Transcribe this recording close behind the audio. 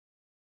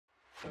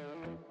This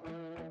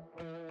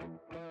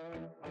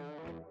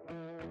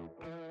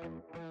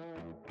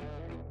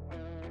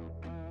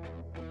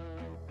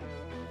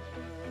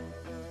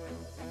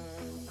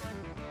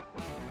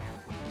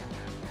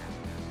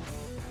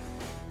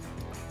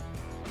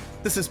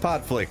is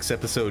Podflix,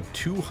 episode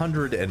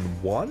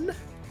 201.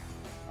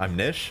 I'm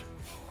Nish.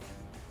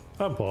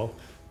 I'm Paul.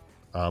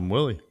 I'm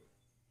Willie.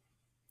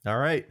 All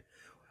right.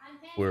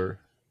 We're...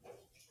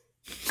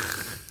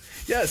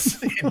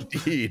 Yes,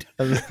 indeed.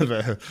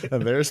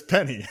 And there's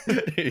Penny.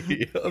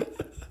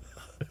 Yep.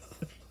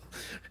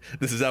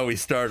 This is how we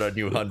start on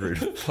New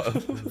 100.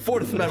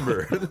 Fourth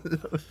member.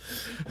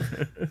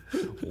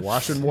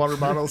 Washing water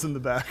bottles in the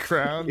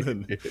background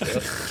and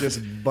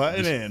just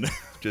butting in.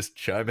 Just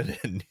chiming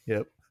in.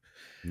 Yep.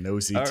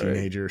 Nosy All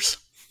teenagers.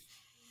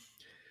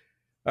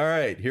 All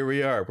right, here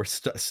we are. We're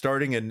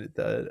starting in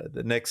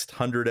the next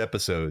 100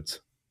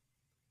 episodes.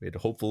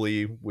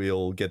 Hopefully,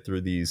 we'll get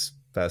through these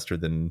faster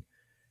than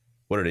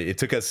what are they? It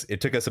took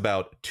us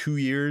about 2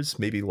 years,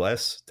 maybe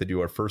less, to do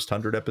our first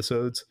 100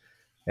 episodes,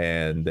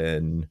 and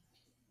then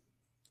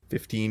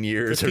 15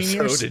 years or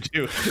so to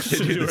do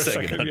the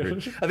second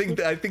 100.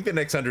 I think the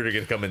next 100 are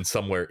going to come in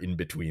somewhere in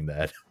between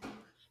that,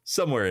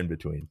 somewhere in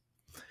between.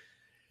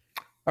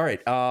 All right.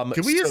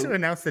 Did we used to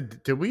announce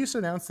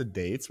the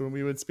dates when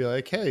we would be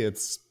like, "Hey,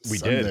 it's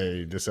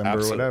Sunday, December,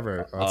 Absolutely.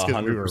 whatever." That's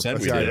 100%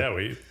 we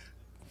did.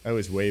 I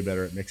was way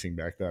better at mixing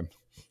back then.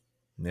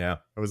 Yeah,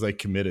 I was like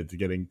committed to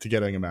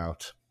getting them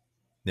out.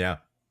 Yeah.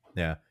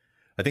 I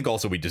think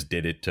also we just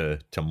did it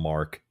to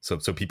mark so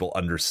people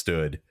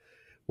understood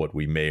what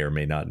we may or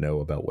may not know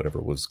about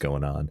whatever was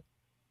going on.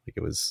 Like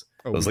it was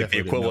like the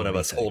equivalent of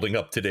us holding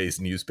up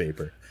today's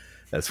newspaper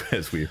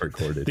as we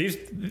recorded.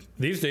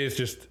 These days,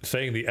 just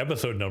saying the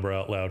episode number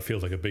out loud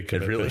feels like a big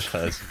commitment. It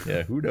really does.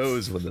 Yeah, who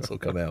knows when this will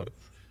come out?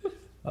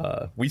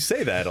 We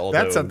say that,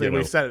 although that's something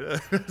we said. I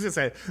was gonna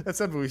say that's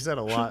something we said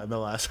a lot in the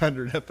last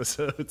 100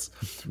 episodes.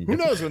 Who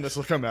knows when this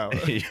will come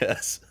out?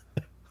 Yes,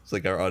 it's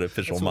like our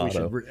unofficial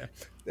motto.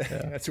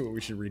 That's what we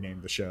should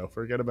rename the show.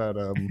 Forget about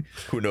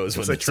who knows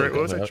when this will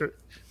come out.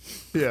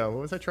 What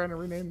was I trying to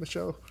rename the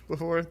show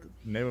before? The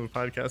name of a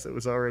podcast that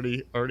was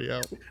already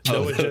out.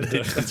 No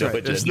agenda.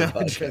 No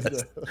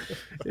agenda.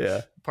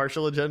 Yeah,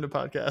 partial agenda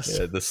podcast.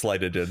 Yeah, the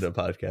slight agenda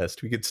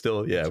podcast. We could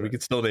still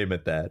name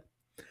it that.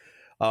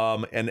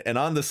 And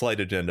on the Slight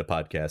Agenda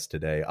podcast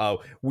today,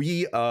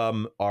 we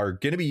are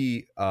going to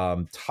be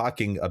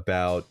talking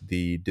about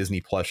the Disney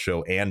Plus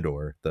show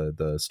Andor,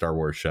 the Star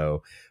Wars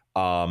show,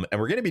 and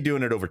we're going to be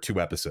doing it over 2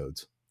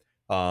 episodes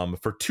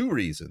for 2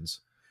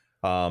 reasons.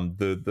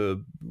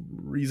 The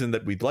reason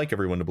that we'd like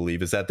everyone to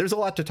believe is that there's a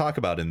lot to talk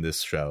about in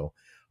this show,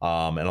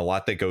 and a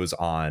lot that goes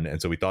on, and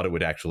so we thought it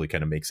would actually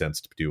kind of make sense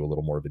to do a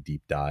little more of a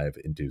deep dive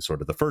into sort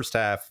of the first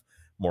half,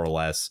 more or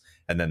less,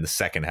 and then the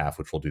second half,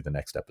 which we'll do the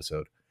next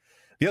episode.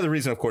 The other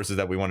reason, of course, is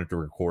that we wanted to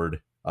record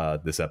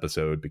this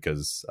episode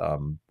because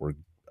I'm going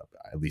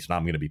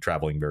to be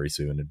traveling very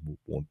soon and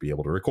won't be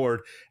able to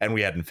record. And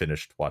we hadn't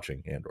finished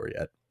watching Andor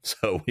yet.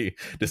 So we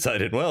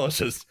decided, well, let's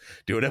just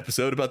do an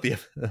episode about the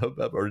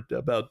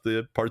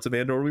parts of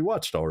Andor we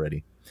watched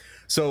already.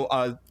 So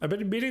I've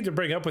been meaning to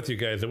bring up with you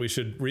guys that we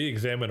should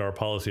re-examine our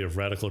policy of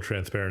radical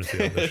transparency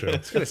on the show. I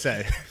was going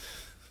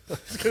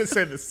to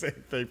say the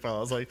same thing, Paul. I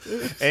was like,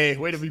 hey,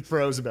 way to be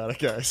pros about it,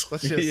 guys.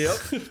 Let's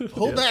just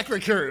hold back the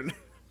curtain.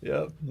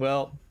 Yeah,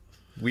 well,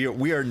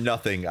 we are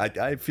nothing.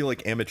 I feel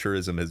like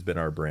amateurism has been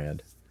our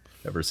brand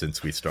ever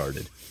since we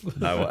started.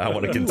 I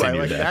want to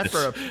continue that.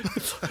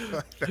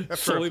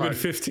 It's only been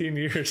 15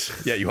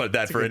 years. Yeah, you want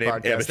that for an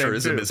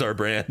amateurism is our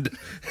brand.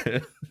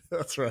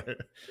 That's right.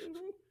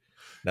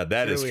 Now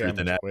that is truth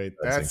and wait,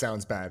 that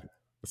sounds bad.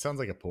 It sounds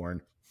like a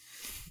porn.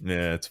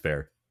 Yeah, it's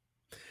fair.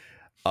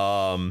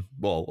 Well,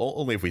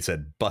 only if we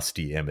said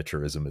busty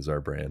amateurism is our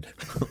brand.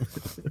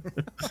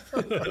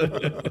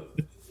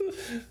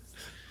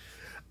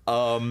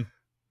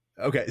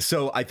 Okay,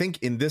 so I think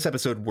in this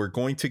episode we're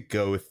going to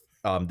go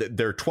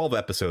there are 12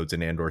 episodes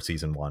in Andor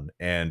season 1,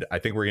 and I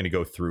think we're going to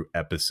go through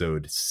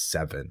episode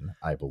 7,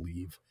 I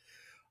believe.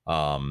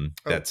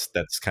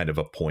 That's kind of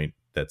a point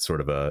that's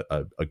sort of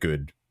a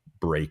good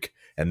break,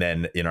 and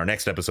then in our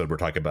next episode we're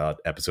talking about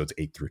episodes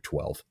 8 through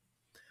 12.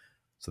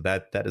 So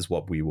that is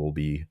what we will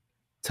be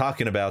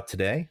talking about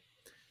today.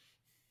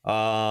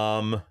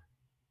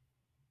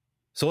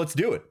 So let's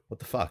do it. What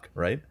the fuck,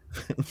 right?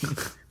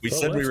 We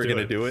said we were going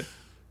to do it.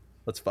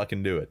 Let's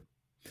fucking do it.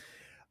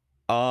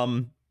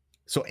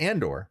 So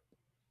Andor,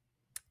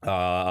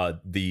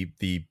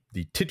 the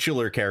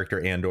titular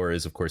character Andor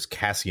is, of course,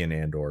 Cassian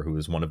Andor, who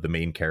is one of the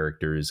main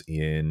characters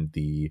in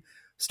the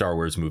Star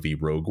Wars movie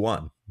Rogue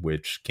One,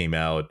 which came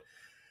out,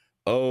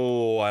 I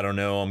don't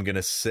know, I'm going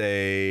to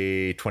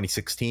say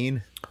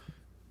 2016.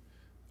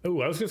 Oh,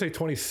 I was going to say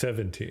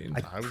 2017.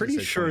 I'm pretty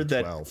sure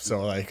that.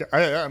 So like,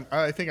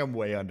 I think I'm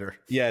way under.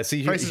 Yeah.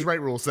 See, Price is Right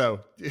rules,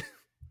 though.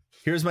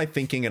 Here's my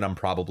thinking, and I'm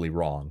probably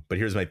wrong, but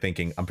here's my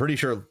thinking. I'm pretty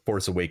sure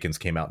Force Awakens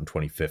came out in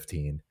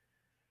 2015,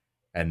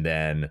 and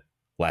then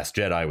Last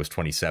Jedi was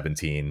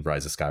 2017.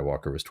 Rise of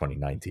Skywalker was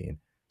 2019.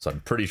 So I'm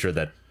pretty sure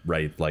that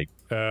like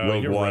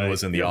Rogue One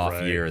was in the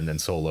off year, and then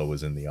Solo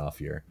was in the off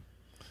year.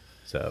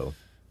 So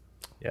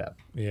yeah,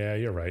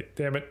 you're right.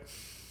 Damn it.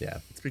 Yeah,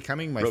 it's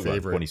becoming my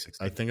favorite.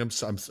 I think I'm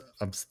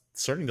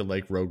starting to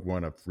like Rogue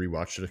One. I've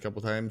rewatched it a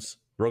couple times.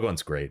 Rogue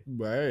One's great.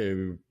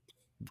 I'm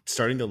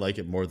starting to like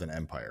it more than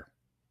Empire.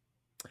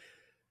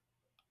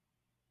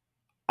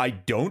 I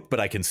don't, but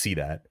I can see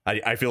that.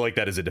 I feel like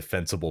that is a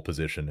defensible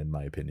position, in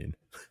my opinion.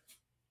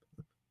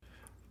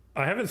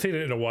 I haven't seen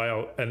it in a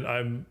while, and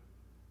I'm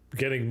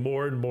getting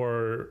more and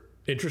more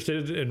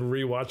interested in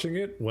rewatching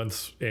it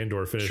once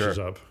Andor finishes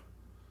up.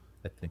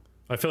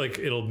 I feel like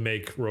it'll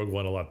make Rogue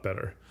One a lot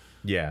better.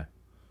 Yeah.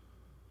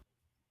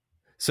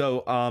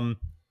 So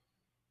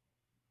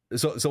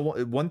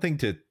one thing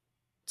to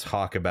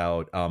talk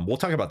about, we'll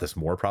talk about this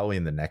more probably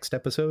in the next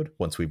episode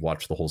once we've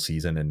watched the whole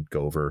season and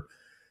go over,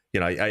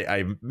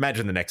 I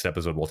imagine the next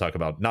episode we'll talk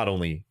about not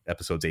only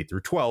episodes 8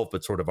 through 12,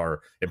 but sort of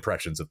our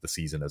impressions of the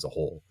season as a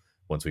whole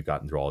once we've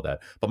gotten through all of that.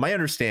 But my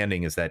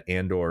understanding is that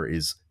Andor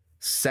is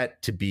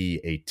set to be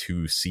a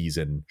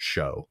 2-season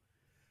show.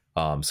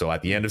 So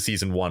at the end of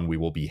season 1, we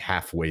will be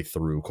halfway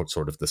through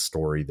sort of the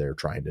story they're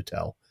trying to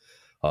tell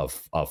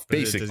of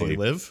basically. Does he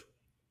live?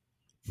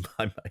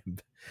 I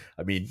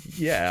mean,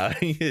 yeah.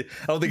 I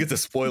don't think it's a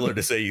spoiler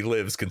to say he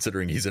lives,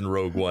 considering he's in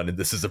Rogue One, and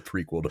this is a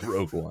prequel to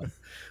Rogue One.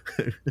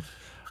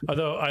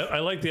 Although I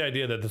like the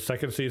idea that the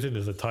second season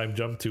is a time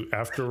jump to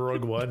after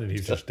Rogue One, and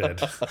he's just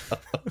dead.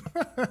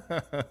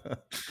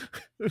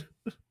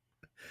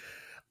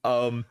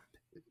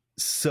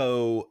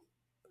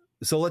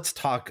 So let's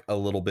talk a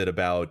little bit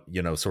about,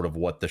 sort of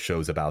what the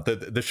show's about.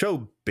 The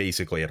show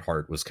basically at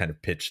heart was kind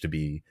of pitched to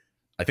be,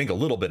 I think, a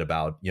little bit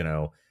about,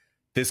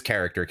 this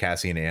character,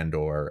 Cassian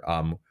Andor.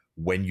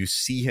 When you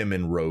see him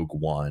in Rogue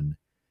One,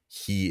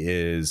 he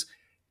is,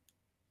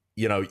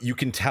 you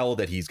can tell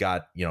that he's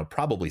got,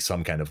 probably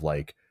some kind of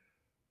like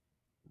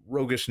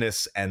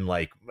roguishness and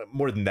like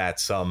more than that,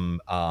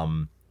 some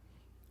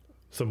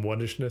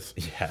one-ishness.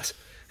 Yes.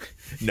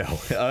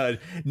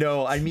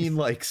 No, I mean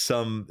like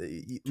some,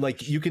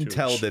 like you can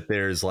tell that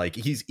there's like,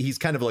 he's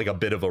kind of like a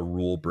bit of a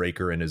rule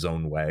breaker in his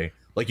own way.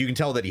 Like you can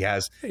tell that he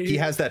has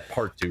that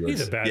part to it.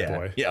 He's a bad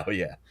boy. Yeah. Oh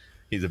yeah.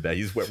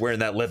 He's wearing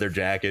that leather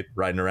jacket,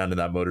 riding around in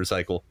that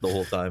motorcycle the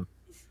whole time.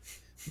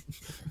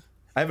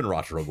 I haven't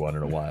watched Rogue One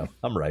in a while.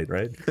 I'm right?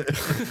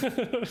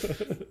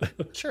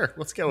 Sure,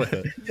 let's go with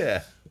it.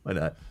 Yeah, why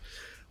not?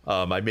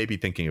 I may be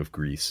thinking of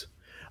Grease,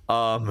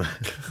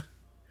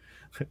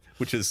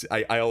 which is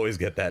I always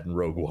get that in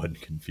Rogue One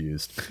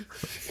confused.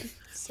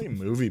 Same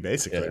movie,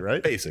 basically,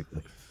 right?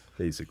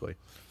 Basically,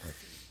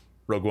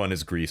 Rogue One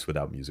is Grease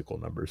without musical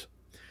numbers.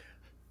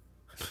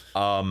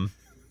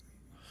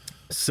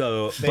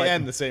 So they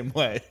end the same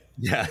way.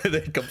 Yeah,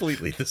 they're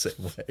completely the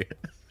same way.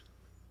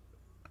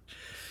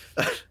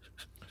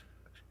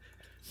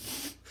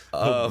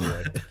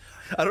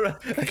 I don't know.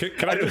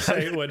 Can I just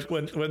say when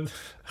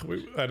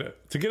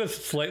to get us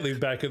slightly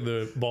back in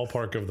the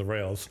ballpark of the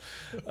rails,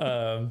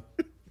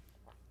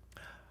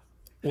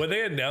 when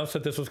they announced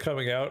that this was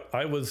coming out,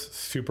 I was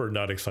super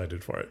not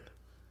excited for it.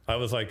 I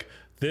was like,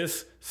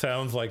 this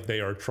sounds like they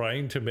are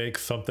trying to make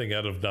something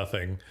out of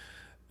nothing,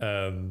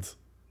 and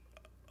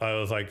I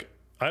was like,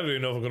 I don't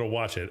even know if I'm going to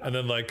watch it. And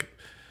then like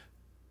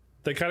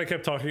they kind of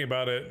kept talking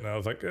about it, and I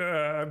was like,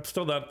 I'm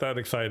still not that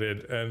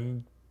excited,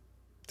 and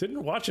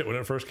didn't watch it when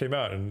it first came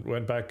out, and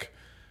went back.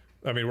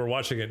 I mean, we're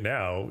watching it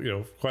now,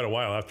 quite a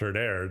while after it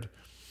aired.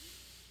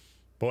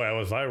 Boy,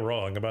 was I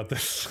wrong about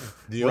this.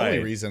 The only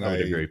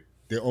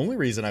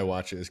reason I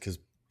watch it is because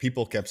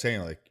people kept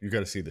saying like, you got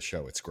to see the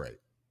show. It's great.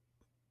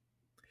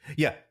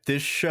 Yeah,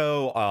 this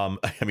show.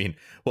 I mean,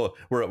 well,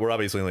 we're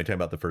obviously only talking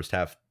about the first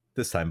half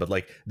this time, but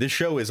like this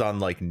show is on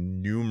like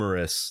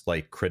numerous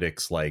like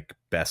critics like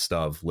best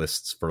of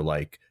lists for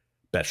like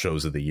best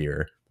shows of the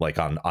year, like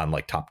on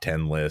like top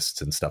 10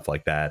 lists and stuff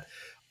like that,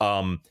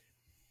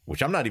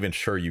 which I'm not even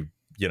sure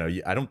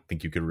I don't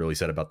think you could really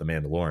say about The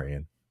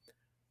Mandalorian.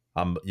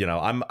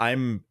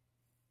 I'm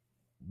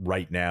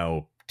right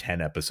now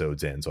 10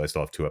 episodes in, so I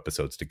still have 2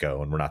 episodes to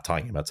go, and we're not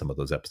talking about some of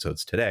those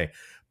episodes today,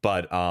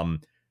 but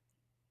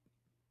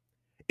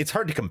it's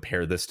hard to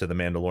compare this to The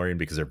Mandalorian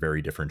because they're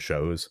very different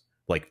shows.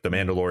 Like The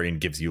Mandalorian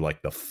gives you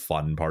like the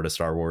fun part of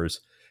Star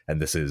Wars,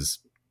 and this is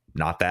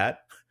not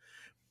that.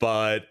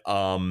 But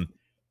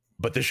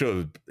this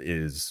show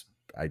is,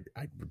 I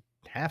would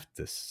have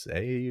to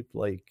say,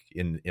 like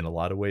in a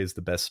lot of ways,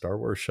 the best Star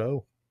Wars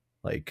show.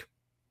 Like,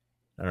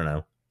 I don't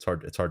know.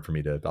 It's hard for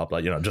me to,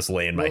 just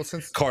laying my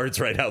cards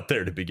right out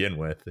there to begin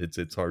with.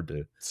 It's hard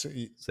to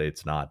say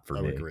it's not for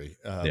me. I agree.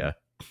 Yeah.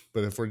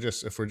 But if we're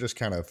just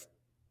kind of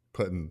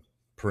putting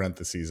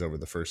parentheses over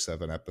the first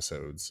 7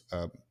 episodes,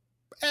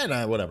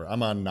 and whatever,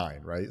 I'm on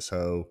 9, right?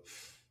 So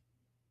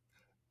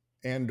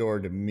Andor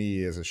to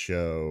me is a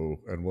show,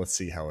 and let's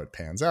see how it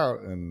pans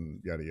out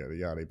and yada yada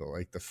yada. But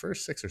like the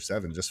first 6 or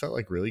 7 just felt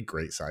like really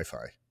great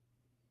sci-fi.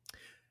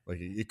 Like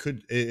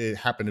it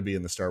happened to be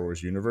in the Star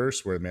Wars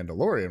universe, where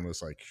Mandalorian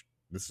was like,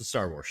 this is a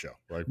Star Wars show.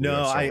 Like, we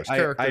have Star Wars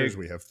characters,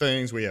 we have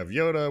things, we have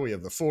Yoda, we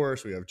have the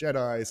Force, we have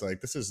Jedis. Like,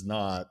 this is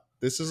not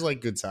this is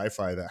like good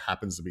sci-fi that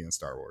happens to be in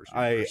Star Wars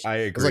universe. I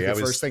agree. It was like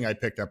the first thing I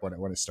picked up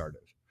when it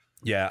started.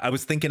 Yeah, I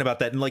was thinking about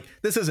that, and like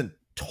this isn't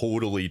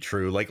totally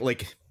true. Like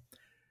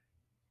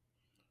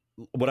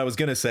what I was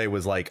gonna say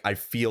was like I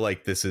feel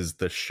like this is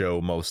the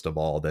show most of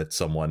all that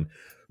someone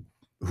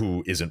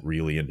who isn't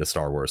really into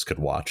Star Wars could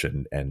watch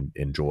and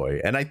enjoy.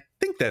 And I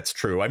think that's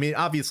true. I mean,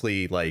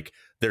 obviously, like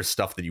there's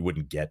stuff that you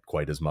wouldn't get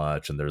quite as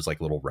much, and there's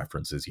like little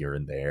references here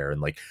and there, and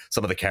like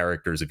some of the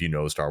characters, if you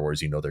know Star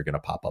Wars, you know they're gonna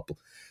pop up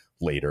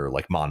later,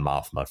 like Mon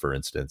Mothma, for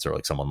instance, or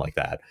like someone like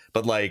that.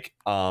 But like,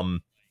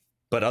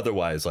 but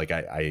otherwise, like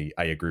I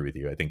agree with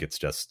you. I think it's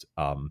just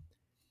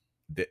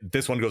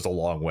this one goes a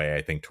long way,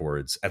 I think,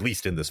 towards, at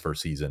least in this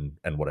first season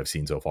and what I've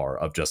seen so far,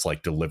 of just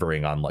like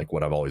delivering on like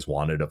what I've always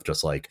wanted, of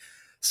just like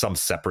some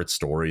separate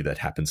story that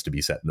happens to be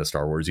set in the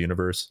Star Wars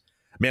universe.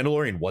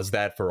 Mandalorian was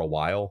that for a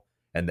while,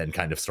 and then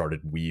kind of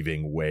started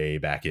weaving way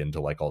back into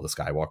like all the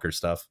Skywalker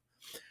stuff,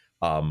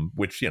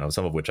 which, you know,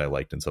 some of which I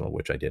liked and some of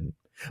which I didn't.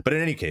 But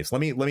in any case, let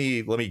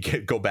me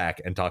go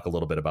back and talk a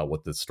little bit about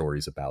what the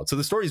story's about. So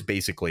the story is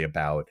basically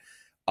about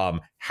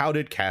how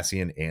did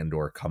Cassian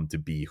Andor come to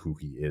be who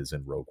he is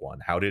in Rogue One?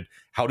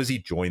 How does he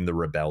join the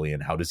rebellion?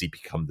 How does he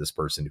become this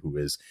person who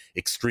is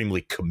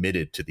extremely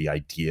committed to the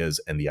ideas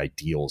and the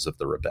ideals of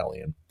the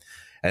rebellion?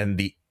 And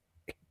the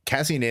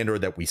Cassian Andor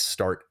that we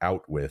start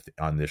out with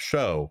on this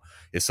show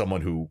is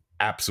someone who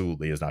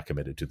absolutely is not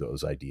committed to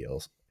those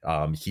ideals.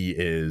 He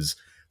is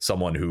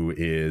someone who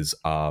is,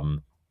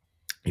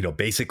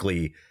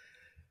 basically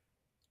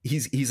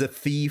he's a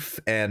thief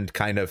and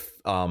kind of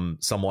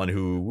someone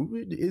who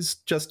is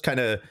just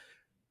kind of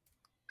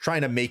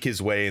trying to make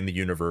his way in the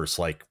universe,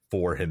 like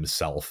for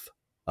himself,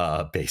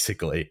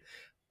 basically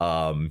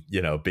trying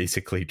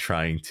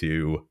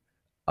to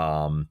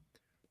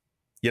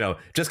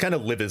just kind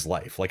of live his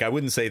life. Like I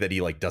wouldn't say that he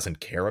like doesn't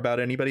care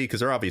about anybody, because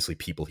there are obviously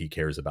people he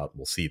cares about, and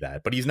we'll see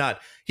that, but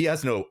he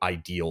has no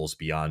ideals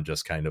beyond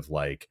just kind of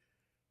like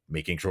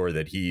making sure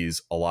that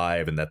he's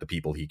alive and that the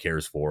people he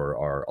cares for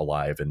are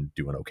alive and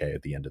doing okay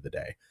at the end of the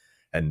day.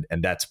 And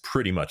that's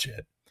pretty much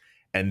it.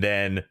 And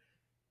then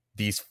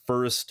these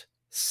first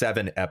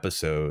 7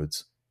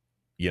 episodes,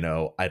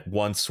 at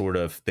once sort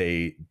of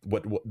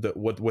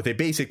what they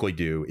basically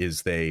do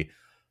is they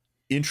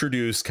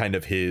introduce kind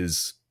of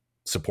his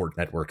support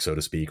network, so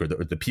to speak, or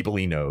the people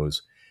he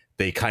knows.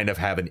 They kind of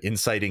have an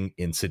inciting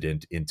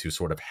incident into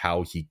sort of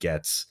how he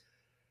gets,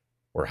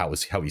 or how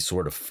he's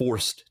sort of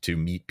forced to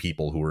meet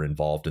people who are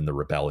involved in the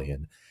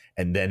rebellion.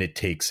 And then it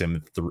takes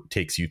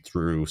you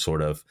through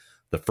sort of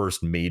the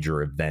first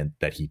major event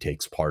that he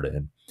takes part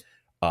in.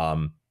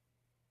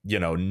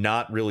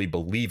 Not really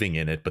believing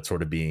in it, but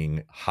sort of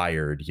being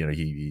hired,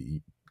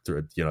 and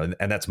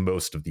that's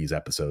most of these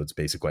episodes.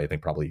 Basically, I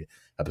think probably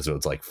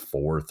episodes like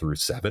 4 through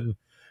 7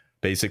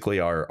 basically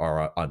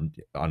are on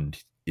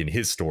in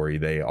his story.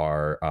 They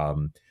are,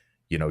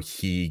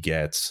 he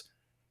gets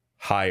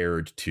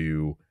hired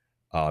to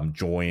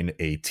join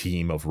a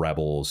team of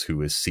rebels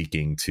who is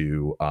seeking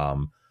to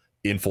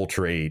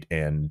infiltrate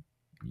and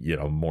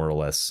more or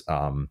less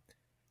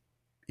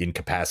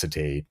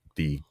incapacitate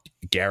the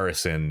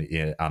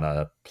garrison on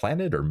a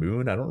planet or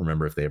moon. I don't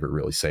remember if they ever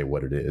really say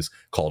what it is,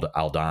 called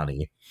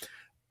Aldhani,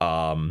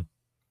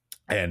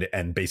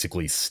 and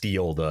basically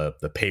steal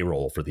the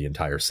payroll for the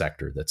entire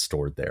sector that's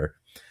stored there.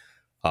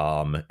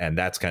 And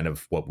that's kind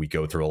of what we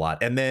go through a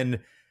lot. And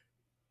then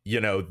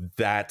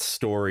that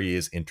story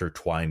is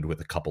intertwined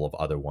with a couple of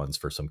other ones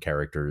for some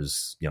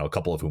characters, a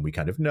couple of whom we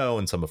kind of know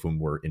and some of whom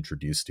we're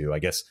introduced to. I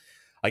guess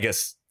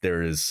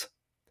there is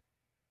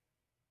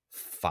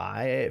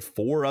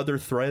 4 other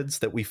threads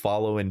that we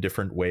follow in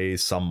different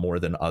ways, some more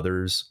than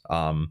others.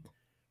 The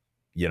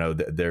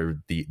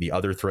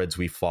other threads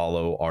we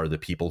follow are the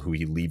people who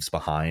he leaves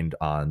behind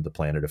on the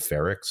planet of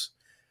Ferrix.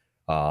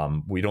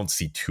 We don't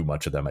see too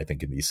much of them, I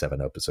think, in these 7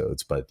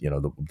 episodes, but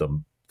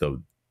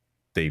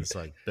it's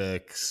like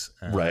Bix,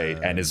 right,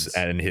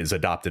 and his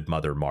adopted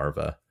mother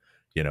Marva,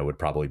 would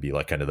probably be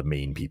like kind of the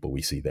main people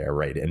we see there,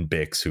 right? And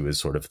Bix, who is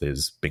sort of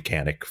his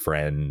mechanic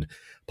friend,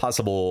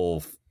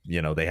 possible,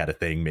 they had a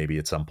thing maybe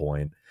at some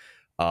point.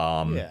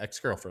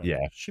 Ex-girlfriend.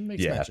 Yeah, she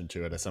makes mention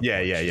to it at some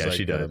point. Yeah,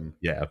 she does.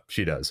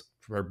 She does.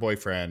 Her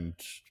boyfriend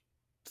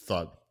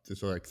thought,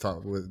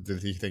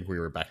 did he think we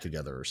were back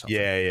together or something?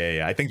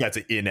 Yeah. I think that's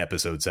in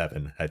episode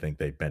 7. I think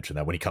they mentioned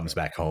that when he comes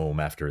back home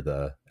after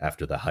the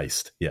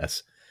heist.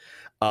 Yes.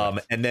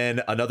 And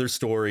then another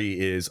story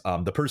is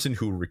the person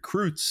who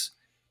recruits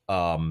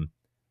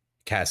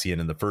Cassian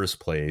in the first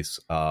place,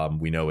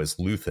 we know as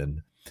Luthen,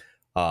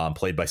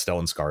 played by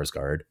Stellan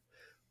Skarsgård.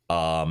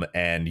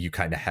 And you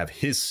kind of have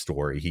his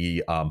story.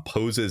 He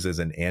poses as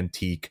an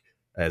antique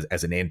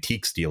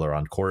stealer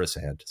on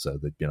Coruscant, so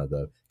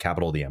the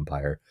capital of the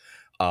Empire.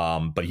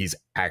 But he's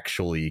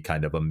actually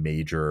kind of a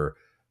major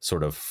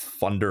sort of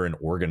funder and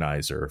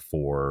organizer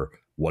for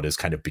what is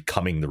kind of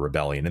becoming the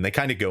rebellion. And they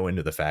kind of go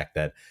into the fact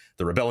that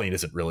the rebellion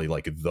isn't really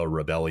like the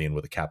rebellion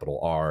with a capital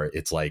R.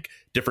 It's like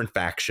different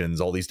factions,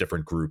 all these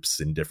different groups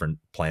in different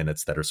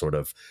planets that are sort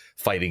of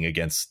fighting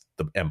against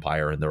the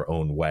Empire in their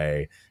own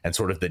way, and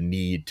sort of the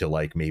need to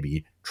like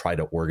maybe try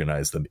to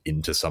organize them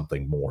into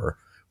something more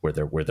where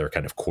they're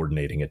kind of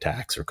coordinating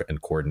attacks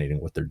and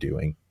coordinating what they're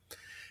doing.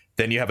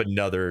 Then you have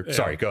another. Yeah.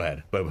 Sorry, go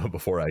ahead. But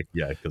before I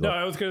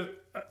was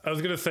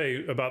gonna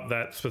say about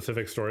that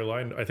specific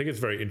storyline. I think it's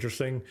very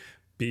interesting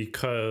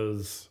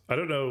because I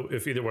don't know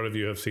if either one of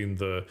you have seen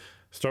the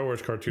Star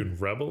Wars cartoon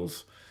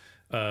Rebels,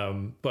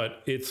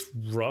 but it's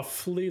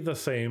roughly the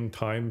same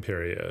time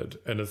period,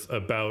 and it's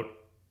about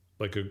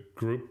like a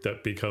group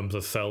that becomes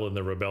a cell in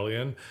the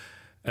rebellion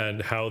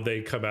and how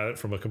they come at it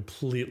from a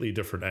completely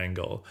different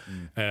angle.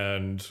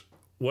 And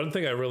one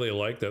thing I really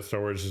like that Star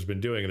Wars has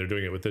been doing, and they're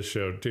doing it with this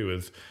show too,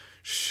 is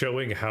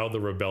showing how the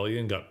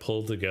rebellion got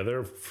pulled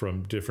together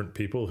from different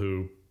people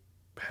who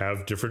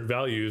have different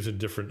values and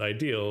different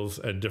ideals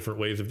and different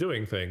ways of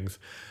doing things,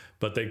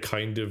 but they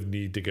kind of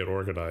need to get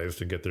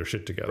organized and get their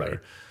shit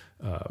together.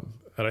 Right.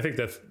 And I think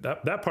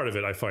that part of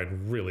it I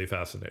find really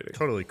fascinating.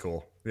 Totally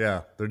cool.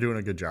 Yeah, they're doing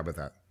a good job at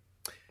that.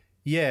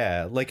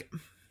 Yeah, like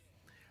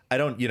I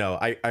don't,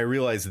 I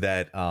realize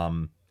that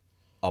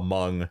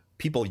among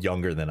people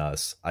younger than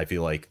us, I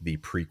feel like the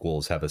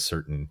prequels have a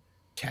certain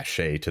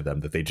cachet to them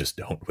that they just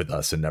don't with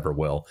us and never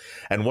will.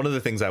 And one of the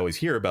things I always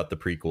hear about the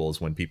prequels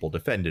when people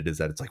defend it is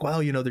that it's like, well,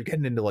 they're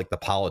getting into like the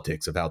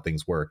politics of how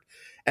things work.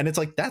 And it's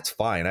like, that's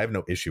fine. I have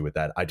no issue with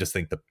that. I just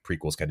think the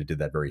prequels kind of did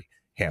that very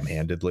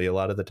ham-handedly a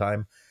lot of the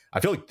time. I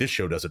feel like this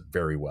show does it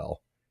very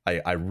well.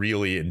 I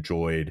really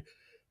enjoyed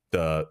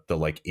the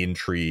like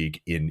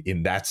intrigue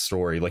in that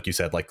story, like you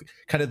said, like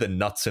kind of the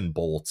nuts and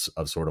bolts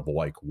of sort of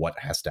like what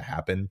has to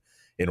happen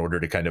in order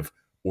to kind of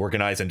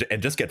organize and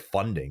just get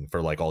funding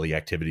for like all the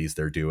activities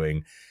they're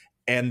doing,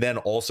 and then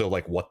also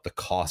like what the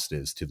cost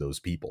is to those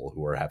people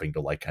who are having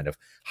to like kind of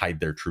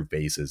hide their true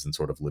faces and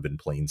sort of live in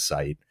plain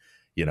sight,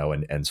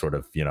 and sort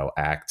of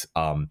act.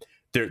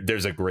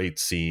 There's a great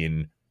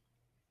scene,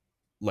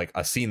 like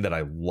a scene that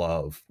I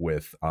love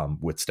with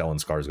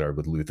Stellan Skarsgård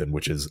with Luthen,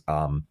 which is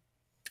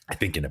I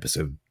think in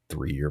episode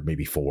 3 or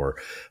maybe 4,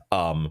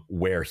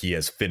 where he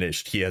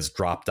has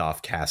dropped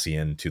off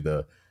Cassian to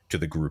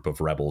the group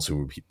of rebels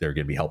who they're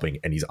going to be helping,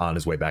 and he's on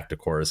his way back to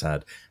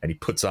Coruscant, and he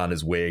puts on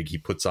his wig, he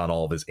puts on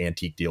all of his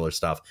antique dealer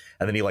stuff,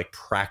 and then he like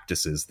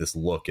practices this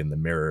look in the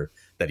mirror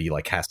that he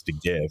like has to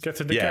give.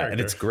 Gets into character. And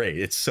it's great.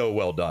 It's so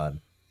well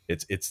done.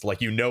 It's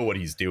like what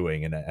he's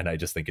doing, and I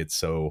just think it's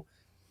so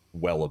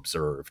well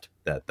observed,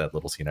 that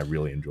little scene. I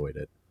really enjoyed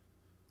it.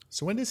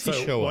 So when does he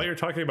show up? While you're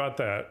talking about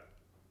that,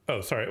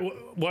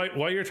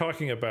 while you're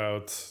talking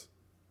about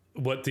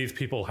what these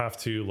people have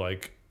to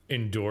like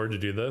endure to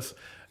do this,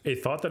 a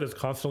thought that is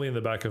constantly in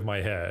the back of my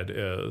head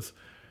is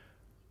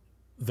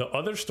the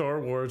other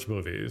Star Wars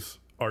movies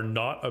are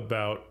not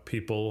about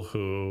people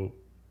who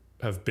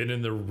have been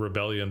in the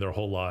rebellion their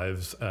whole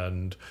lives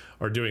and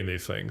are doing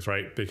these things,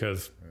 right?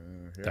 Because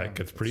that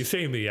gets pretty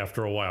samey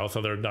after a while,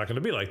 so they're not going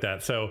to be like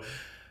that. So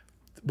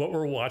what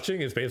we're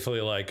watching is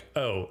basically like,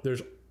 oh,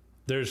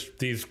 there's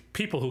these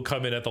people who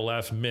come in at the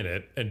last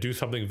minute and do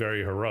something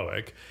very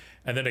heroic,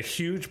 and then a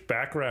huge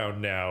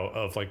background now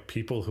of like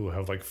people who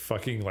have like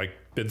fucking like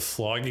been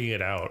slogging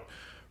it out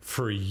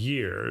for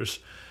years.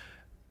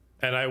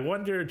 And I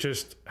wonder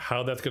just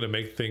how that's going to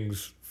make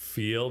things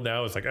feel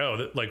now. It's like,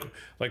 oh, like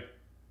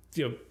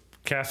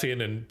Cassian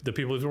and the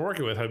people he's been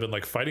working with have been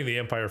like fighting the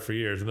Empire for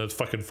years, and this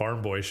fucking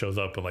farm boy shows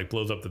up and like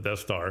blows up the Death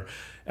Star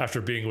after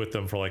being with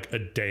them for like a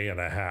day and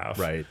a half.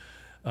 Right.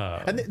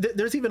 And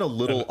there's even a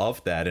little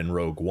of that in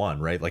Rogue One,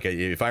 right? Like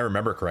if I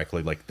remember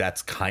correctly, like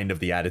that's kind of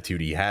the attitude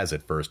he has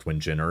at first when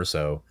Jyn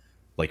Erso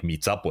like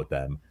meets up with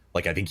them.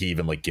 Like I think he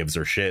even like gives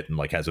her shit and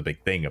like has a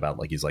big thing about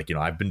like he's like,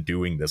 I've been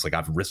doing this, like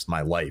I've risked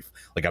my life,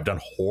 like I've done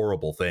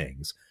horrible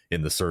things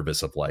in the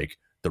service of like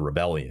the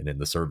rebellion, in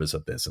the service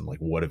of this, and like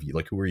what have you,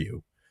 like who are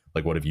you,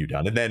 like what have you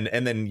done? And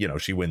then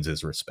she wins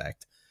his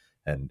respect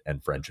and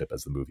friendship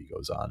as the movie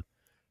goes on.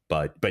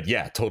 But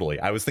yeah, totally.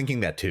 I was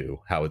thinking that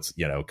too, how it's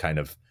kind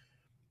of,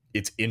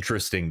 it's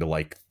interesting to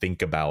like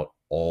think about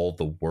all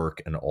the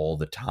work and all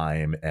the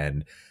time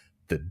and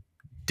the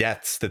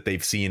deaths that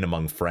they've seen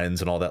among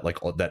friends and all that,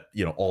 like all that,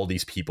 all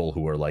these people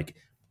who are like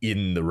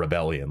in the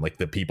rebellion, like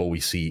the people we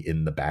see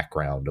in the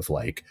background of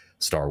like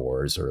Star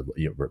Wars or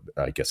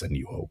I guess A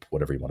New Hope,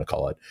 whatever you want to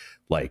call it,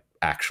 like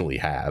actually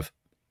have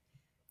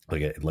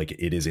like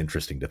it is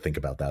interesting to think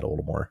about that a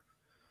little more.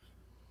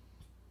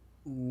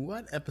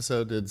 What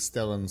episode did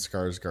Stellan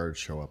Skarsgård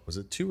show up? Was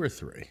it 2 or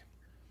 3?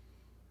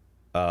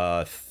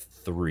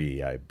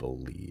 3, I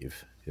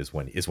believe, is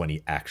when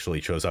he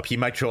actually shows up. He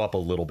might show up a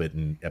little bit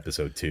in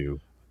episode 2.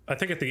 I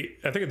think at the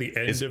end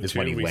of 2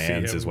 when he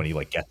lands is when he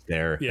like gets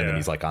there, and then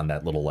he's like on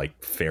that little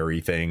like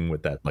ferry thing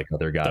with that like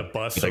other guy,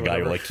 the guy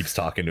who like keeps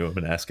talking to him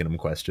and asking him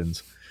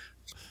questions.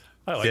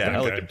 I like that guy. I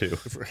like him too.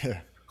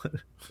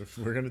 If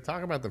we're going to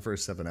talk about the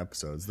first 7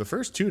 episodes, the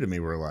first 2 to me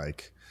were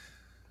like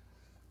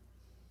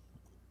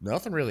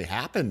nothing really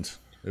happened.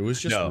 It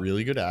was just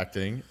really good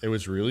acting. It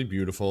was really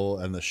beautiful,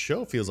 and the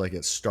show feels like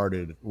it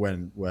started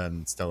when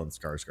Stellan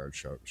Skarsgård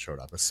showed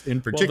up. In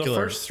particular, the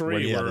first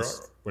three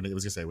when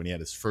he had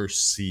his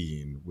first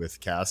scene with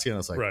Cassian, I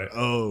was like,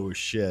 oh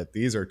shit,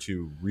 these are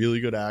two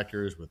really good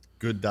actors with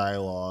good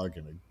dialogue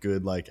and a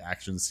good like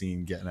action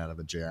scene getting out of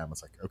a jam.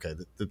 It's like, okay,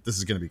 this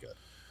is going to be good.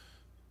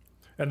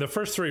 And the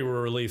first three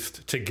were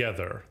released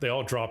together. They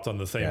all dropped on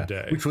the same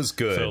day, which was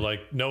good. So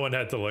like no one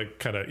had to like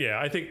kind of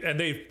I think, and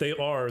they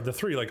are the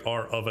three like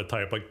are of a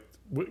type like,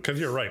 because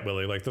you're right,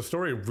 Willie. Like the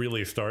story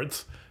really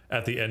starts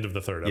at the end of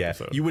the third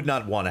episode. You would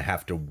not want to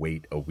have to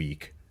wait a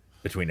week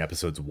between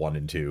episodes 1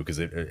 and 2 because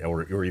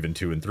or even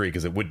 2 and 3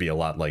 because it would be a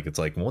lot like it's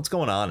like what's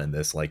going on in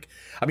this? Like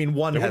I mean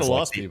one has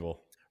lost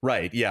people.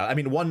 Right. Yeah. I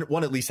mean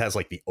one at least has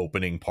like the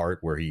opening part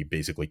where he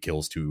basically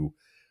kills two.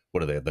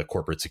 What are they? The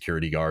corporate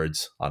security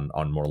guards on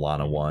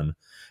Morlana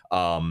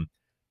 1,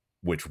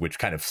 which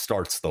kind of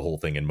starts the whole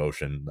thing in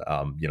motion.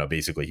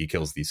 Basically he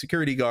kills these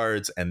security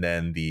guards, and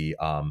then the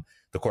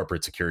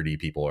corporate security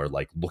people are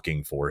like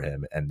looking for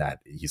him, and that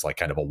he's like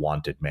kind of a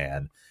wanted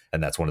man,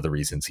 and that's one of the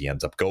reasons he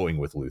ends up going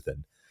with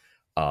Luthen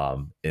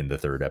in the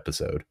third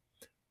episode.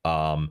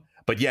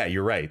 But yeah,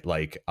 you're right.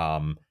 Like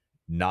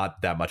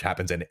not that much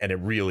happens, and it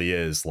really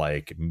is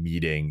like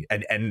meeting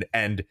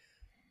and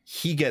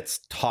he gets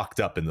talked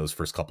up in those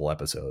first couple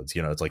episodes.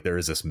 It's like there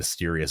is this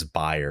mysterious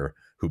buyer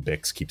who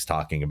Bix keeps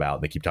talking about.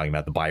 And they keep talking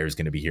about the buyer's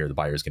going to be here. The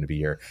buyer's going to be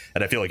here.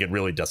 And I feel like it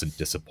really doesn't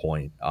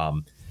disappoint.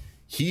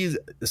 He's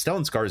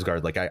Stellan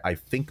Skarsgård. Like I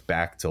think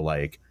back to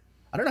like,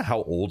 I don't know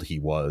how old he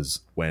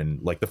was when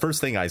like the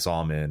first thing I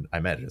saw him in, I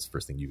imagine it's the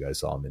first thing you guys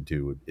saw him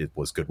into, it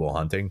was Good Will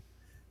Hunting.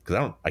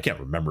 Cause I can't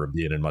remember him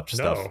being in much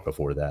stuff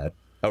before that.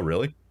 Oh,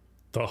 really?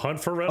 The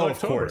Hunt for Red October. Of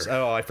course.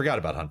 Oh, I forgot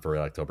about Hunt for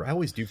Red October. I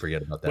always do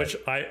forget about that.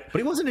 But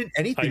he wasn't in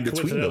anything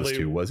between those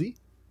two, was he?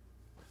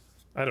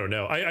 I don't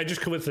know. I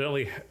just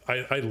coincidentally,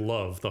 I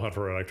love The Hunt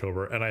for Red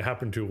October, and I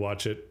happened to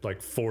watch it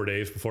like 4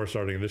 days before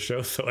starting this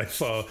show, so I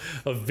saw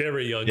a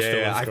very young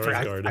Stellan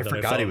Skarsgård. I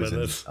forgot he was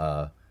in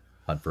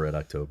Hunt for Red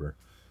October.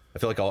 I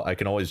feel like I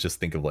can always just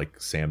think of like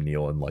Sam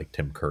Neill and like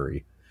Tim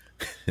Curry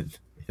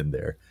in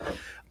there.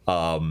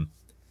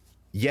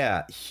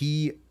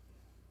 He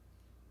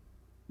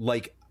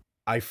like...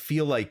 I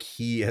feel like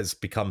he has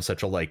become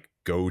such a like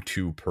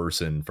go-to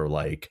person for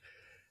like,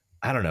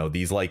 I don't know,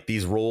 these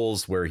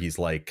roles where he's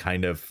like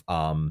kind of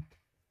I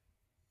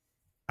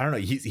don't know,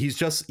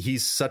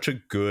 he's such a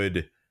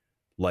good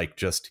like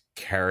just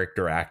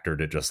character actor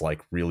to just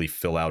like really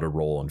fill out a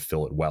role and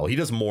fill it well. He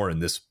does more in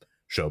this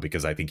show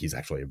because I think he's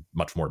actually a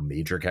much more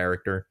major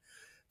character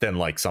than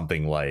like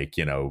something like,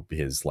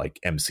 his like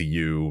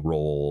MCU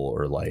role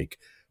or like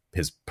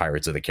his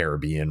Pirates of the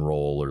Caribbean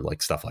role or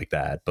like stuff like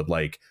that. But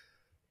like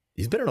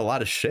he's been in a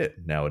lot of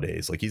shit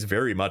nowadays. Like he's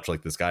very much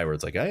like this guy where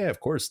it's like, oh yeah, of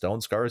course,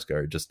 Stellan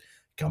Skarsgård just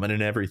coming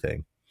in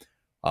everything.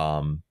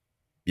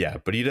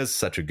 But he does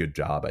such a good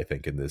job, I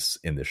think, in this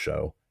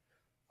show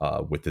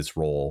with this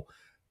role,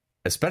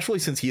 especially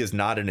since he is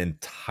not an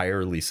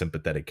entirely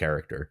sympathetic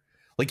character.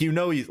 Like,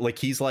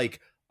 he's like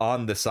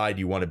on the side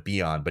you want to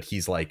be on, but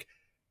he's like,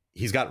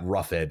 he's got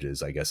rough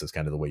edges, I guess is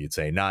kind of the way you'd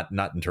say, not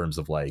in terms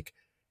of like,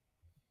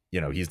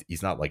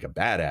 he's not like a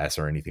badass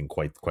or anything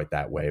quite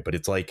that way, but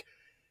it's like,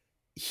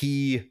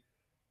 he,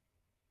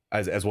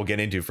 as we'll get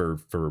into for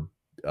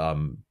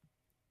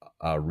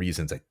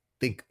reasons, I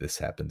think this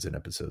happens in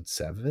episode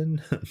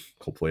 7.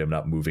 Hopefully I'm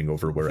not moving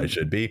over where I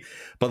should be,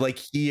 but like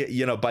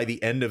he, by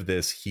the end of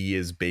this, he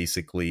is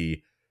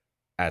basically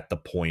at the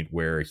point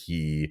where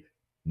he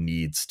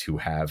needs to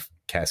have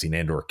Cassian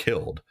Andor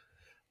killed,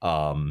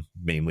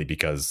 mainly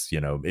because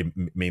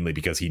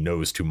he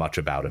knows too much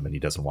about him and he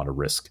doesn't want to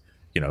risk,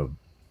 he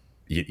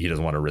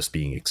doesn't want to risk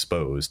being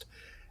exposed.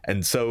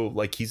 And so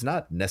like he's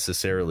not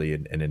necessarily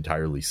an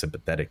entirely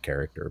sympathetic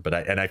character, but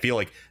I feel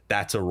like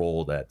that's a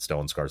role that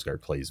Stellan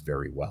Skarsgård plays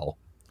very well.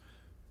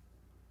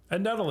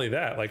 And not only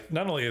that, like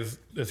not only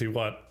does he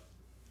want,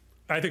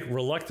 I think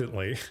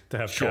reluctantly, to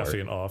have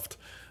Cassian offed,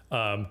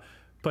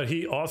 but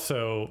he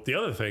also, the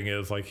other thing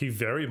is like he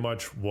very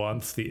much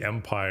wants the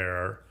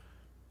Empire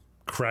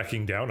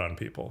cracking down on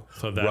people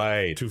so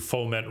that to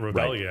foment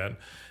rebellion.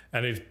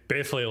 And he's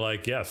basically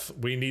like, yes,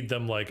 we need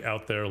them like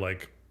out there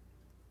like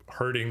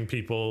hurting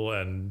people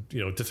and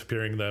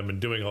disappearing them and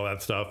doing all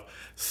that stuff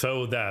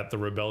so that the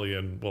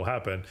rebellion will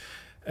happen.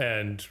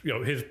 And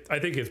I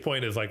think his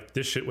point is like,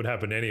 this shit would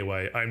happen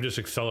anyway, I'm just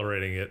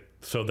accelerating it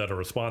so that a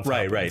response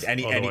happens.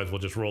 And otherwise we'll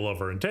just roll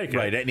over and take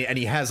it. And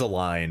he has a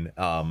line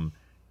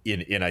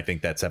in I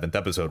think that 7th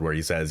episode where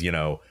he says,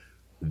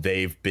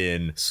 they've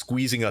been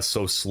squeezing us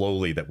so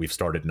slowly that we've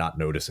started not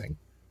noticing,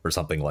 or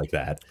something like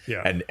that.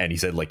 Yeah. And he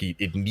said like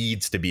it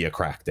needs to be a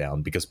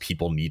crackdown because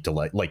people need to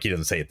like he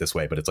doesn't say it this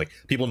way, but it's like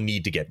people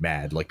need to get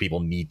mad, like people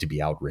need to be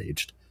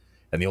outraged.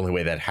 And the only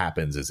way that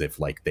happens is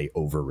if like they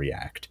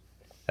overreact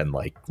and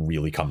like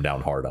really come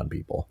down hard on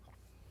people.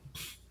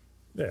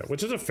 Yeah,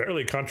 which is a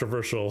fairly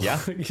controversial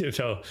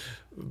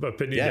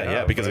opinion.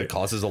 Yeah, because it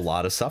causes a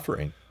lot of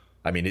suffering.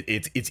 I mean,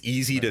 it's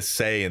easy to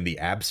say in the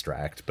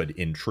abstract, but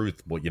in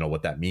truth,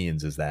 what that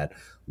means is that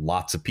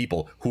lots of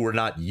people who are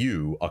not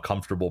you, a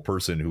comfortable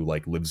person who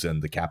like lives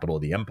in the capital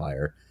of the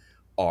empire,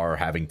 are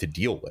having to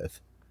deal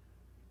with.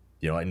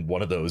 And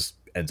one of those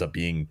ends up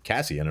being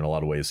Cassian in a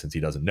lot of ways, since he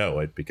doesn't know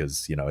it,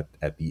 because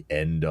at the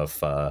end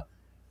of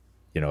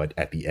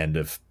at the end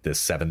of this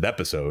 7th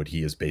episode,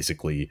 he is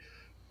basically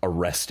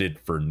arrested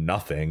for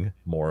nothing,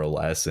 more or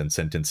less, and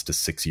sentenced to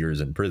 6 years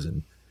in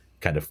prison.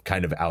 Kind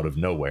of out of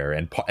nowhere,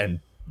 and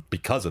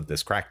because of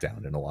this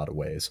crackdown in a lot of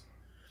ways.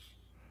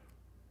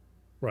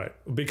 Right,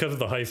 because of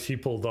the heist he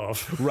pulled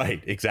off.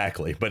 Right,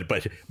 exactly.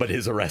 But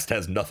his arrest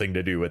has nothing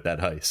to do with that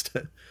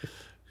heist.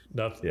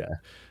 Nothing. Yeah,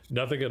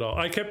 nothing at all.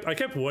 I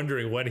kept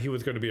wondering when he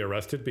was going to be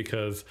arrested,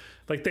 because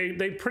like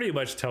they pretty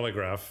much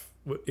telegraph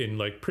in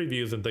like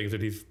previews and things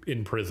that he's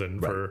in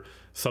prison for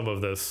some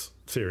of this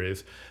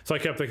series. So I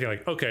kept thinking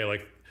like, okay,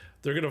 like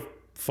they're gonna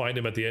find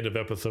him at the end of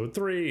episode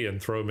 3 and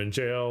throw him in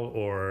jail,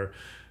 or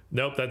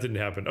nope, that didn't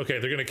happen. Okay,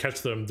 they're going to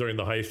catch them during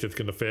the heist, it's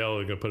going to fail,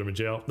 they're going to put him in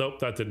jail. Nope,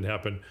 that didn't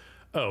happen.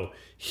 Oh,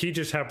 he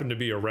just happened to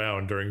be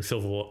around during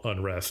civil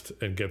unrest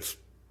and gets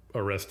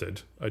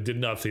arrested. I did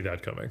not see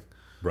that coming.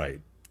 Right.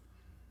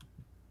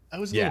 I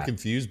was a little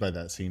confused by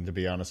that scene, to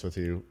be honest with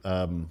you,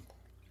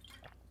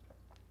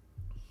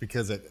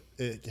 because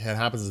it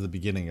happens at the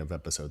beginning of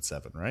episode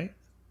 7, right?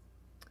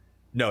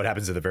 No, it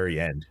happens at the very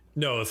end.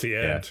 No, it's the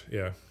end.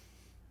 Yeah.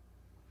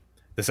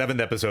 The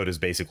 7th episode is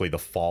basically the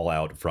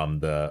fallout from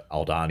the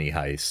Aldhani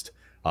heist,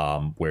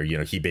 where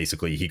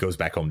he goes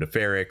back home to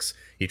Ferrix.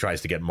 He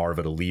tries to get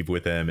Marva to leave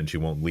with him, and she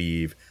won't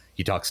leave.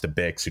 He talks to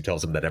Bix, who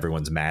tells him that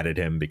everyone's mad at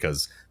him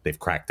because they've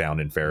cracked down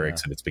in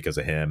Ferrix, and it's because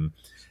of him.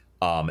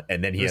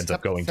 And then he ends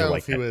up going to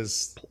like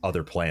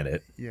other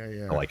planet,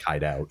 to like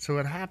hide out. So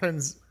what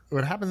happens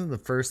in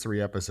the first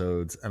 3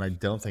 episodes, and I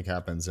don't think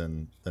happens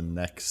in the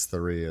next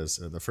 3, is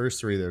the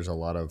first 3. There's a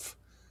lot of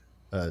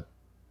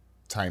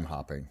time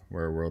hopping,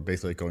 where we're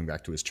basically going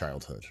back to his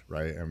childhood,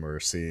 right? And we're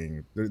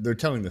seeing they're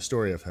telling the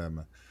story of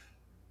him.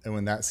 And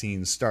when that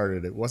scene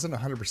started, it wasn't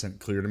 100%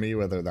 clear to me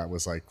whether that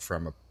was like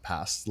from a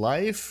past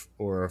life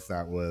or if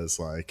that was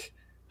like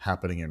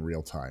happening in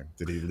real time.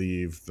 Did he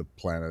leave the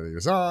planet he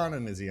was on,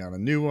 and is he on a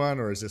new one,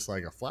 or is this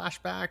like a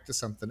flashback to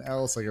something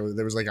else? Like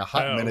there was like a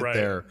hot minute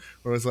there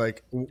where it was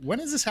like, when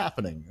is this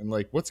happening, and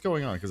like what's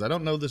going on? Because I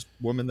don't know this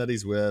woman that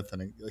he's with,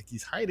 and like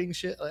he's hiding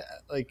shit.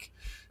 Like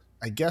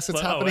I guess it's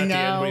happening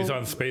now. When he's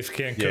on Space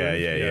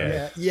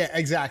Cancun. Yeah,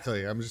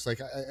 exactly. I'm just like,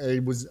 I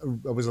was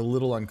a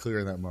little unclear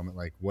in that moment,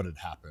 like what had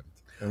happened.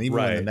 And even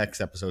when the next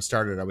episode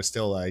started, I was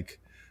still like,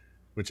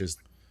 which is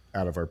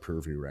out of our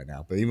purview right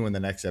now, but even when the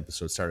next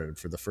episode started,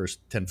 for the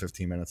first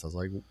 10-15 minutes, I was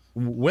like,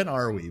 when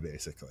are we,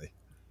 basically?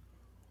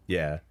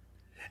 Yeah.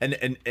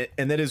 And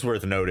that is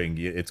worth noting.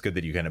 It's good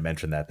that you kind of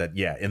mentioned that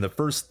in the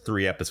first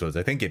 3 episodes,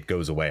 I think it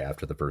goes away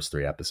after the first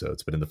 3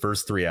 episodes, but in the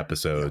first 3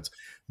 episodes,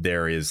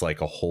 there is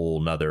like a whole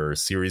nother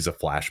series of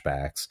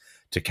flashbacks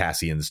to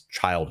Cassian's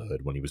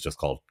childhood when he was just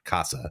called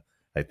Casa,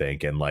 I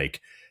think. And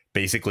like,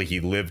 basically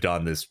he lived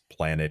on this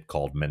planet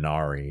called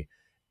Minari,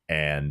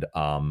 and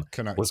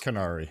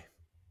Kenari.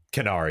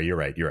 Kenari, you're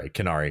right,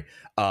 Kenari.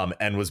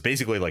 And was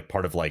basically like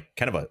part of like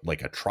kind of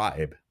a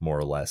tribe, more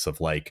or less, of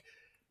like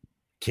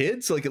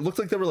kids. Like it looked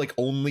like there were like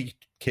only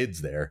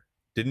kids there.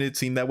 Didn't it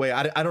seem that way?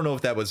 I don't know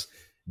if that was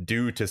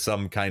due to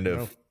some kind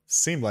of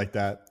seemed like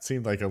a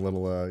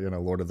little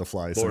Lord of the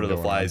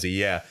Flies.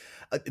 Yeah.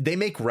 They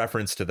make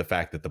reference to the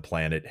fact that the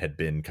planet had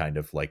been kind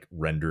of like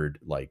rendered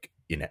like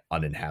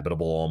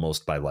uninhabitable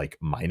almost by like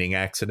mining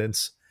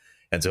accidents.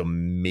 And so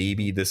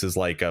maybe this is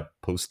like a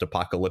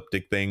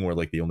post-apocalyptic thing where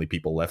like the only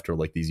people left are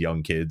like these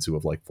young kids who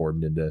have like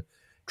formed into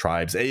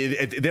tribes.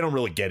 They don't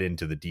really get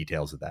into the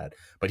details of that,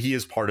 but he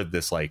is part of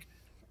this like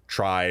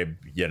tribe,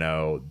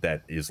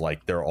 that is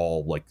like, they're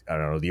all like, I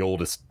don't know, the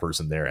oldest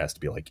person there has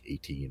to be like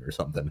 18 or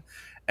something.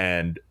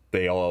 And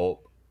they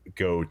all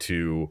go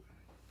to,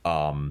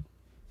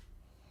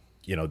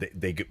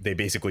 they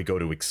basically go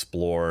to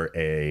explore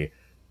a,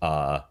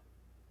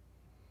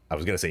 I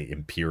was going to say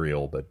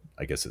imperial, but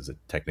I guess is it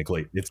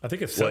technically I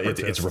think it's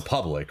separatist. It's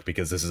republic,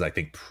 because this is, I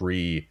think,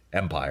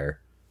 pre-empire.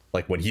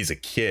 Like when he's a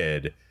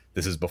kid,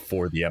 this is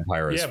before the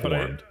empire is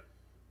formed.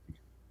 But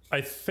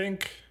I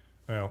think,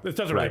 well, it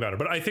doesn't really matter.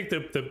 But I think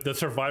the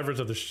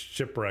survivors of the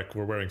shipwreck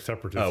were wearing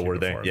separatist uniforms. Were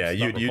they? Yeah,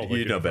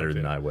 you know better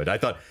than I would. I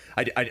thought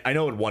I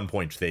know at one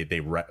point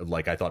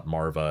I thought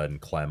Marva and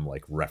Clem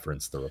like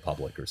referenced the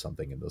Republic or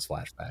something in those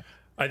flashbacks.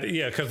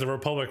 Because the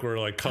Republic were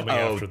like coming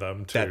after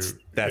them too.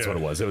 That's what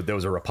it was. There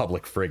was a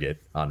Republic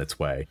frigate on its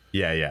way.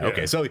 Yeah.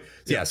 Okay. So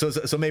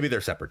maybe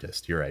they're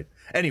separatist. You're right.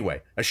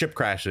 Anyway, a ship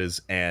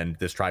crashes and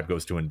this tribe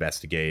goes to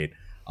investigate.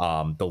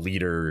 The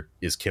leader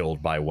is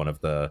killed by one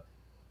of the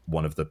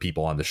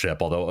people on the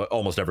ship, although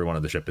almost everyone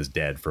on the ship is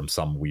dead from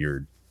some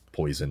weird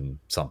poison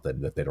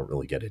something that they don't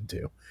really get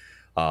into.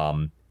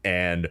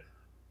 And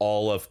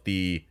all of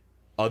the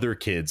other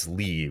kids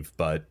leave,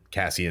 but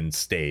Cassian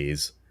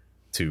stays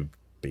to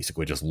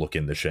basically just look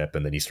in the ship,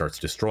 and then he starts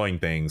destroying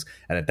things.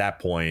 And at that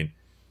point,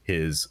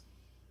 his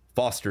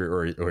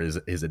foster or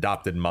his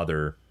adopted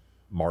mother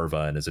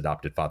Marva and his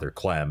adopted father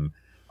Clem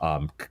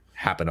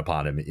happen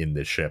upon him in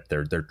this ship.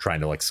 They're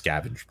trying to like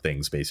scavenge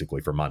things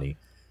basically for money.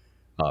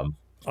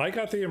 I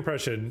got the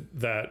impression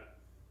that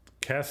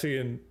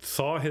Cassian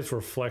saw his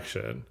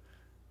reflection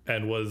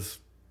and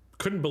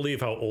couldn't believe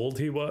how old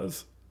he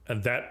was,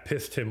 and that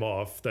pissed him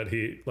off that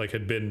he like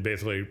had been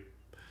basically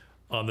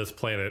on this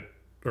planet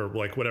or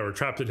like whatever,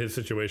 trapped in his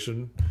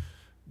situation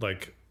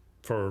like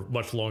for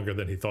much longer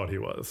than he thought he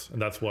was,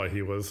 and that's why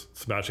he was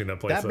smashing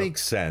that place That up.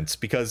 makes sense,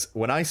 because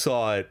when I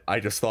saw it, I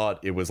just thought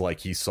it was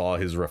like he saw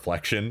his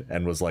reflection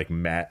and was like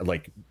mad,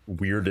 like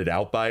weirded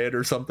out by it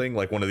or something,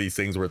 like one of these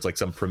things where it's like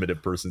some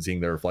primitive person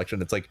seeing their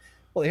reflection. It's like,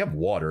 well, they have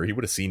water, he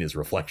would have seen his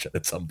reflection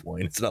at some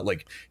point. It's not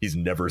like he's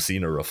never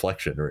seen a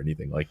reflection or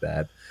anything like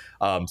that.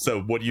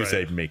 So what you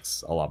say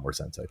makes a lot more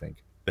sense, I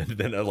think,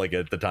 than like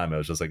at the time I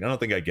was just like, I don't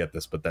think I get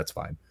this, but that's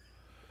fine.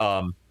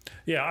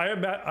 Yeah,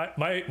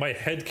 my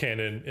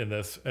headcanon in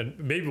this, and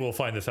maybe we'll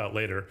find this out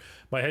later,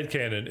 my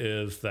headcanon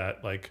is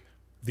that like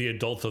the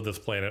adults of this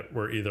planet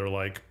were either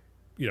like,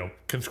 you know,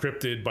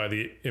 conscripted by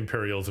the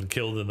Imperials and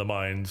killed in the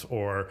mines,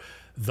 or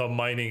the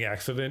mining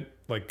accident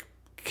like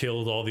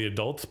killed all the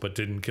adults but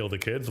didn't kill the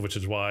kids, which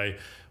is why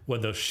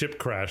when the ship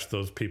crashed,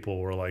 those people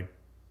were like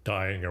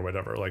dying or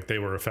whatever, like they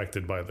were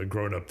affected by the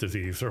grown-up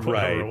disease or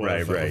whatever.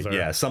 Right.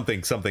 Yeah,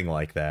 something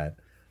like that.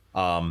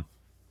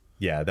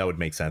 Yeah, that would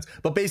make sense.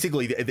 But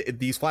basically,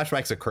 these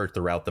flashbacks occur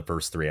throughout the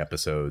first 3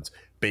 episodes,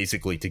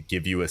 basically to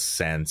give you a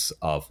sense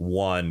of,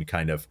 one,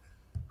 kind of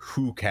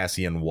who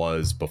Cassian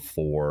was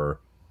before,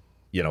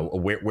 you know,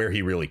 where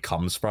he really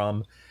comes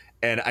from.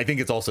 And I think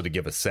it's also to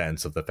give a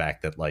sense of the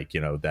fact that, like,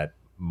 you know, that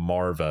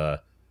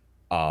Marva,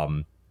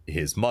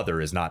 his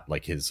mother, is not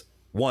like his,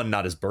 one,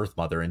 not his birth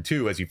mother, and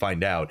two, as you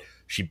find out,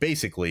 she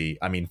basically,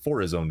 I mean, for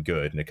his own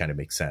good, and it kind of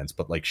makes sense,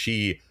 but like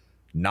she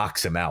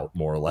knocks him out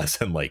more or less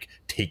and like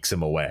takes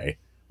him away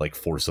like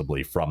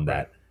forcibly from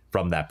that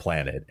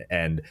planet.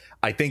 And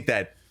I think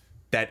that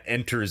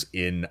enters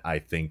in, I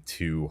think,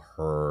 to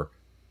her,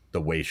 the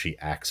way she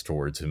acts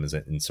towards him is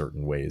in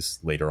certain ways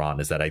later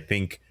on, is that I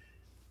think,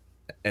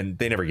 and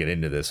they never get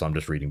into this, so I'm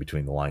just reading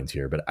between the lines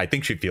here, but I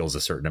think she feels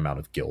a certain amount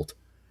of guilt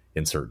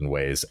in certain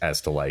ways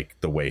as to like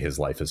the way his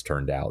life has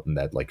turned out, and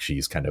that like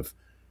she's kind of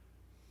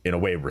in a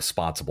way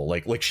responsible,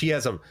 like she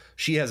has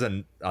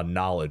a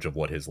knowledge of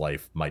what his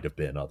life might have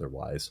been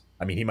otherwise.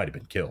 I mean, he might have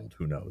been killed,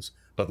 who knows,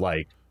 but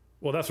like,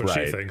 well, that's what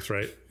she thinks,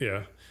 right?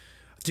 Yeah.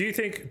 Do you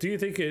think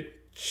it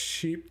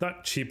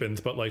not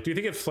cheapens, but like, do you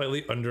think it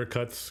slightly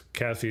undercuts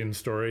Cassian's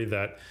story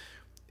that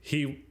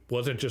he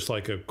wasn't just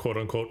like a quote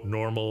unquote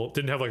normal,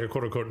 didn't have like a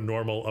quote unquote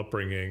normal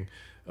upbringing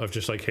of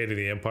just like hating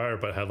the Empire,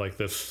 but had like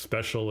this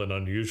special and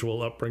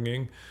unusual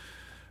upbringing?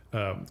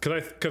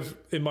 Because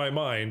in my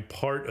mind,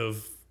 part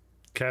of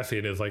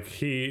Cassian is like,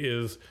 he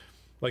is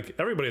like,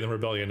 everybody in the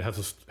rebellion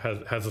has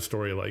a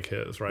story like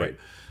his, right?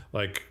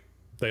 Like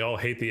they all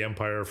hate the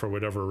Empire for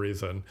whatever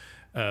reason,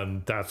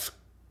 and that's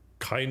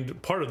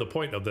part of the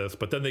point of this.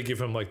 But then they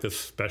give him like this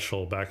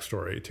special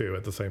backstory too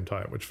at the same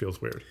time, which feels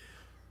weird.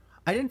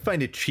 I didn't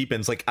find it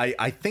cheapens. Like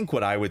I think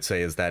what I would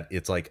say is that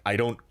it's like, I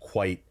don't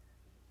quite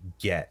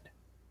get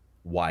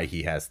why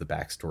he has the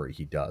backstory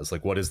he does.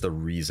 Like, what is the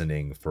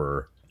reasoning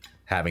for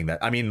having that?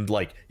 I mean,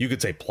 like, you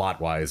could say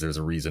plot wise there's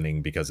a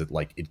reasoning, because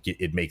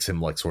it makes him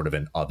like sort of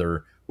an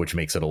other, which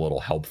makes it a little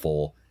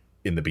helpful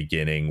in the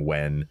beginning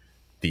when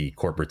the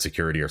corporate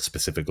security are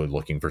specifically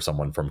looking for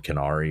someone from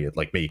Kenari.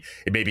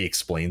 It maybe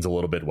explains a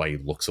little bit why he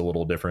looks a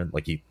little different.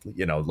 Like he,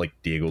 you know, like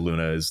Diego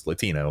Luna is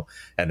Latino,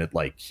 and it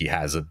like he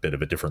has a bit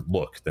of a different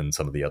look than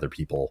some of the other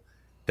people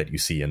that you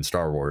see in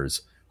Star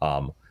Wars.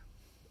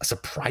 A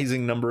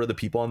surprising number of the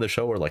people on the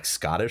show are like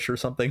Scottish or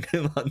something.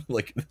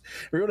 Like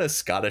everyone has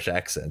Scottish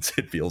accents,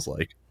 it feels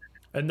like.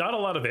 And not a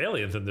lot of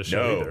aliens in the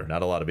show either.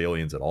 Not a lot of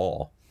aliens at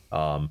all.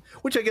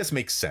 Which I guess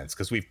makes sense,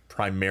 because we've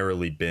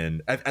primarily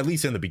been, at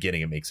least in the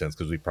beginning, it makes sense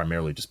because we've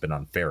primarily just been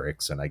on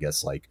Ferrix, and I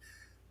guess like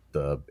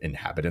the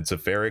inhabitants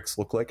of Ferrix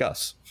look like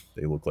us.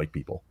 They look like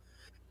people.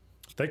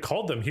 They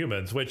called them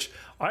humans, which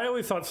I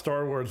always thought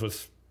Star Wars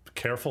was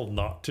careful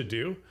not to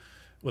do,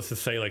 was to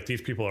say like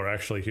these people are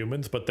actually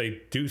humans, but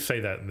they do say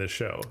that in this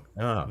show.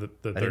 I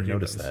didn't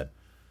notice that.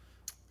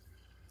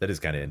 That is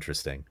kind of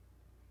interesting.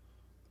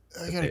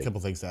 I got a couple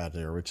things to add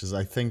there, which is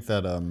I think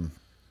that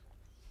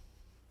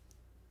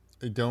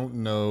I don't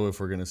know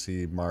if we're going to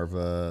see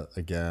Marva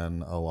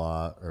again a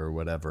lot or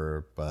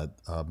whatever, but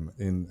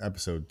in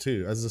episode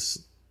 2,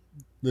 as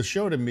the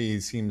show to me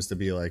seems to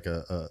be like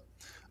it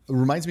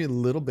reminds me a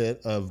little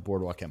bit of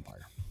Boardwalk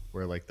Empire,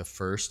 where like the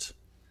first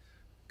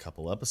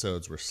couple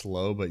episodes were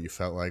slow, but you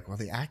felt like, well,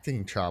 the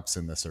acting chops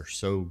in this are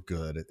so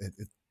good.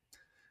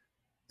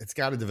 It's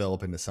got to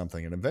develop into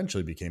something, and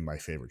eventually became my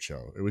favorite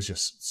show. It was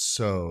just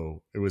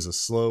it was a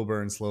slow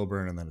burn,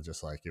 and then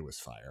it was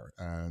fire.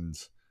 And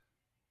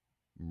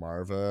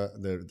Marva,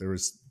 there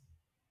was,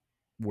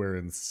 where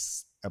in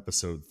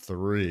episode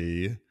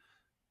 3,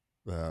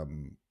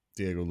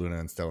 Diego Luna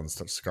and Stellan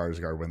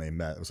Skarsgård, when they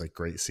met, it was like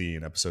great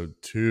scene. Episode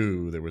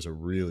 2, there was a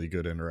really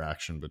good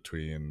interaction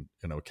between,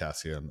 you know,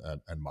 Cassian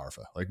and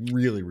Marva, like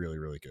really, really,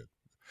 really good.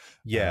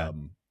 Yeah.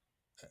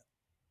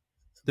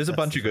 There's a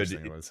bunch of good.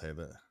 I would say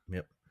that.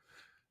 Yep.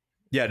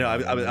 Yeah, no,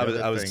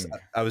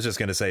 I was just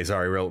gonna say,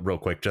 sorry, real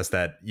quick, just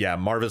that, yeah,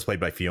 Marva's played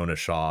by Fiona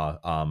Shaw,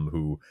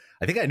 who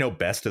I think I know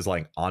best as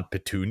like Aunt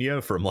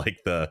Petunia from like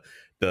the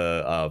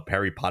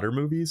Harry Potter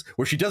movies,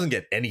 where she doesn't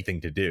get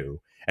anything to do,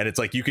 and it's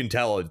like you can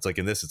tell, it's like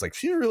in this, it's like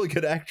she's a really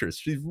good actress,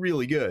 she's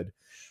really good,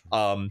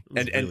 and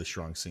really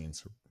strong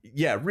scenes.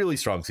 Yeah, really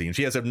strong scene.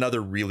 She has another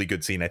really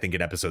good scene, I think,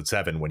 in episode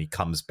 7 when he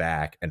comes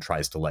back and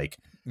tries to like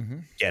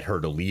get her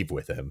to leave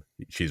with him.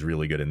 She's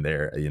really good in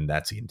there in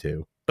that scene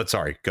too. But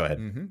sorry, go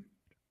ahead.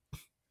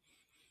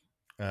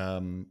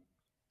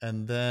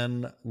 And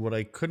then what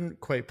I couldn't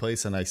quite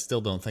place, and I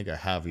still don't think I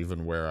have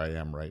even where I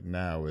am right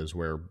now, is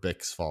where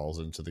Bix falls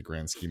into the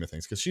grand scheme of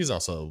things, because she's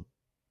also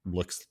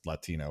looks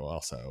Latino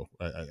also.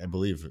 I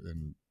believe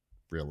in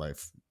real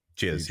life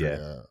she is.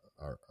 Adria,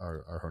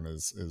 Arjona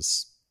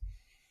is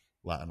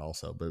Latin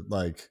also, but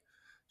like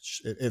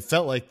it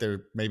felt like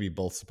they're maybe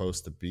both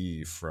supposed to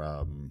be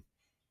from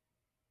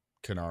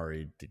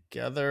Canary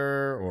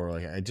together, or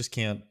like I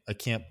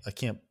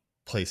can't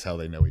place how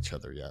they know each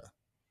other yet.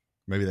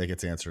 Maybe that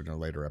gets answered in a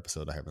later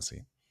episode I haven't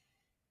seen.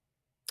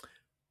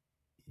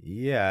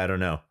 Yeah, I don't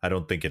know. I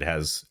don't think it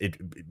has. It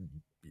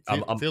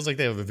feels like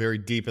they have a very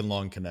deep and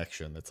long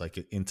connection. It's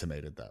like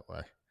intimated that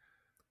way.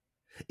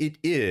 It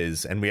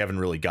is, and we haven't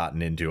really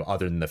gotten into,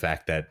 other than the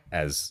fact that,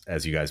 as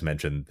you guys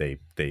mentioned,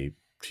 she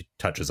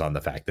touches on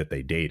the fact that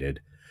they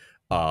dated.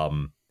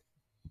 You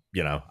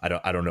know,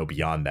 I don't know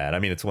beyond that. I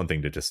mean, it's one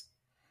thing to just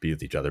be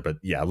with each other, but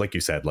yeah, like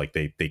you said, like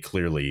they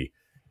clearly,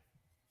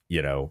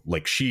 you know,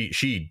 like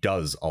she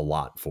does a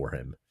lot for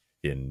him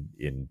in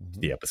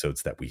the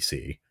episodes that we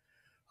see.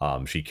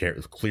 She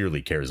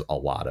clearly cares a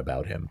lot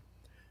about him.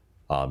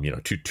 You know,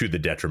 to the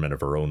detriment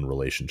of her own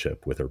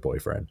relationship with her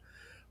boyfriend.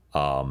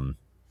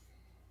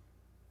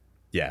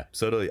 Yeah,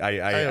 so I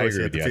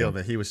agree with you. Feel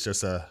that he was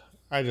just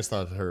I just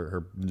thought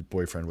her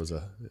boyfriend was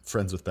a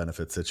friends with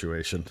benefits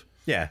situation.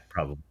 Yeah,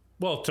 probably.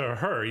 Well, to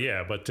her,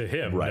 yeah, but to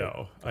him, right.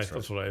 no.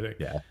 That's what I think.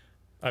 Yeah,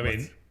 I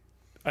mean,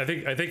 I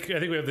think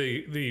we have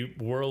the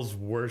world's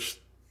worst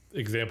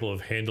example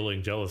of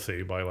handling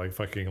jealousy by like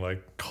fucking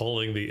like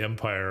calling the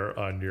Empire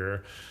on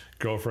your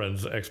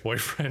girlfriend's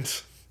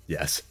ex-boyfriend.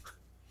 Yes,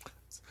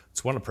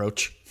 it's one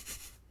approach.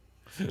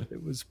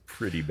 It was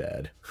pretty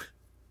bad.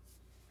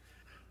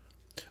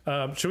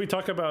 Should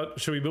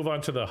we move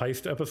on to the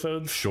heist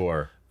episodes?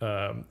 Sure.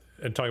 And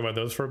talk about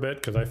those for a bit,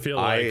 because I feel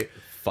like I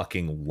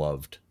fucking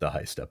loved the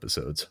heist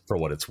episodes for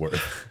what it's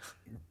worth.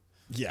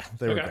 Yeah,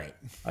 they were great.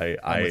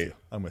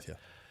 I'm with you.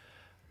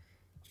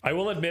 I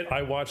will admit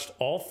I watched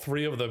all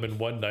 3 of them in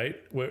one night.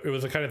 It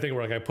was the kind of thing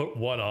where like I put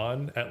one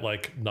on at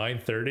like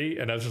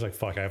 9:30 and I was just like,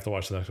 fuck, I have to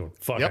watch the next one.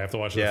 Fuck, I have to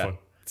watch this one.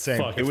 Same.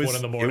 Fuck, it's 1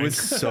 in the morning.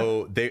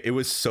 It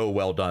was so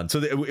well done.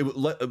 So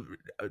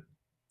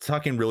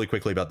talking really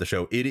quickly about the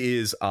show, it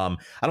is I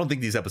don't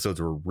think these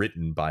episodes were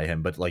written by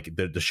him, but like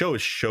the show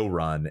is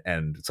showrun,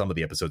 and some of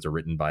the episodes are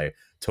written by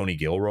Tony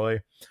Gilroy,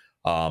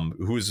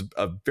 who's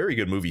a very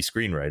good movie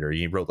screenwriter.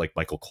 He wrote like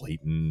Michael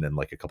Clayton and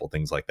like a couple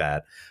things like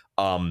that.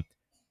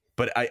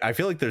 But I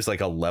feel like there's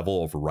like a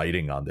level of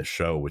writing on this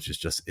show which is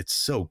just, it's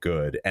so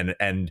good,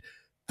 and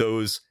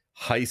those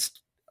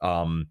heist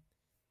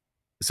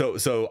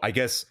so I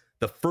guess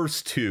the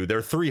first 2, there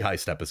are 3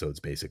 heist episodes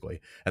basically,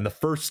 and the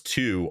first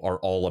 2 are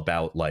all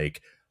about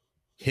like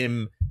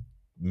him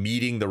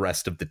meeting the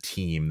rest of the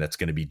team that's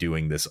going to be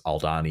doing this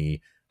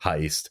Aldani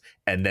heist,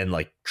 and then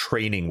like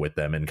training with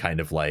them and kind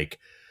of like,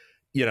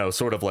 you know,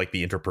 sort of like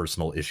the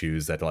interpersonal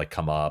issues that like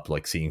come up,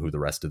 like seeing who the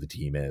rest of the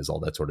team is, all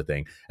that sort of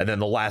thing. And then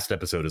the last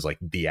episode is like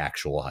the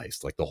actual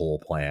heist, like the whole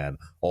plan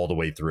all the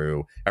way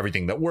through,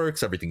 everything that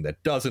works, everything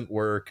that doesn't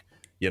work,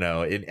 you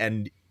know.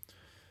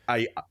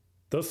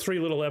 Those 3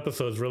 little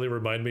episodes really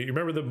remind me. You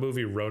remember the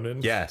movie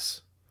Ronin?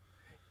 Yes.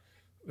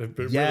 It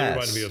really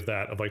reminded me of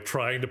that, of like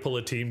trying to pull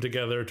a team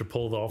together to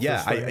pull off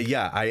this thing.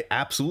 I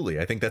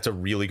absolutely. I think that's a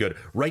really good,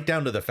 right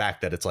down to the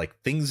fact that it's like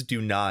things do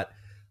not,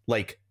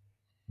 like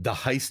the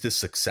heist is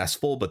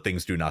successful, but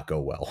things do not go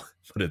well.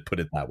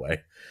 Put it that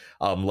way.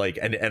 Like,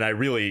 and I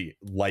really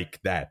like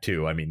that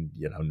too. I mean,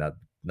 you know,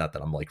 not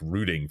that I'm like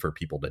rooting for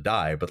people to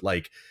die, but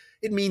like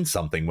it means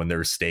something when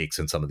there's stakes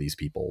and some of these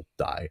people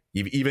die,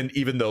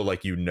 even though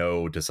like, you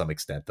know, to some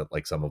extent that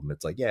like some of them,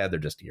 it's like, yeah, they're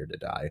just here to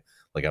die.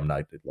 Like I'm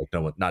not like,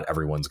 no, not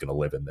everyone's going to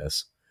live in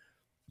this.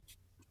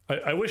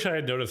 I wish I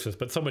had noticed this,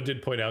 but someone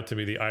did point out to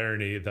me the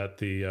irony that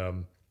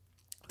the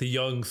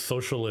young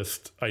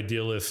socialist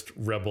idealist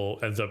rebel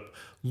ends up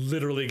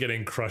literally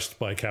getting crushed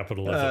by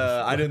capitalism.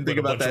 I didn't think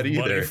about that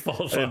either.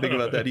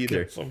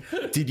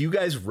 Did you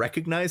guys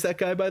recognize that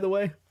guy, by the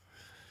way?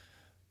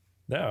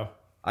 No.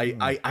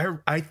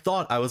 I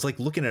thought, I was like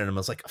looking at him, I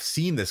was like, I've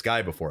seen this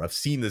guy before.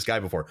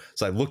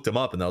 So I looked him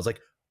up and I was like,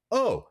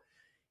 oh,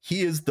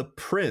 he is the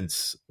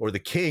prince or the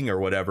king or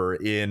whatever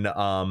in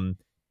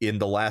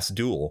The Last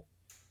Duel.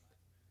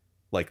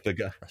 Like the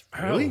guy.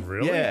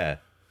 Really? Yeah.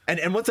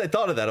 And once I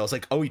thought of that, I was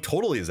like, oh, he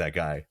totally is that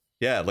guy.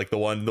 Yeah, like the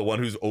one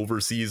who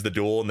oversees the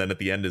duel, and then at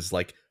the end is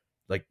like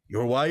like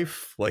your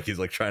wife, like he's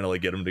like trying to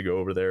like get him to go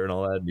over there and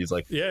all that, and he's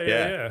like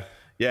yeah.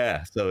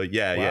 So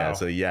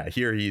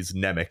here he's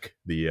Nemec,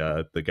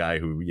 the guy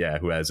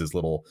who has his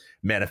little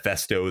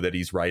manifesto that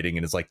he's writing,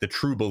 and is like the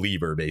true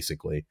believer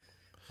basically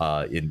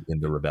in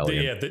the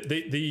rebellion.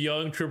 The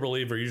young true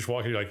believer. You just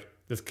walk in, you're like,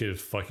 this kid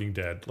is fucking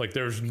dead. Like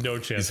there's no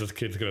chance this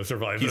kid's gonna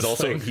survive. He's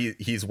also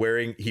he's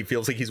wearing, he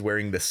feels like he's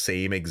wearing the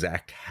same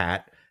exact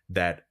hat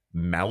that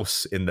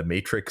Mouse in the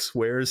Matrix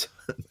wears.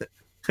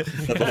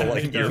 That little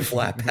like ear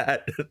flap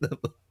hat.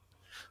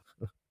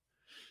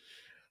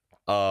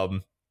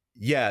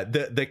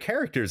 The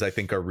characters I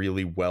think are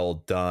really well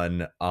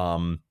done.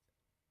 In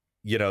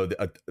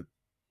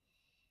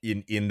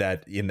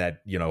that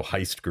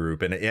heist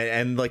group,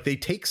 and like they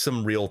take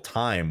some real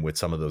time with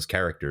some of those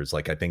characters.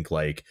 Like I think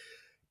like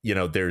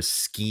there's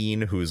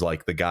Skeen, who's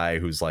like the guy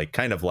who's like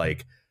kind of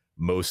like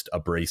most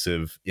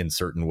abrasive in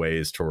certain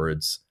ways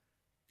towards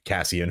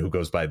Cassian, who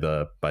goes by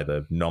the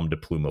nom de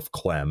plume of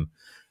Clem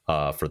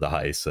for the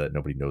heist, that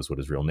nobody knows what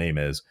his real name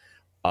is.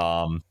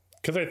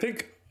 Because I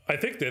think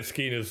that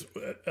Skeen is,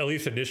 at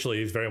least initially,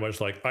 he's very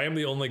much like, I am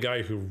the only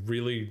guy who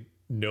really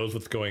knows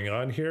what's going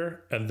on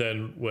here. And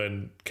then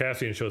when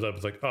Cassian shows up,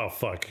 it's like, oh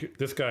fuck,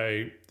 this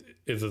guy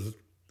is as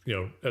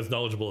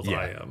knowledgeable as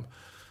I am.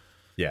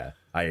 Yeah,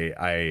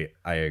 I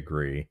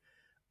agree.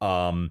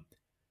 And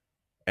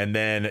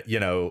then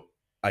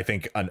I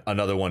think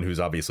another one who's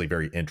obviously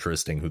very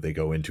interesting, who they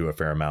go into a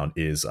fair amount,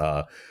 is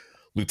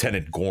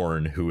Lieutenant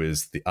Gorn, who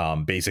is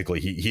basically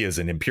he is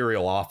an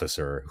Imperial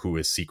officer who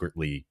is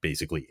secretly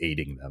basically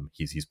aiding them.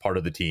 He's part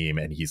of the team,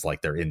 and he's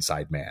like their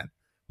inside man,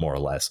 more or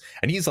less.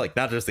 And he's like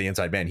not just the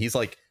inside man; he's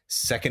like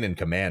second in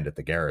command at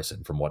the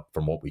garrison, from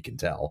what we can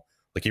tell.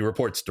 Like he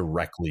reports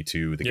directly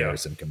to the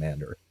garrison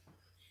commander,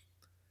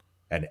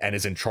 and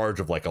is in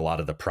charge of like a lot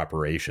of the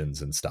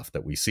preparations and stuff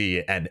that we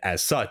see, and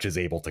as such is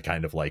able to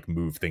kind of like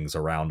move things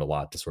around a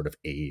lot to sort of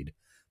aid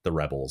the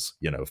rebels,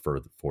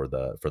 for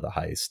the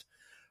heist.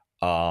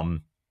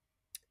 And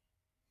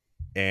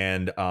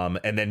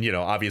then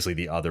obviously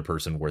the other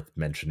person worth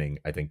mentioning,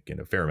 I think in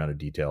a fair amount of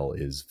detail,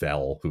 is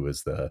Vel, who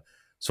is the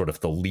sort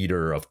of the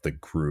leader of the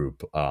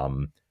group,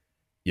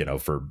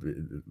 for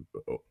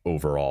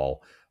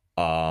overall,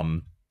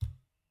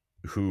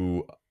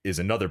 who is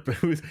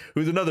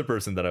who's another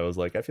person that I was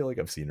like, I feel like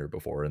I've seen her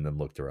before, and then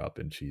looked her up,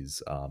 and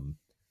she's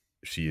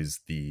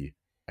the,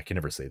 I can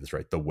never say this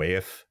right, the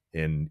Waif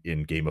in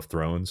Game of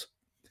Thrones,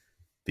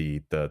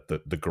 the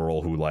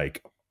girl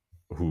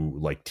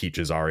who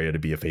teaches Arya to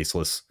be a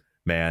faceless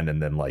man,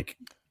 and then like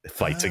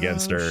fights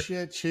against her.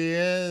 Shit, she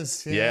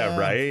is. Yeah,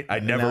 right. I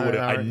never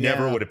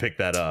would have picked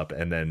that up,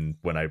 and then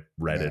when I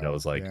read it, I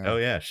was like, oh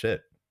yeah,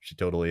 shit, she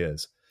totally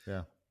is.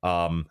 Yeah.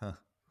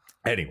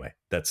 Anyway,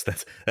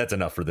 that's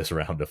enough for this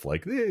round of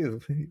like,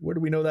 where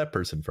do we know that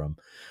person from?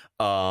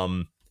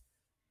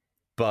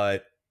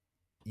 But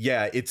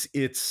yeah,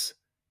 it's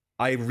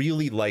I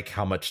really like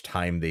how much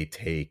time they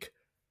take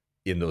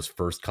in those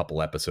first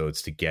couple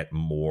episodes to get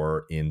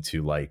more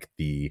into like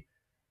the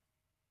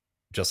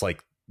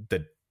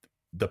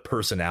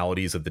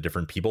personalities of the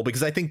different people,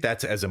 because I think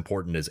that's as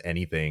important as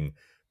anything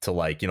to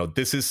like,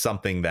 this is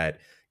something that,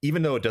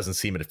 even though it doesn't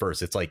seem it at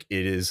first, it's like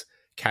it is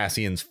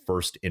Cassian's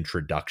first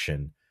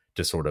introduction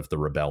to sort of the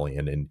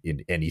rebellion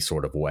in any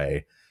sort of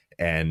way.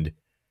 And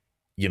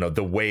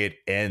the way it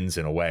ends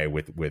in a way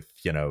with the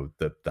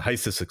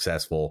heist is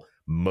successful,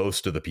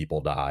 most of the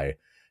people die,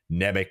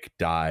 Nemec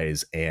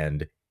dies,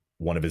 and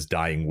one of his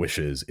dying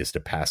wishes is to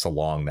pass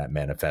along that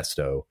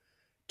manifesto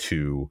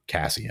to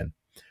Cassian.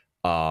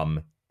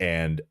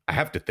 And I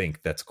have to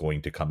think that's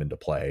going to come into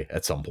play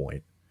at some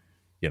point,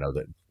 I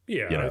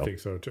think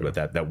so too.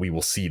 But that we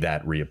will see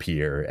that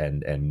reappear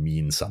and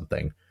mean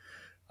something.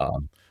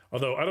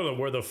 Although I don't know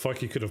where the fuck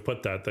he could have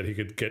put that he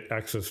could get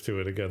access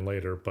to it again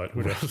later, but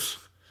who knows?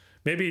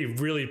 Maybe he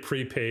really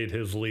prepaid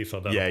his lease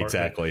on that. Yeah,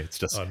 exactly. It's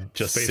just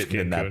sitting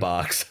Cancun in that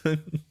box.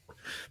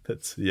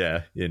 That's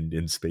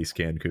in Space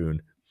Cancun.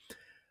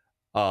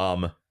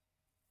 What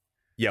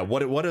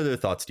other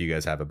thoughts do you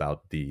guys have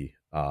about the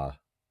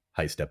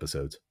heist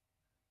episodes?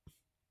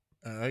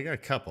 I got a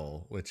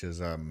couple, which is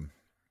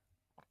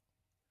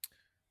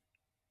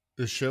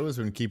the show has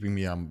been keeping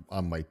me on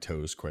my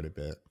toes quite a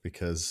bit,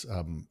 because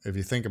if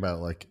you think about,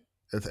 like,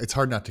 it's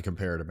hard not to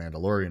compare it to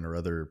Mandalorian or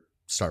other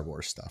Star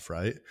Wars stuff,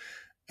 right?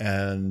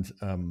 And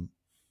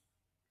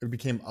it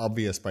became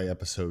obvious by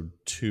episode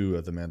 2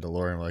 of The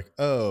Mandalorian, like,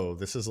 oh,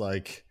 this is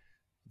like,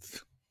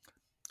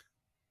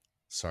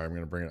 sorry, I'm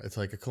going to bring it. It's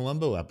like a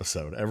Columbo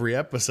episode. Every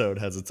episode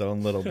has its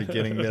own little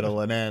beginning, middle,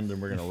 and end.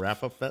 And we're going to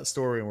wrap up that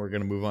story, and we're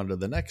going to move on to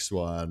the next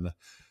one.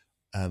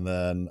 And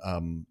then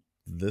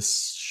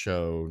this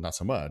show, not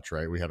so much,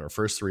 right? We had our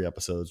first 3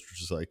 episodes,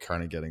 which is like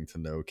kind of getting to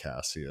know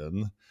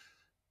Cassian.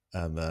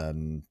 And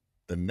then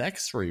the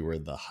next 3 were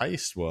the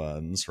heist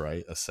ones,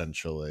 right?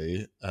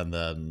 Essentially. And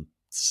then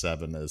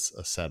 7 is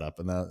a setup.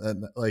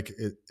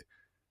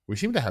 We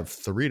seem to have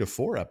 3 to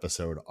 4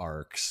 episode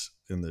arcs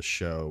in this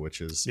show, which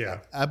is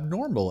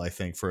abnormal, I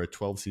think, for a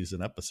 12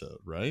 season episode,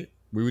 right?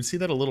 We would see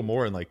that a little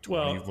more in like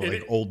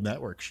 20 old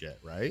network shit,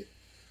 right?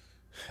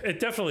 It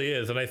definitely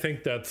is, and I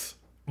think that's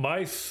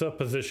my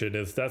supposition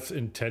is that's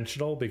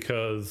intentional,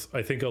 because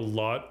I think a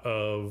lot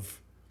of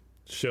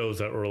shows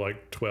that were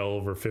like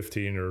 12 or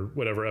 15 or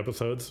whatever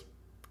episodes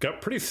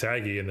got pretty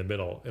saggy in the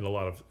middle in a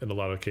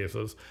lot of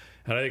cases,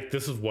 and I think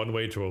this is one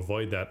way to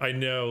avoid that. I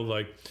know,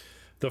 like,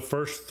 the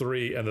first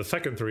 3 and the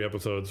second 3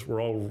 episodes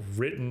were all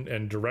written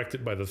and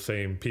directed by the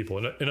same people.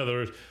 In other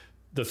words,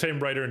 the same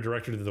writer and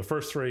director did the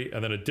first 3,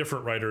 and then a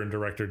different writer and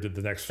director did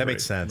the next 3. That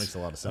makes sense. Makes a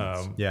lot of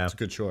sense. Yeah, it's a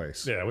good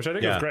choice. Yeah, which I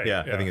think is great. Yeah,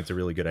 I think it's a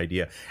really good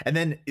idea. And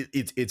then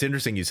it's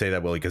interesting you say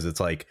that, Willie, because it's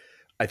like,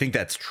 I think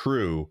that's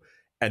true.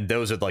 And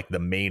those are like the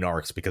main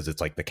arcs, because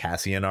it's like the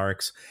Cassian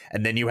arcs.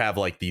 And then you have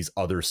like these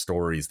other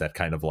stories that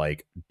kind of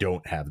like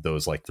don't have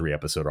those like 3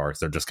 episode arcs.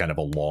 They're just kind of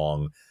a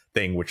long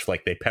thing, which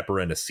like they pepper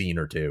in a scene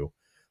or two,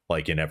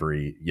 like in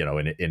every,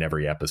 in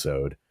every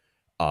episode.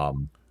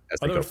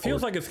 Although it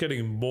feels like it's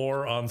getting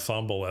more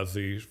ensemble as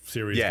the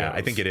series goes.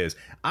 I think it is.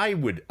 I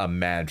would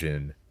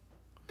imagine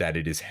that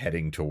it is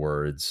heading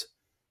towards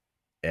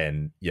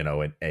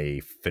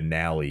a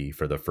finale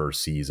for the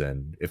first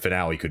season. A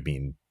finale could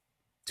mean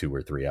 2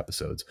 or 3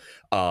 episodes.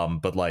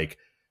 But like,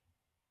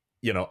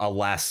 a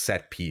last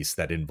set piece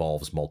that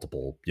involves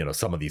multiple,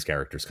 some of these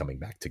characters coming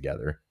back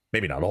together.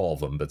 Maybe not all of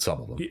them, but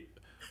some of them.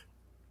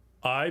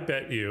 I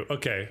bet you.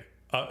 Okay,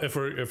 if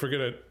we're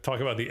gonna talk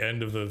about the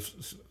end of the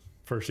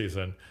first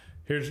season,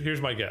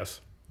 here's my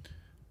guess.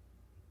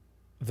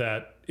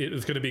 That it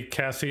is going to be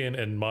Cassian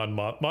and Mon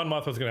Mothma. Mon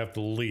Mothma's going to have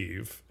to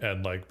leave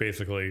and like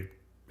basically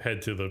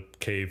head to the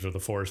caves or the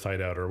forest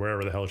hideout or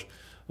wherever the hell.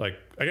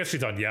 I guess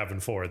she's on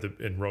Yavin 4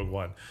 in Rogue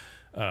One.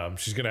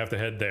 She's going to have to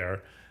head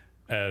there,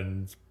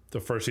 and the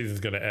first season is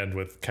going to end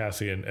with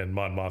Cassian and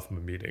Mon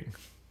Mothma meeting.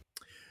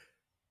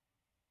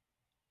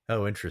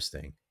 Oh,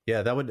 interesting.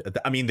 Yeah, that would.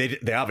 I mean,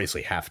 they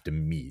obviously have to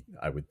meet,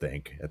 I would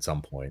think, at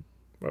some point.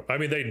 I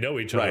mean, they know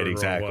each other. Right,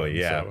 exactly. One,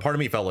 yeah, so. Part of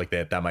me felt like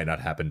that might not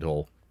happen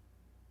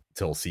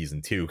till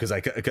season 2, because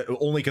I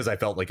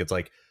felt like it's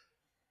like,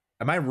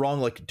 am I wrong?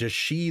 Like, does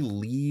she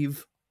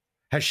leave?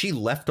 Has she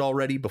left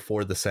already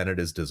before the Senate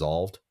is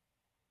dissolved?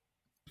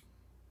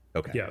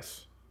 Okay.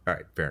 Yes. All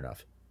right. Fair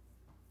enough.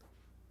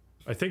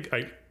 I think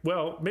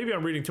maybe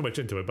I'm reading too much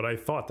into it, but I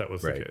thought that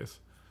was the case.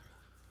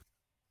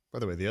 By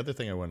the way, the other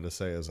thing I wanted to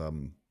say is, I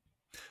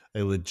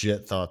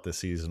legit thought this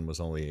season was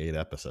only 8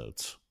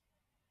 episodes.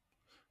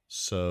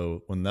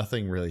 So when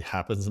nothing really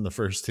happens in the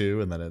first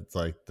 2, and then it's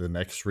like the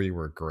next 3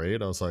 were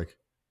great, I was like,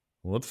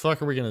 what the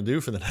fuck are we going to do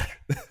for the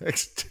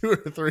next 2 or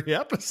 3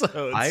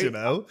 episodes?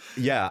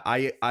 Yeah,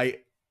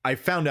 I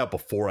found out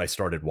before I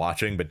started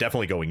watching, but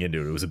definitely going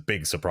into it was a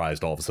big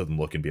surprise to all of a sudden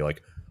look and be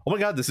like, oh my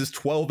God, this is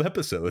 12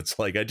 episodes.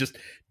 Like, I just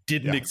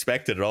didn't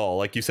expect it at all.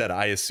 Like you said,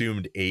 I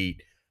assumed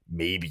 8,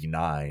 maybe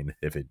 9,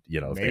 if it,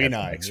 if maybe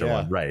 9, extra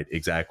one. Right,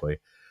 exactly.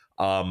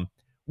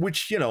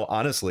 Which,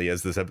 honestly,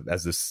 as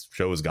this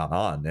show has gone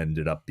on,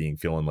 ended up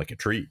feeling like a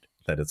treat,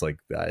 that it's like,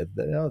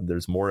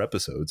 there's more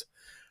episodes.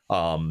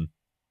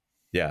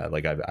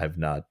 Like I've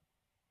not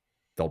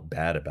felt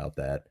bad about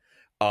that.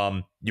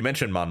 You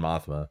mentioned Mon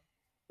Mothma,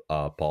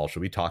 Paul.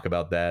 Should we talk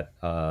about that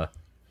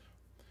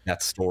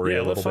story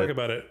a little bit? Let's talk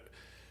about it.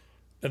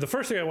 And the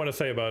first thing I want to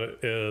say about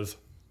it is,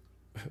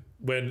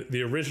 when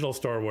the original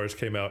Star Wars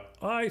came out,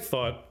 I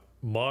thought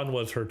Mon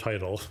was her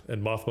title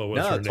and Mothma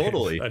was her name.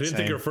 Totally. I didn't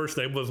think her first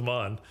name was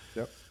Mon.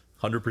 Yep.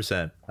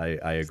 100%.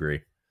 I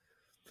agree.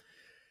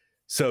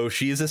 So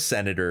she is a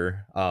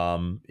senator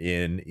on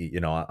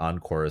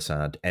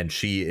Coruscant, and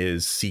she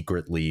is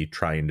secretly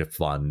trying to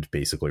fund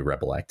basically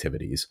rebel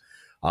activities.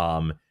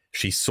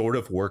 She sort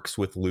of works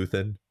with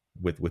Luthen,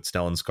 with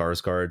Stellan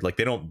Skarsgård. Like,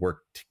 they don't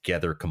work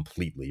together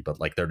completely, but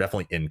like they're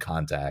definitely in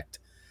contact.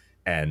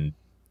 And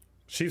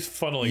she's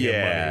funneling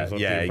him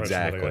money.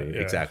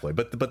 Exactly.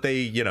 But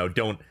they,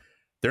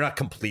 they're not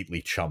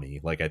completely chummy.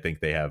 Like, I think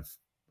they have,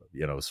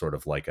 sort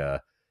of like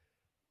a,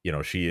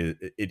 she is,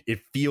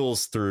 it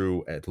feels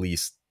through at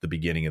least the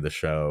beginning of the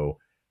show,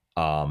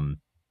 or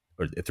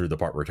through the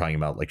part we're talking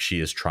about, like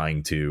she is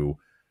trying to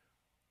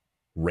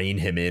rein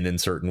him in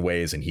certain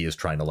ways, and he is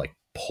trying to like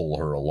pull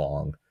her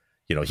along.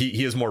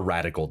 He is more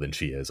radical than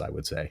she is, I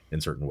would say,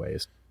 in certain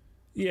ways.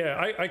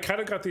 Yeah, I kind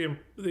of got the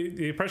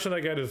impression I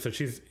got is that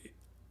she's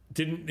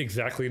didn't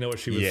exactly know what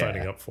she was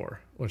signing up for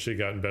when she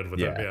got in bed with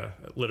him. Yeah,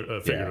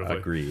 figuratively. Yeah,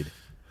 agreed.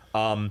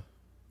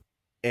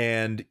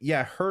 And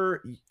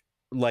her,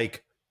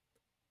 like,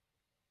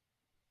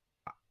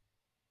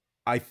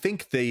 I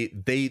think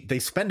they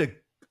spend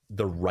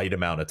the right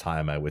amount of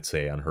time, I would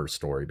say, on her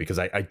story, because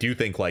I do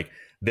think like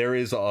there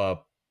is a,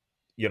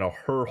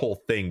 her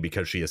whole thing,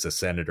 because she is a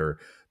senator,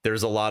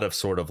 there's a lot of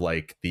sort of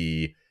like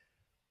the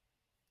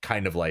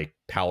kind of like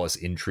palace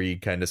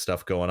intrigue kind of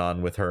stuff going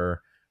on with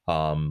her.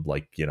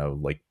 Like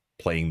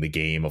playing the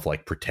game of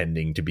like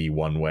pretending to be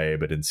one way,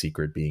 but in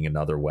secret being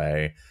another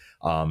way.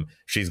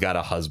 She's got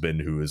a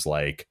husband who is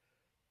like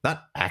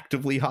not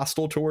actively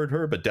hostile toward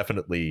her, but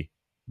definitely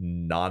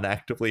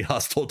non-actively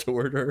hostile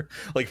toward her.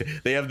 Like,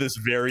 they have this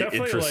very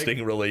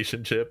interesting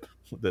relationship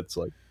that's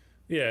like,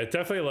 yeah,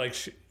 definitely. Like,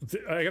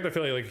 I got the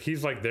feeling like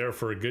he's like there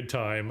for a good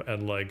time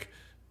and like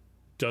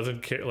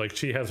doesn't care. Like,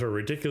 she has her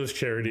ridiculous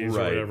charities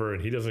or whatever,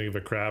 and he doesn't give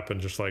a crap and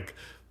just like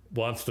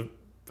wants to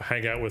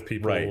hang out with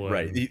people.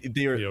 Right.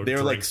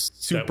 They're like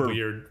super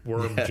weird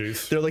worm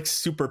juice. They're like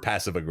super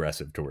passive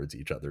aggressive towards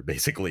each other,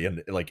 basically,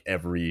 in like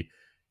every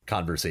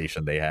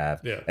conversation they have.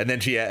 Yeah. And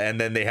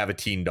then they have a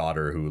teen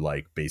daughter who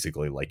like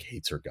basically like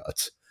hates her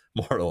guts,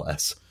 more or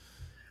less.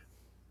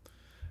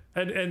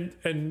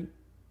 And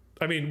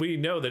I mean, we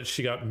know that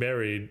she got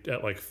married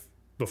at like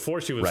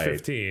before she was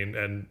 15,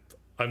 and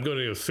I'm going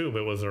to assume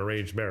it was an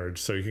arranged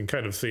marriage. So you can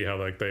kind of see how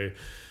like they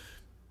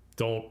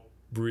don't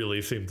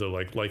really seem to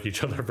like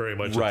each other very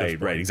much.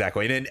 Right,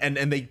 exactly.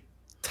 And they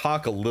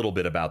talk a little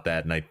bit about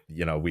that,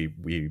 and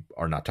we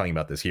are not talking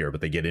about this here,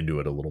 but they get into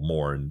it a little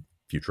more in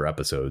future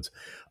episodes.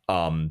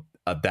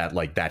 That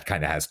like that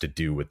kind of has to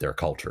do with their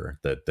culture.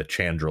 The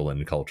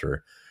Chandrilan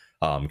culture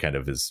kind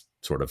of is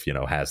sort of,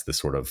 has this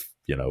sort of,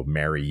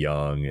 marry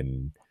young,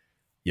 and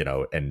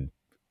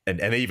and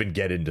they even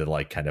get into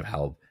like kind of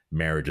how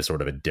marriage is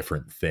sort of a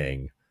different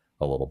thing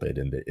a little bit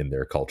in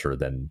their culture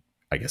than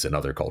I guess in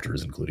other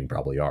cultures, including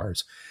probably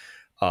ours.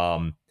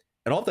 And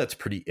all of that's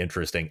pretty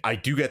interesting. I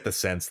do get the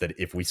sense that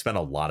if we spend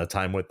a lot of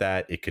time with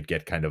that, it could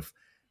get kind of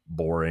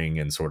boring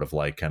and sort of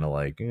like kind of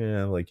like,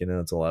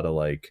 it's a lot of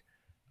like,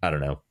 I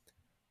don't know.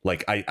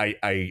 Like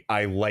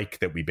I like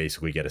that we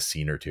basically get a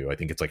scene or two. I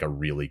think it's like a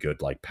really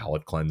good like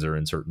palate cleanser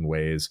in certain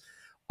ways.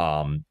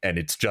 And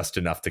it's just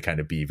enough to kind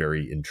of be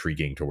very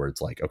intriguing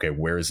towards like, okay,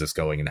 where is this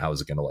going and how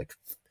is it going to like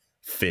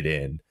fit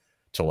in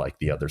to like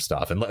the other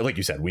stuff? And like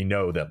you said, we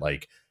know that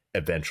like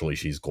eventually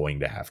she's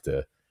going to have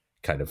to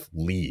kind of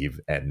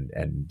leave and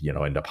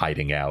end up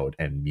hiding out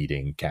and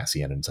meeting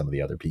Cassian and some of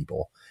the other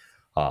people.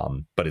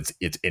 But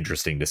it's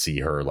interesting to see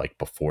her like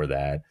before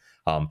that.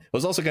 It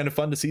was also kind of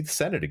fun to see the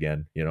Senate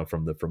again,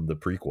 from the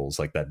prequels,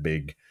 like that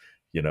big,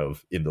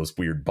 in those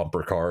weird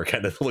bumper car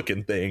kind of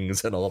looking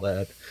things and all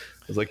that.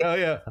 I was like, oh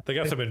yeah, they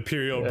got some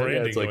Imperial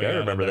branding. It's like, I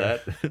remember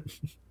that.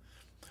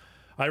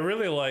 I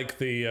really like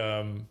the,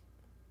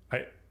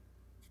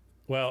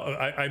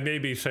 I may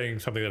be saying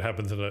something that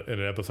happens in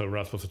an episode we're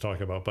not supposed to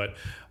talk about, but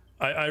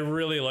I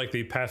really like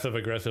the passive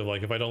aggressive.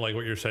 Like, if I don't like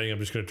what you're saying, I'm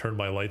just going to turn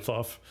my lights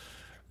off.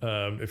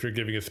 If you're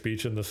giving a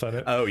speech in the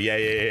Senate. Oh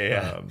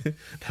yeah.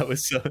 That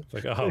was so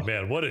like, oh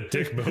man, what a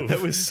dick move. That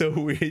was so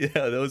weird.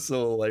 Yeah, that was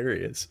so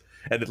hilarious.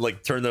 And it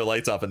like turn their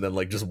lights off and then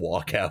like just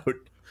walk out.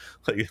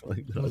 like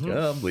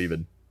oh, I'm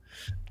leaving.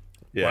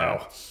 Yeah.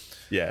 Wow.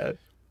 Yeah.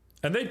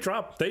 And they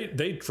drop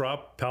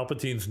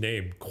Palpatine's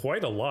name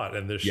quite a lot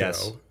in this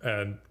show,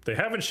 and they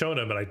haven't shown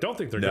him, and I don't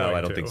think they're going to. No,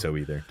 I don't think so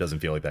either. Doesn't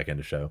feel like that kind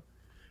of show.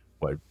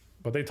 What?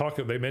 But they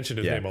mentioned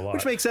his name a lot,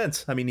 which makes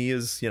sense. I mean, he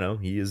is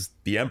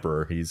the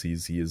emperor. He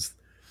is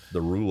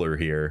the ruler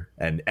here,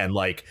 and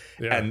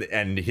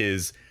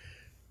his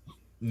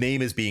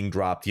name is being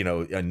dropped,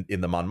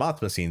 in the Mon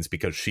Mothma scenes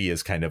because she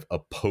is kind of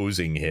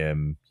opposing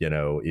him,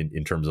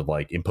 in terms of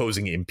like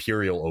imposing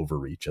imperial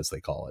overreach, as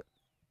they call it,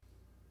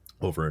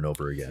 over and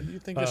over again. Do you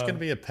think there's going to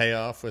be a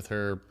payoff with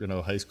her,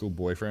 high school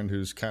boyfriend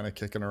who's kind of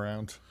kicking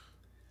around?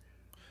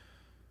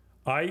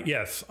 Can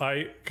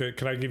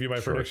I give you my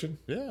prediction?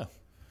 Yeah.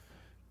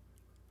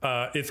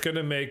 It's going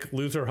to make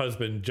loser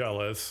husband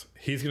jealous.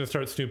 He's going to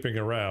start snooping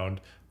around,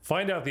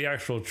 find out the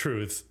actual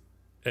truth,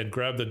 and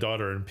grab the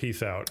daughter and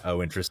peace out.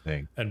 Oh,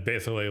 interesting. And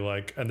basically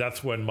and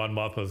that's when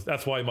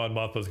that's why Mon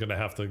Mothma's going to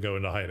have to go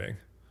into hiding.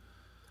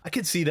 I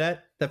could see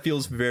that. That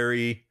feels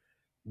very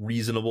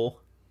reasonable.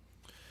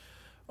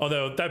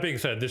 Although, that being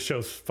said, this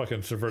show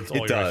fucking subverts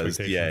all your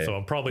expectations, so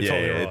I'm probably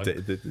totally wrong.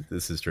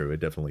 This is true. It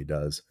definitely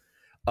does.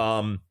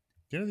 The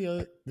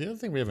other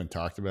thing we haven't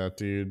talked about,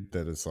 dude,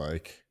 that is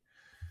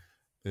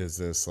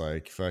this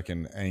like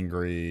fucking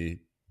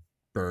angry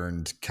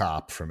burned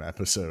cop from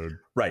episode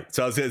right.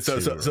 So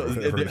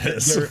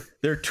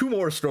there are two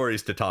more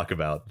stories to talk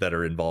about that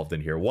are involved in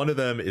here. One of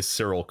them is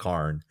Cyril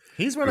Karn.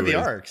 He's one of the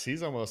arcs.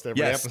 He's almost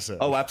every episode.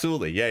 Oh,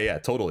 absolutely. Yeah,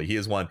 totally. He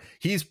is one.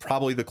 He's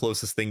probably the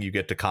closest thing you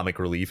get to comic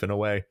relief in a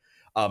way.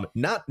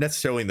 Not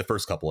necessarily in the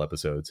first couple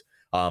episodes,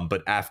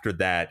 but after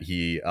that,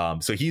 he's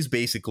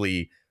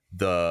basically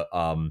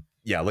the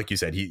like you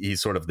said,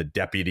 he's sort of the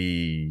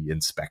deputy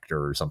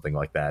inspector or something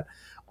like that.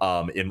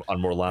 On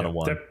Morlana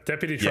 1,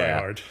 deputy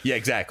tryhard. Yeah,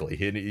 exactly.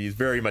 He's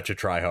very much a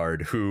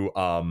tryhard who,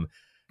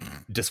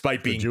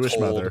 despite being Jewish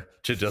told mother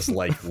to just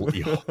like,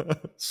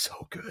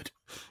 so good.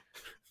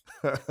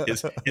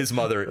 His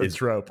mother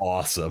is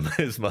awesome.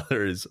 His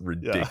mother is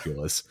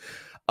ridiculous.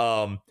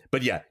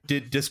 But yeah,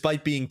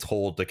 despite being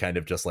told to kind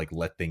of just like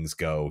let things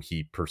go,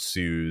 he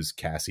pursues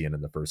Cassian in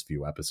the first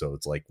few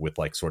episodes, like with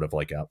like sort of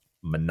like a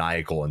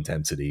maniacal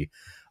intensity.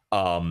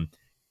 For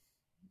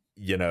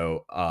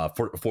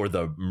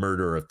the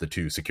murder of the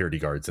two security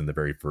guards in the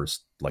very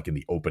first, like in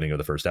the opening of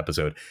the first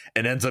episode,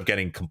 and ends up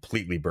getting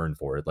completely burned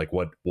for it. Like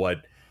what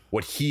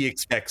he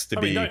expects to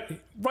be,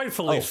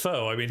 rightfully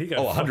so. I mean, he got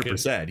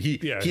 100%. He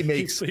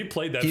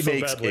played that. He so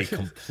makes badly. a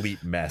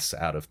complete mess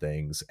out of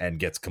things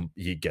and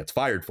he gets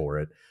fired for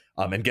it.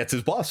 and gets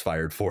his boss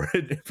fired for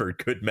it for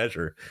good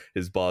measure.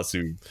 His boss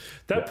who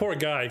that poor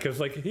guy, because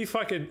like he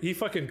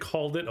fucking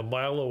called it a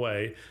mile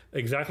away,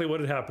 exactly what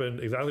had happened,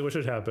 exactly what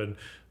should happen.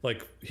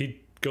 Like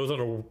he goes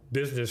on a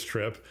business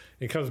trip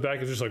and comes back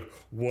and just like,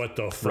 what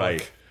the fuck?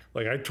 Right.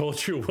 Like I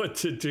told you what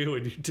to do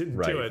and you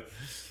didn't do it.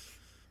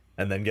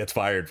 And then gets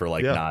fired for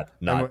like not.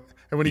 And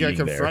when he got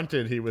being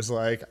confronted, he was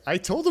like, "I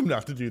told him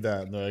not to do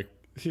that." And they're like,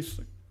 He's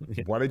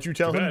like, "Why did you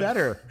tell him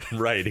better?"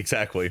 Right,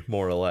 exactly,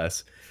 more or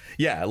less.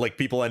 Yeah, like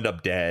people end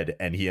up dead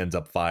and he ends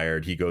up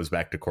fired. He goes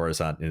back to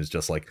Coruscant and is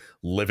just like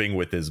living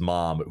with his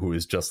mom, who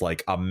is just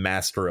like a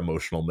master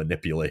emotional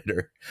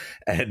manipulator.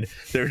 And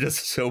there are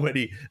just so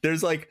many.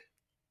 There's like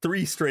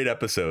 3 straight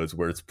episodes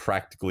where it's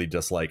practically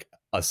just like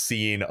a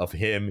scene of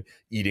him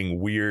eating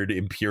weird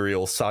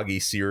Imperial soggy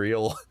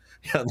cereal.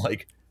 And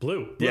like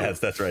blue. Yes,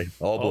 that's right.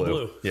 All blue.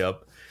 blue.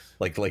 Yep.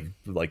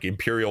 Like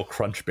Imperial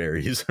crunch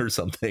berries or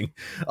something.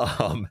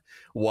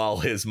 While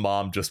his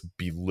mom just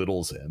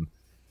belittles him.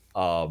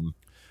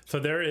 So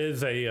there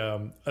is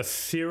a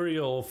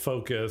cereal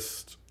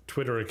focused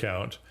Twitter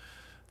account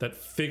that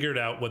figured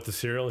out what the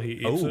cereal he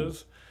eats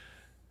is,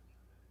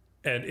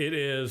 and it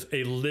is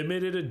a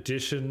limited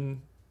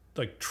edition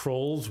like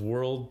Trolls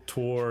World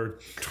Tour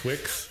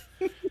Tricks,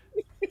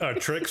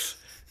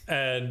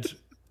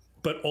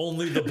 but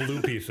only the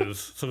blue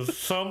pieces. So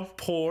some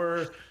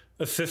poor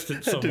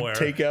assistant somewhere to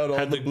take out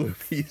all the blue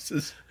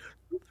pieces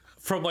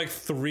from like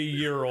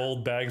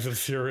 3-year-old bags of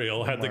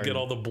cereal, had to get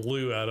all the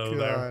blue out of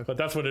there. But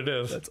that's what it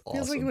is. That's awesome.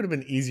 Feels like it would have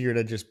been easier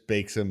to just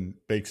bake some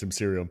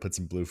cereal and put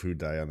some blue food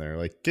dye on there.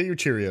 Like, get your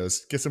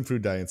Cheerios, get some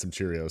food dye and some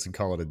Cheerios, and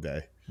call it a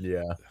day.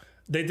 Yeah.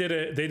 They did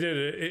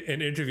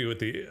an interview with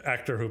the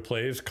actor who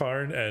plays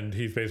Karn, and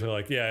he's basically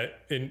like, yeah,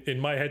 in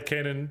my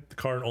headcanon,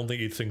 Karn only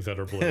eats things that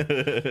are blue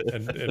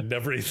and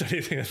never eats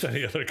anything that's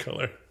any other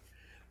color.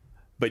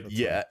 But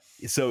that's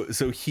funny.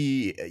 So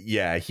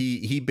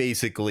he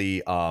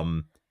basically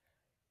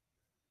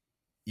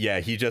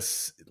he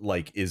just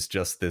like is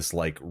just this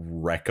like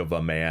wreck of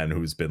a man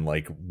who's been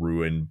like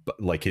ruined,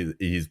 like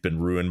he's been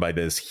ruined by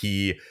this.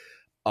 He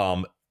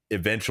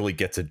eventually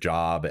gets a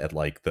job at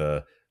like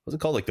what's it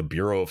called, like the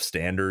Bureau of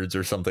Standards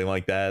or something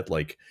like that,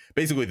 like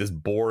basically this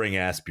boring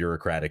ass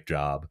bureaucratic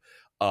job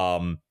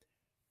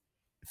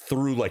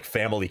through like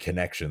family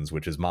connections,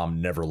 which his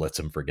mom never lets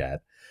him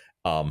forget.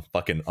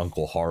 Fucking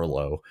Uncle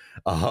Harlow.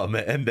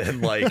 And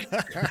then like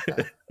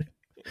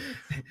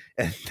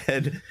and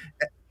then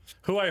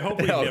who I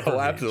hope we never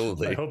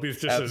absolutely meet. I hope he's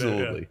just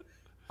absolutely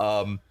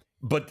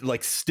but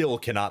like still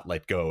cannot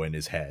let go in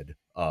his head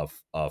of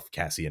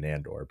Cassian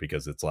Andor,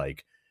 because it's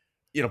like,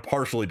 you know,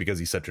 partially because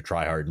he's such a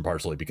tryhard and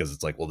partially because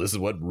it's like, well, this is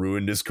what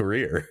ruined his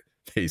career,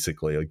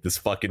 basically, like this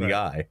fucking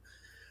guy.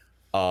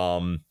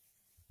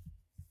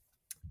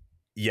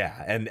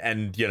 Yeah,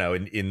 and you know,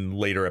 in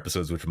later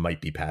episodes, which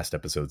might be past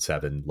episode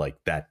 7,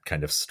 like that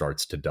kind of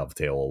starts to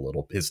dovetail a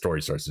little. His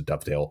story starts to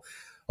dovetail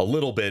a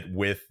little bit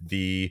with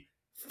the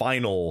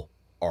final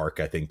arc,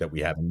 I think, that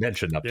we haven't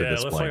mentioned up to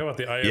this point. Yeah, let's talk about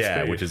the ISB.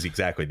 Yeah, which is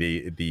exactly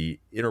the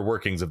inner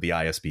workings of the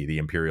ISB, the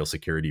Imperial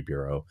Security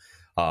Bureau,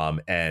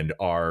 and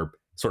our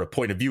sort of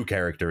point of view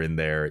character in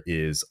there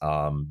is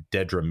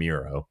Dedra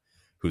Meero,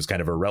 who's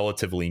kind of a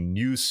relatively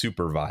new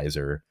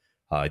supervisor.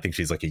 I think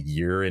she's like a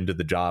year into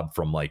the job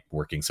from like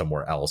working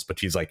somewhere else, but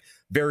she's like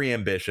very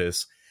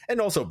ambitious and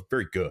also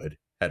very good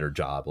at her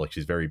job. Like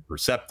she's very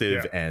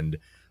perceptive, and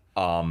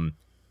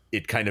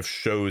it kind of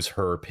shows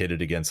her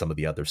pitted against some of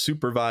the other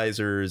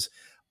supervisors.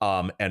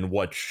 And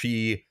what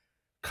she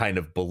kind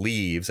of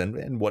believes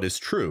and what is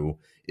true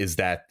is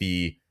that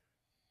the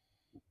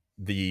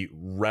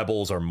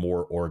rebels are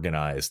more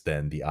organized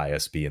than the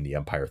ISB and the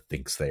Empire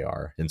thinks they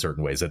are in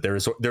certain ways, that there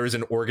is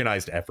an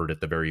organized effort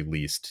at the very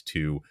least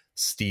to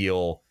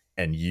steal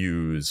and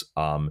use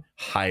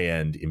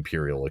high-end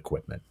Imperial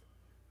equipment.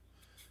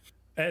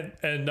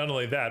 And not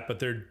only that, but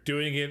they're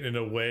doing it in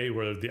a way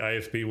where the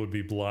ISB would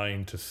be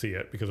blind to see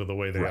it because of the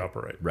way they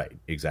operate. Right,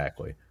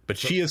 exactly. But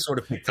she is sort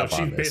of picked up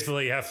on this. She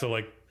basically has to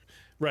like,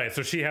 right,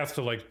 so she has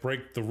to like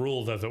break the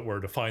rules, as it were,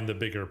 to find the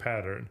bigger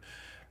pattern.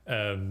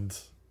 And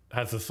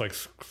has this like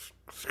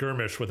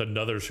skirmish with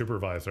another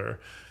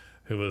supervisor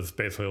who was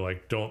basically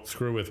like, don't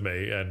screw with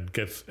me, and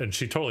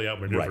she totally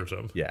outmaneuvers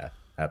him. Yeah,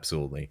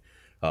 absolutely.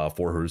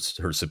 For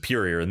her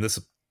superior. And this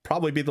will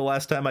probably be the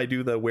last time I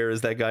do the where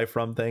is that guy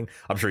from thing.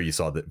 I'm sure you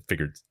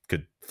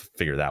could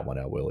figure that one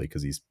out, Willie,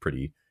 because he's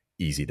pretty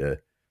easy to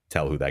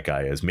tell who that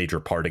guy is. Major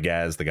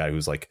Partagaz, the guy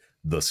who's like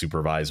the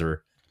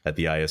supervisor at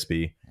the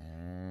ISB,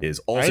 is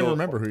also. I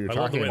remember who you're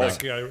talking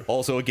about.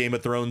 Also a Game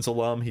of Thrones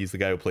alum. He's the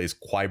guy who plays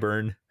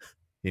Qyburn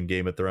in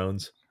Game of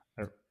Thrones.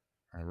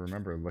 I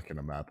remember looking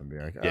him up and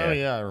being like, oh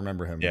yeah, I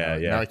remember him. Yeah,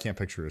 now I can't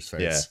picture his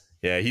face.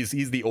 Yeah, he's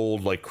the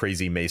old like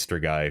crazy maester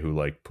guy who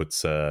like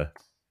puts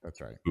that's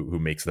right. Who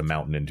makes the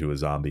mountain into a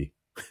zombie.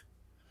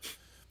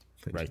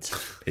 Right.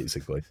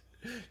 Basically.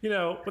 You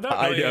know, without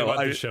knowing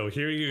about the show,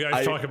 hearing you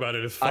guys talk about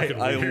it is fucking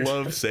weird. I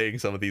love saying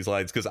some of these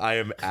lines because I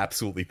am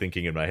absolutely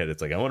thinking in my head,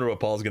 it's like, I wonder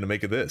what Paul's going to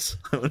make of this.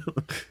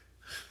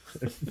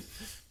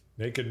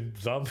 making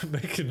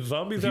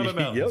zombies out of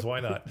mountains. Yep, Why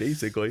not?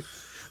 Basically.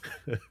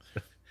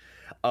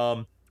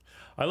 I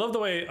love the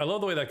way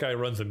that guy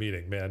runs a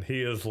meeting, man.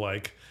 He is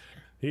on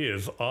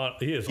He's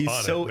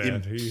on so it,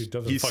 man. He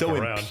doesn't he's fuck so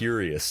around.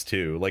 imperious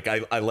too. Like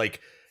I like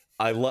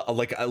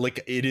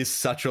it is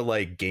such a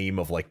like game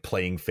of like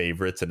playing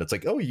favorites, and it's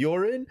like, oh,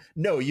 you're in?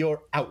 No,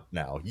 you're out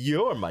now.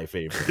 You're my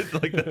favorite.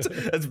 Like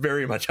that's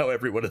very much how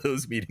every one of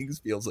those meetings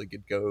feels like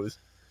it goes.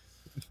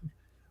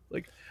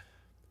 Like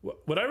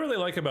What I really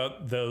like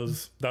about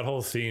that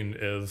whole scene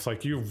is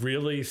like you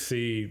really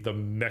see the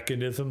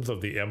mechanisms of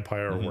the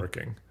Empire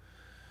working,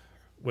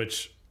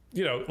 which,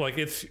 you know, like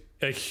it's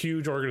a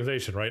huge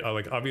organization, right?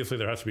 Like obviously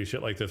there has to be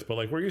shit like this, but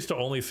like we're used to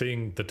only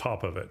seeing the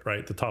top of it,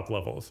 right? The top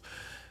levels.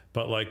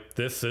 But like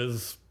this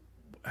is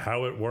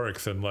how it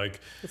works, and like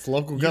it's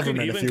local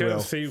government, if you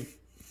will.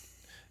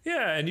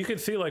 Yeah, and you can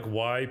see like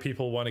why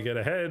people want to get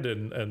ahead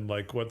and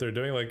like what they're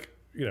doing. Like,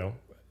 you know,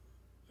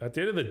 at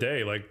the end of the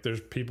day, like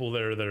there's people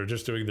there that are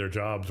just doing their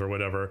jobs or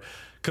whatever.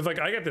 Because like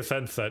I get the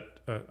sense that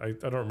I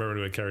don't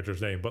remember the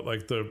character's name, but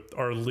like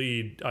our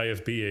lead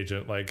ISB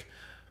agent, like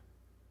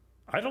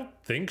I don't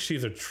think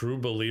she's a true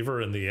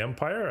believer in the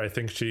Empire. I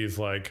think she's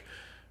a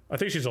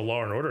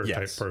Law and Order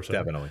type person.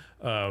 Definitely.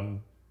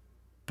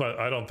 But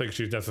I don't think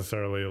she's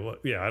necessarily.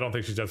 Yeah, I don't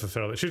think she's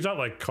necessarily. She's not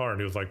like Karn,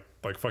 who's like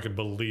fucking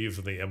believes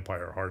in the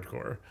Empire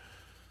hardcore.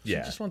 She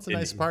just wants a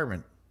nice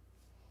apartment.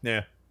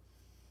 Yeah.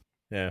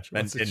 Yeah.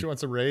 She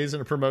wants a raise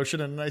and a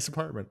promotion and a nice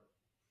apartment.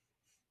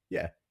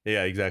 Yeah.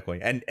 Yeah,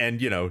 exactly.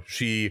 And you know,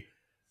 she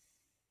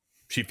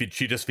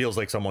just feels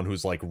like someone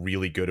who's like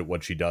really good at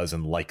what she does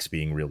and likes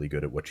being really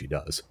good at what she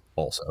does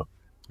also.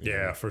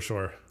 Yeah, for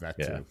sure. That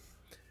too.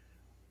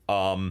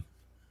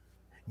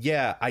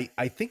 Yeah,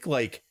 I think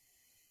like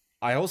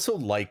I also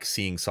like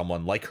seeing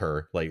someone like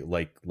her, like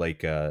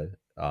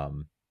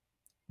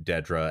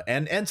Dedra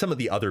and some of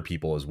the other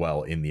people as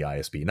well in the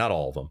ISB, not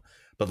all of them,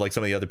 but like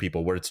some of the other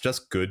people, where it's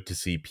just good to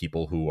see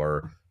people who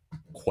are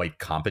quite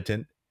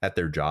competent at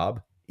their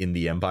job in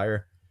the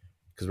Empire,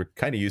 because we're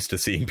kind of used to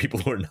seeing people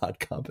who are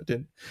not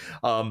competent.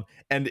 And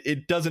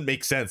it doesn't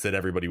make sense that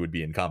everybody would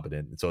be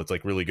incompetent. So it's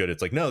like really good.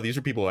 It's like, no, these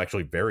are people who are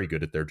actually very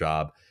good at their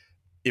job.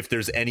 If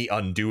there's any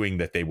undoing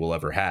that they will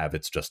ever have,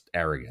 it's just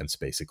arrogance,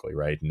 basically,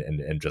 right?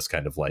 And just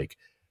kind of like,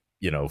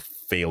 you know,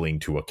 failing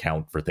to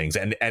account for things.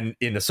 And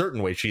in a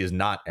certain way, she is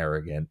not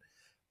arrogant.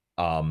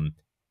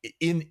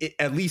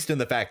 At least in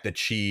the fact that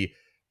she,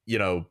 you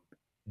know,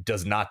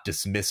 does not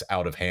dismiss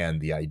out of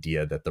hand the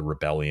idea that the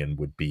rebellion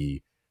would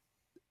be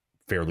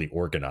fairly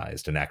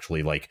organized and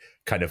actually like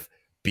kind of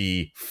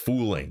be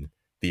fooling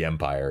the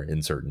Empire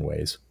in certain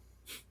ways.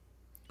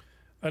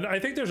 And I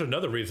think there's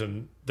another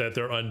reason that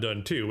they're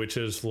undone too, which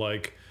is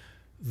like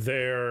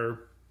their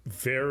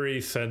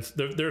sense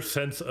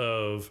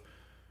of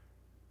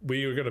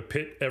we are going to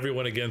pit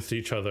everyone against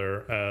each other,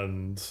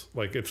 and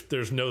like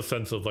there's no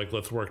sense of like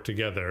let's work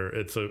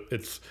together.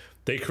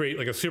 They create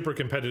like a super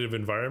competitive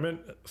environment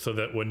so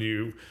that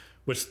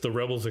which the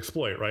rebels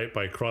exploit, right,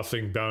 by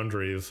crossing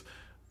boundaries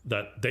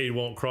that they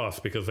won't cross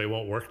because they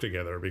won't work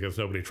together because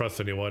nobody trusts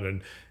anyone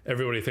and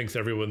everybody thinks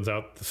everyone's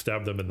out to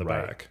stab them in the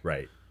back.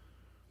 Right.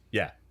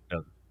 Yeah.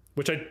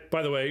 Which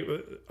by the way,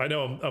 I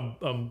know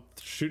I'm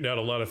shooting out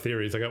a lot of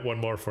theories. I got one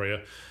more for you.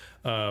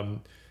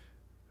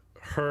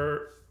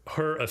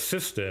 Her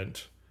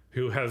assistant,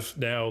 who has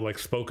now like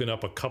spoken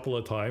up a couple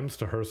of times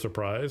to her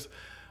surprise,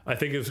 I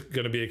think is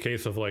going to be a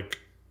case of like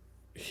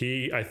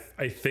I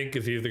think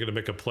is either going to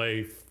make a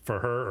play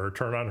for her or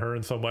turn on her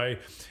in some way,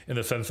 in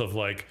the sense of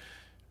like,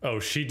 oh,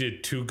 she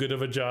did too good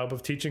of a job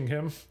of teaching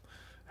him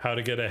how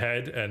to get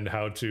ahead and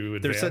how to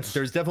advance.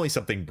 There's definitely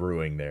something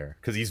brewing there,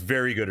 because he's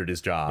very good at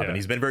his job and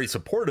he's been very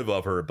supportive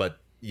of her. But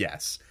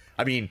yes,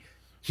 I mean,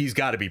 he's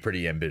got to be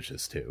pretty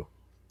ambitious too.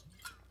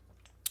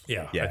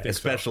 Yeah, I think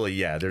especially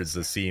so. There's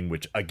the scene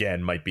which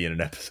again might be in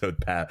an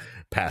episode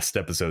past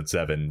episode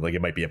 7, like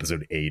it might be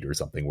episode 8 or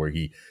something, where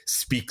he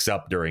speaks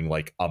up during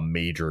like a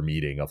major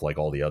meeting of like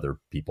all the other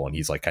people, and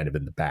he's like kind of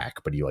in the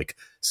back, but he like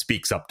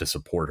speaks up to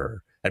support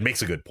her and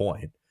makes a good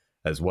point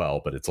as well.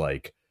 But it's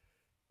like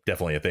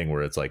definitely a thing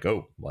where it's like,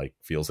 oh, like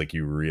feels like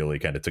you really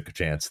kind of took a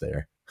chance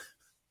there.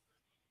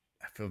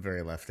 I feel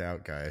very left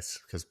out, guys,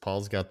 because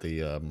Paul's got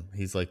the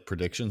he's like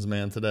predictions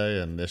man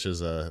today, and Nish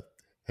is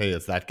hey,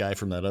 it's that guy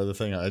from that other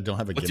thing. I don't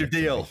have a What's your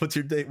deal? What's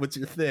your date? What's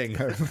your thing?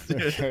 I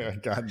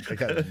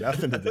got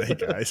nothing today,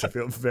 guys. I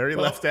feel very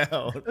left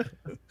out.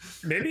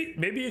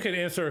 Maybe you can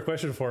answer a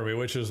question for me,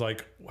 which is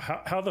like,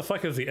 how the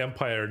fuck has the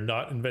Empire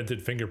not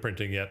invented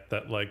fingerprinting yet?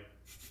 That like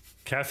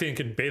Cassian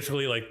can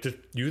basically like just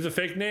use a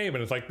fake name,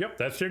 and it's like, yep,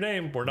 that's your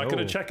name. We're not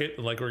going to check it,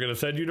 and like we're going to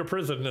send you to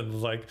prison, and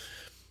it's like,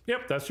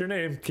 yep, that's your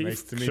name, Keith.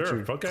 Nice to meet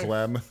you, okay.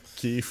 Clem,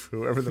 Keith,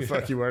 whoever the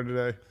fuck you are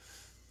today.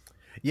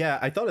 Yeah,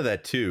 I thought of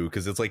that too,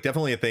 because it's like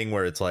definitely a thing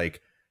where it's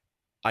like,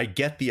 I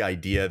get the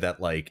idea that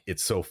like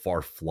it's so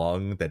far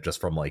flung that just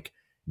from like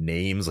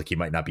names, like he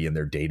might not be in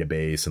their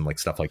database and like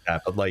stuff like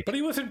that. But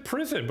he was in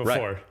prison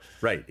before.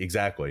 Right,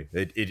 exactly.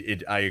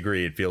 It I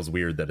agree. It feels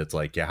weird that it's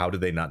like, yeah, how do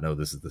they not know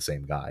this is the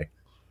same guy?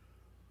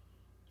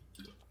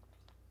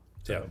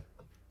 Yeah.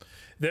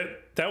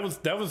 that was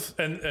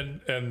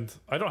and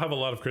I don't have a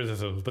lot of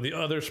criticisms, but the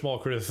other small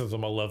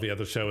criticism I love the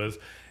other show is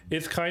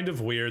it's kind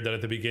of weird that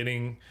at the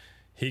beginning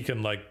he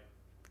can like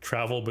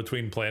travel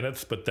between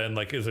planets, but then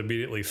like is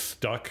immediately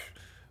stuck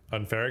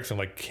on Ferrix and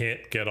like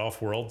can't get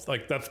off world.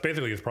 Like that's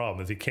basically his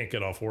problem, is he can't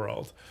get off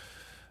world,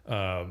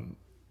 no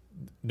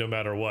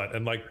matter what.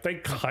 And like they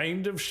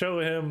kind of show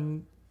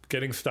him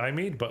getting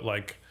stymied, but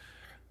like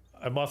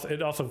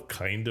it also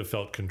kind of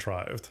felt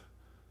contrived.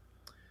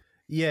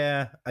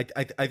 Yeah,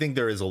 I think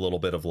there is a little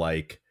bit of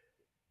like,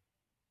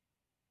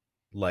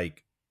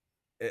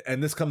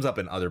 and this comes up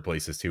in other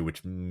places too,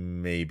 which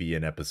may be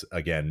in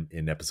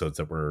episodes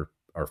that are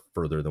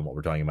further than what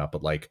we're talking about.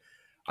 But like,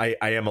 I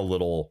am a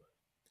little,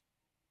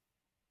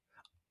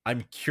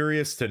 I'm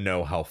curious to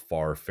know how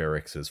far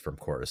Ferrix is from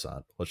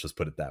Coruscant. Let's just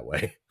put it that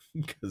way,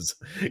 because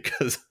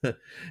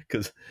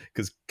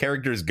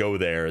characters go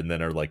there and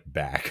then are like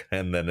back,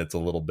 and then it's a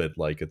little bit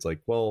like, it's like,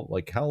 well,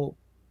 like how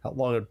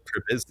long a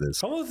trip is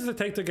this? How long does it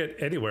take to get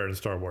anywhere in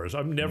Star Wars?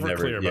 I'm never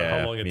clear about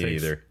how long it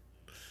takes. Either.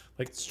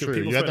 Like, it's do true.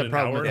 people You spend had an the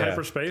problem hour in with-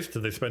 hyperspace? Do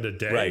they spend a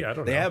day? Right. I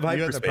don't They know. have You had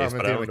the hyperspace,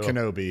 problem but I with don't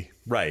know. Kenobi.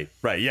 Right.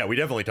 Yeah, we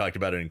definitely talked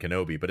about it in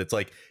Kenobi, but it's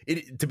like,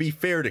 to be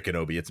fair to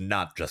Kenobi, it's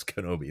not just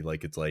Kenobi.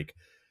 Like, it's like,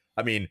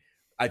 I mean,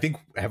 I think,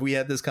 have we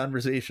had this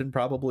conversation?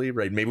 Probably,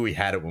 right? Maybe we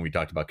had it when we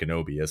talked about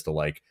Kenobi as to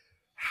like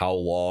how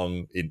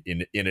long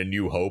in A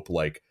New Hope,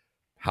 like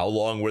how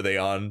long were they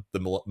on the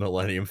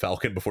Millennium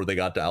Falcon before they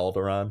got to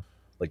Alderaan?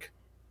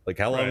 Like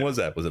how long was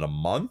that? Was it a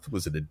month?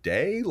 Was it a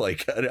day?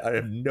 Like I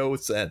have no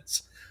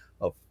sense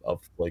of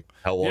like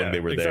how long they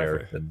were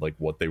there and like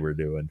what they were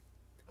doing.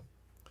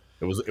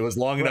 It was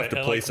long enough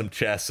to play some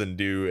chess and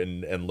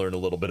learn a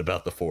little bit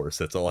about the Force.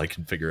 That's all I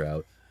can figure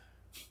out.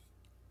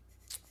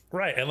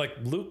 Right, and like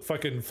Luke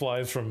fucking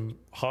flies from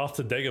Hoth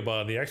to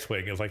Dagobah in the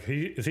X-wing. It's like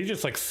is he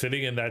just like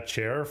sitting in that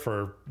chair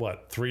for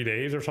what, 3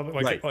 days or something?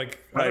 Like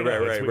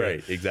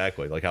Right.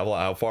 Exactly. Like how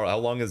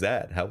long is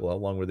that? How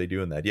long were they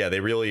doing that? Yeah,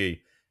 they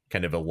really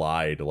kind of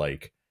allied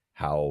like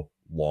how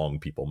long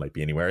people might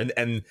be anywhere,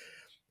 and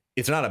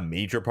it's not a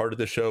major part of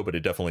the show, but it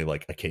definitely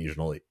like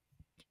occasionally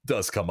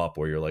does come up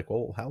where you're like,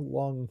 well, how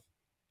long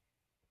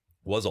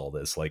was all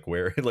this? Like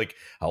where, like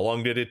how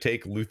long did it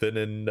take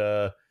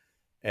Luthen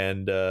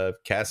and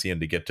Cassian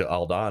to get to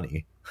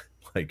Aldhani?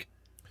 Like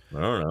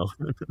I don't know.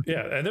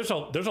 Yeah, and there's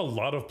a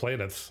lot of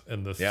planets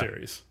in this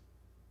series.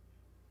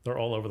 They're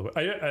all over the way.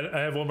 I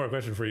have one more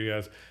question for you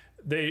guys.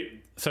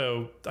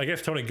 So I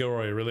guess Tony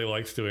Gilroy really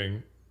likes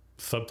doing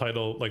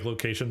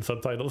location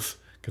subtitles,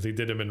 because he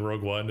did them in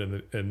Rogue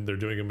One and they're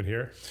doing them in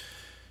here.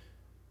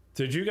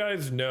 Did you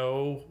guys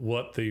know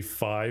what the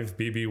 5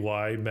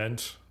 BBY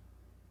meant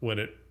when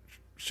it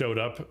showed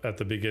up at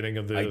the beginning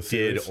of the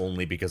series? Did,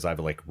 only because I've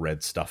like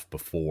read stuff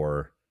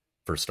before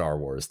for Star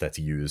Wars that's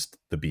used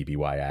the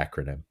BBY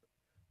acronym.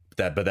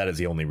 But that is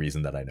the only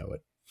reason that I know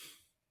it.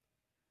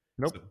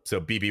 Nope. So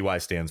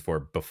BBY stands for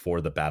Before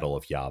the Battle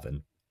of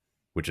Yavin,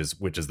 which is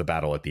the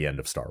battle at the end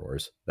of Star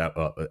Wars, that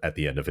at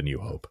the end of A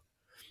New Hope.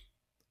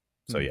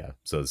 So yeah,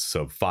 so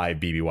 5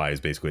 BBY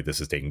is basically,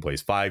 this is taking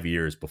place 5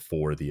 years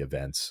before the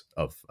events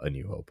of A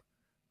New Hope,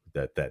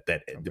 that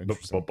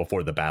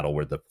before the battle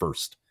where the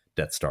first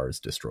Death Star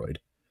is destroyed.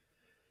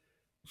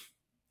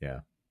 Yeah,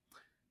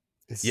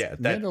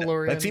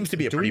 that seems to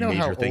be a pretty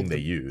major thing they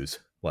use.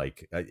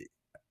 Like,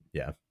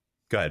 yeah,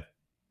 go ahead.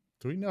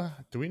 Do we know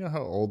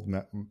how old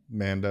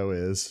Mando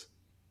is?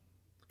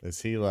 Is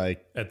he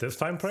like at this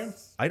time frame?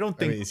 I don't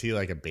think. Is he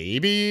like a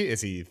baby? Is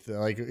he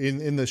like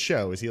in the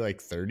show? Is he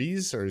like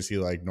 30s, or is he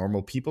like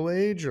normal people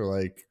age, or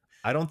like?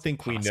 I don't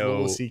think we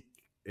know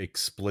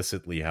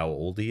explicitly how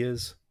old he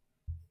is.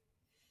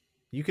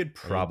 You could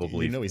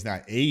probably he's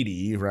not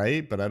 80,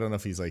 right? But I don't know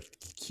if he's like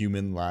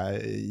human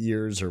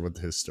years or what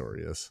his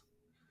story is.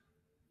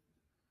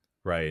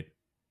 Right.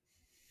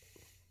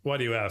 Why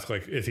do you ask?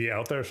 Like, is he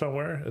out there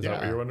somewhere? Is that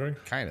what you're wondering?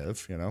 Kind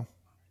of. Who are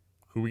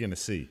we going to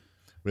see?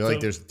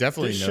 There's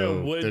definitely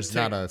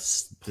not a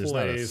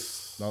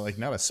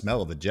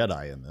smell of a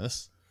Jedi in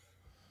this.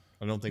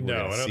 I don't think.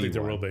 I don't think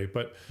there will be.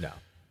 But no,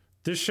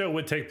 this show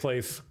would take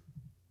place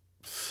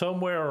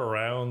somewhere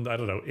around, I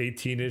don't know,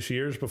 18-ish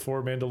years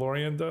before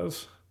Mandalorian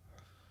does.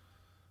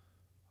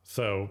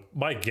 So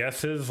my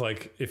guess is,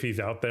 like, if he's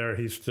out there,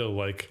 he's still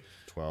like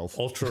 12,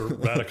 ultra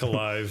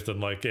radicalized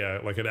and like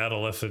an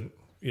adolescent,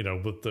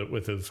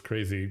 with his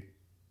crazy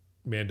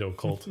Mando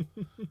cult.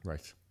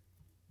 Right.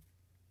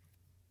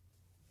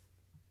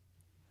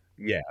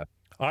 Yeah.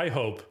 I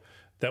hope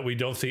that we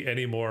don't see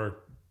any more.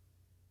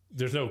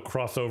 There's no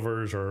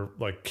crossovers or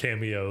like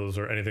cameos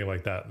or anything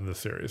like that in this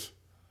series.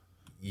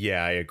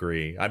 Yeah, I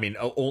agree. I mean,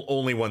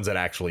 only ones that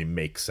actually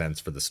make sense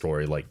for the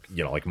story, like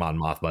Mon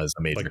Mothma is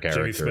a major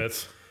character. Jimmy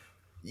Smits.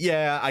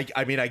 Yeah,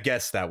 I mean, I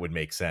guess that would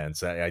make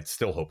sense. I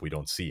still hope we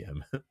don't see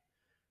him,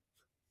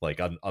 like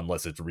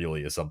unless it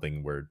really is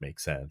something where it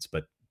makes sense.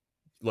 But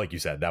like you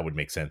said, that would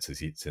make sense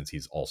since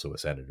he's also a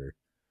senator.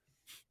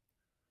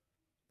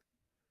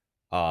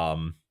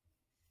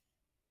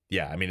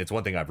 Yeah, I mean, it's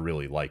one thing I've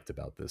really liked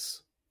about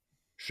this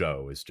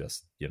show is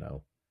just,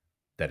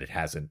 that it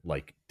hasn't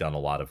like done a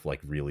lot of like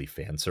really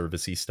fan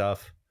servicey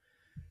stuff.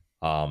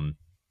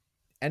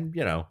 And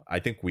you know, I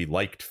think we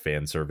liked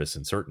fan service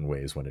in certain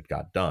ways when it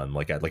got done.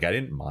 Like I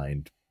didn't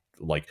mind,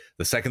 like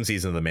the second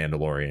season of The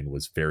Mandalorian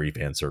was very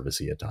fan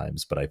servicey at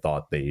times, but I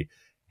thought they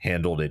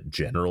handled it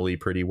generally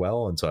pretty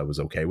well, and so I was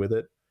okay with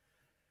it.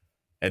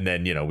 And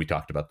then, you know, we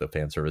talked about the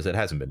fan service. It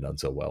hasn't been done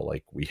so well.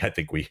 Like when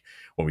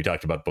we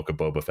talked about Book of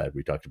Boba Fett,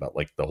 we talked about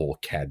like the whole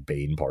Cad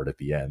Bane part at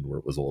the end, where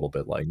it was a little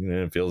bit like,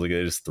 it feels like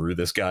they just threw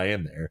this guy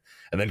in there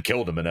and then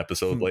killed him an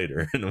episode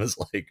later. And it was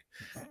like,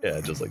 yeah,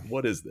 just like,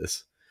 what is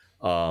this?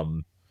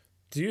 Do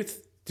you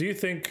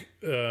think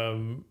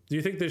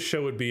this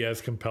show would be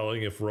as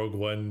compelling if Rogue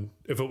One,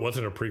 if it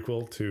wasn't a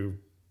prequel to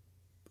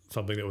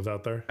something that was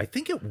out there? I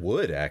think it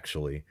would,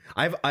 actually.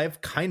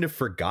 I've kind of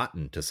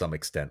forgotten to some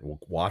extent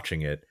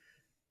watching it,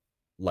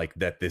 like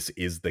that this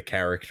is the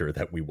character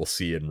that we will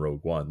see in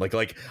Rogue One.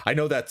 Like I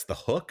know that's the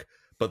hook,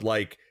 but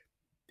like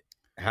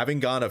having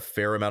gone a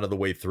fair amount of the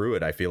way through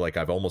it, I feel like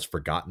I've almost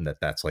forgotten that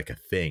that's like a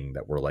thing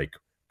that we're like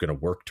going to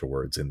work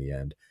towards in the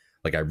end.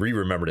 Like I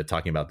remembered it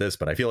talking about this,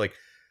 but I feel like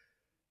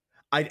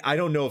I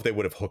don't know if they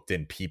would have hooked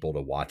in people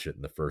to watch it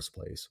in the first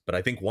place. But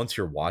I think once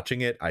you're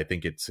watching it, I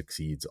think it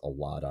succeeds a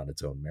lot on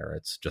its own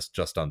merits,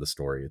 just on the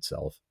story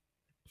itself.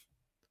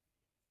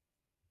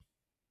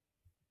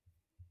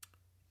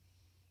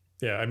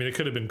 Yeah, I mean, it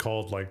could have been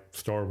called like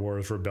Star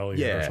Wars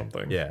Rebellion or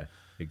something. Yeah,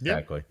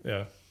 exactly.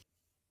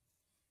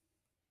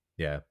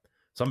 Yeah.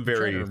 So I'm trying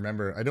very to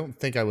remember. I don't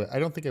think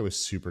I was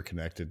super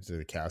connected to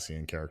the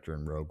Cassian character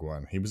in Rogue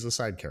One. He was a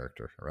side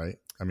character, right?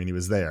 I mean, he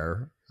was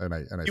there, and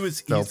I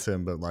felt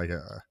him, but like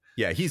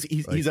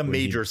he's a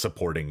major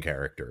supporting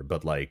character,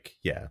 but like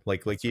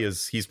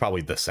he's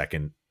probably the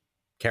second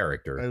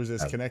character. I was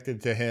as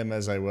connected to him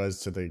as I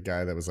was to the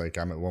guy that was like,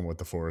 I'm at one with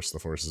the Force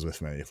is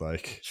with me.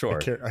 Like, sure,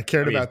 I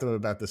cared about them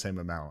about the same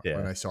amount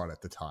when I saw it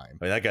at the time.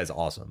 I mean, that guy's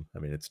awesome. I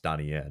mean, it's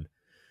Donnie Yen,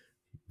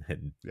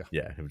 and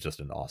it was just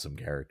an awesome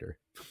character.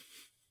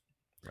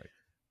 Right.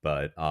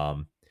 But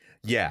I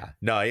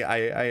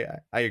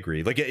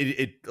agree. Like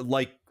it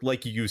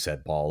like you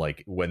said, Paul,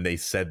 like when they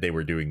said they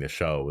were doing the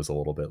show, it was a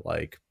little bit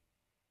like,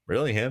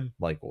 really him?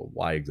 Like, well,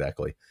 why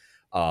exactly?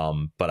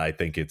 But I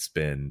think it's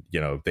been,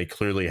 you know, they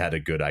clearly had a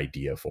good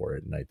idea for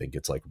it, and I think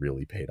it's like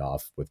really paid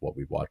off with what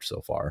we've watched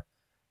so far.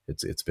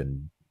 It's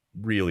been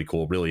really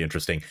cool, really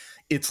interesting.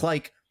 It's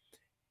like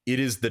it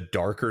is the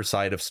darker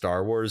side of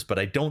Star Wars, but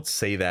I don't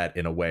say that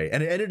in a way,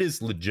 and it is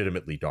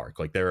legitimately dark.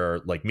 Like there are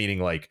like, meaning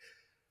like,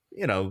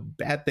 you know,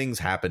 bad things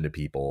happen to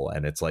people,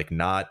 and it's like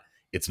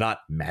it's not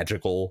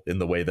magical in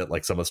the way that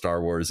like some of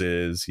Star Wars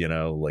is, you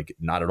know, like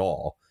not at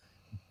all.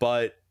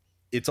 But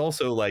it's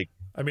also like,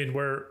 I mean,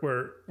 we're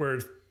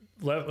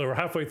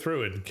halfway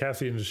through it.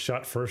 Cassian's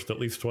shot first at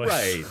least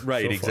twice.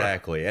 Right, so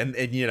exactly. And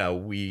you know,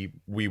 we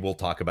will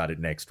talk about it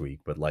next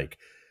week, but like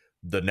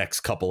the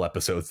next couple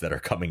episodes that are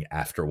coming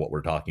after what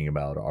we're talking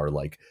about are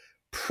like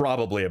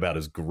probably about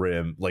as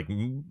grim. Like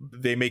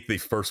they make the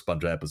first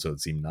bunch of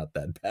episodes seem not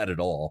that bad at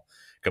all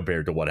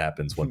compared to what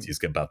happens once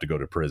he's about to go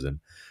to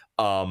prison.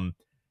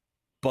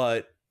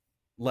 But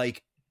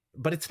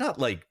it's not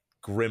like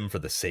grim for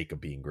the sake of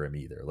being grim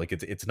either. Like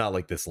it's not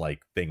like this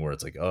like thing where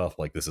it's like, oh,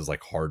 like this is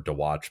like hard to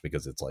watch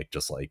because it's like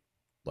just like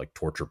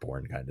torture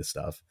porn kind of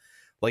stuff.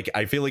 Like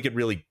I feel like it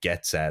really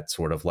gets at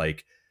sort of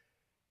like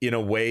in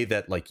a way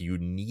that like you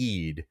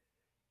need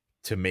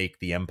to make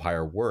the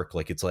Empire work.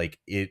 Like it's like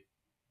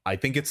I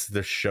think it's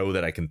the show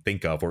that I can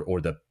think of,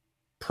 or the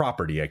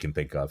property I can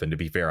think of. And to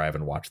be fair, I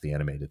haven't watched the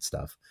animated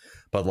stuff,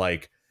 but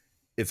like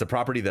it's a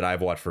property that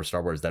I've watched for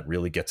Star Wars that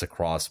really gets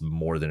across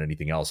more than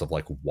anything else of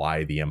like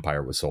why the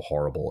Empire was so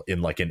horrible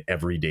in like an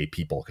everyday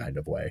people kind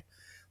of way.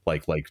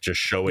 Like just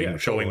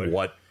showing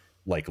what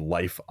like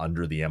life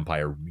under the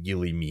Empire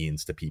really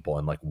means to people,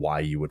 and like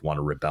why you would want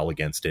to rebel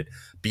against it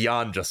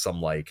beyond just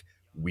some like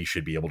we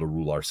should be able to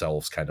rule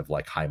ourselves kind of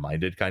like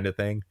high-minded kind of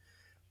thing.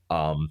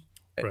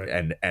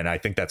 Right. And I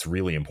think that's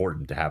really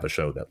important to have a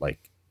show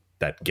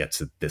that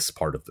gets at this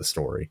part of the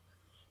story.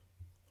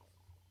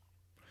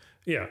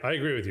 Yeah, I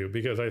agree with you,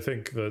 because I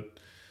think that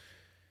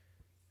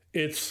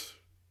and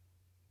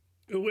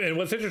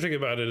what's interesting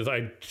about it is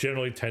I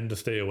generally tend to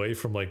stay away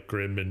from like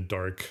grim and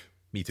dark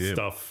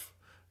stuff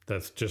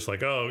that's just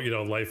like, oh, you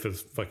know, life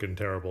is fucking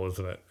terrible,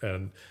 isn't it?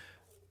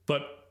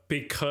 But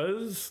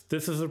because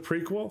this is a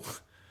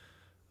prequel,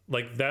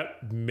 like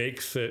that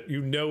makes it,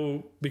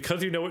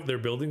 because you know what they're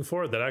building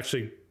for, that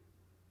actually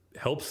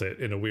helps it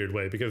in a weird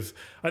way, because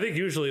I think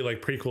usually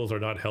like prequels are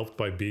not helped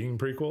by being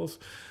prequels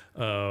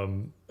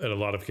in a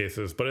lot of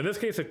cases, but in this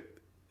case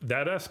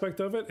that aspect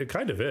of it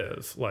kind of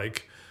is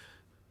like,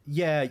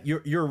 yeah,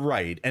 you're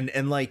right.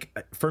 And like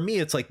for me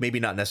it's like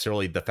maybe not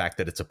necessarily the fact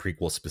that it's a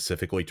prequel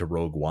specifically to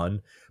Rogue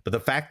One, but the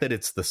fact that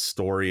it's the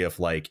story of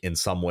like in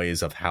some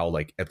ways of how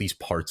like at least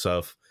parts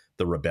of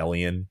the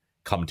rebellion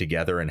come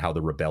together and how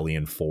the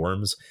rebellion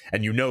forms,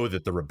 and you know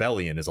that the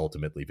rebellion is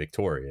ultimately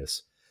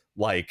victorious.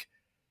 Like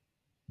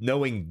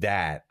knowing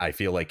that, I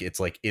feel like it's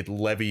like it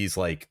levies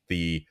like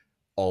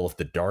all of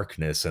the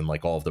darkness and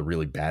like all of the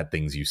really bad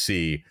things you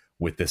see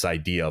with this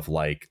idea of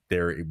like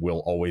there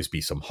will always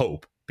be some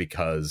hope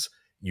because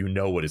you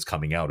know what is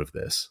coming out of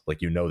this.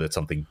 Like, you know that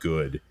something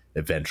good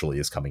eventually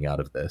is coming out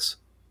of this.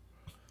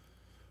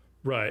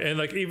 Right. And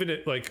like, even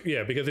it, like,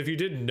 yeah, because if you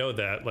didn't know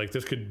that, like,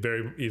 this could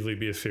very easily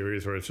be a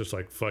series where it's just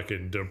like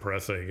fucking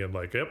depressing and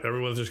like, yep,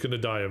 everyone's just going to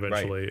die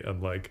eventually.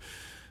 Right.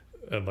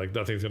 And like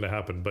nothing's going to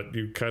happen, but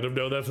you kind of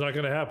know that's not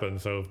going to happen.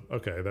 So,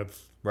 okay,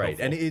 that's right.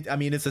 Helpful.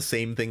 And it's the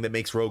same thing that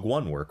makes Rogue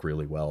One work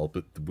really well.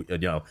 But,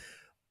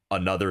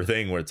 another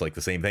thing where it's like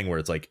the same thing where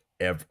it's like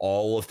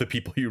all of the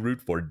people you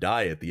root for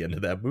die at the end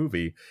of that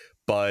movie.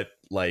 But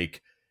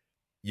like,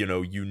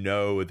 you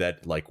know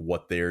that like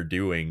what they're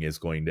doing is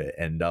going to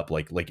end up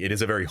like it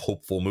is a very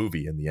hopeful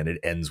movie in the end.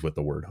 It ends with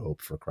the word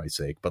hope, for Christ's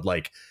sake. But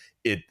like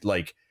it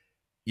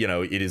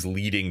is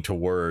leading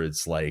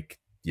towards like,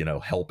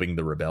 helping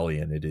the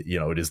rebellion.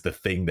 It is the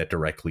thing that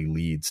directly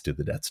leads to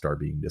the Death Star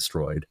being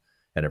destroyed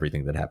and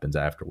everything that happens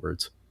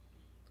afterwards.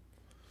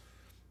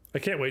 I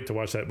can't wait to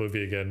watch that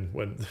movie again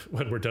when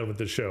we're done with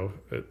this show.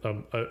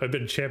 I've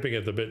been champing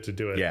at the bit to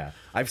do it. Yeah,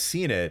 I've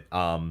seen it.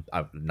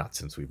 Not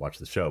since we watched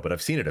the show, but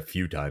I've seen it a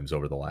few times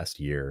over the last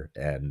year.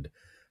 And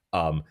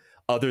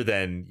other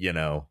than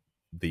the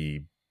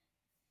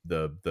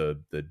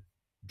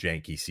janky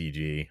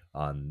CG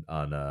on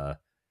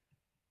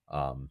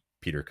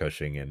Peter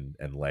Cushing and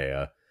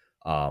Leia,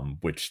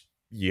 which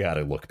you got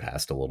to look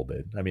past a little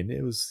bit. I mean,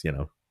 it was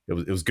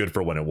it was good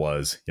for when it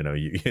was.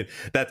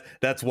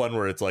 That's one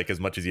where it's like, as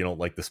much as you don't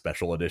like the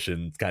special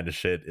edition kind of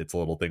shit, it's a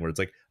little thing where it's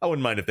like, I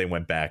wouldn't mind if they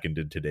went back and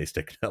did today's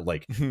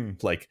like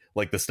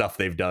the stuff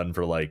they've done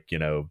for like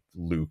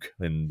Luke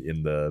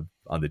and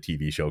on the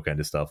TV show kind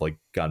of stuff, like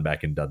gone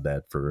back and done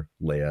that for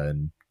Leia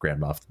and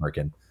Grand Moff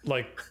Tarkin.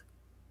 Like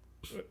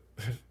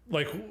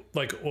well,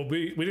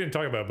 we didn't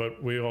talk about,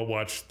 but we all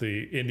watched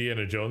the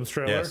Indiana Jones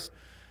trailer. Yes.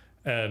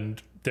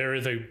 And there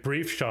is a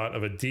brief shot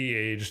of a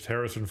de-aged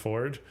Harrison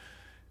Ford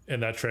in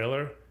that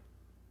trailer.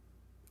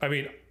 I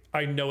mean,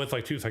 I know it's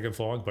like 2 seconds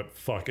long, but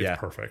fuck, it's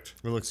perfect.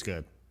 It looks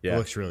good. Yeah. It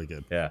looks really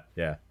good.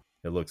 Yeah.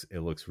 It looks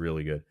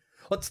really good.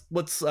 Let's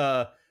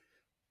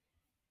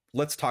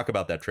talk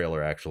about that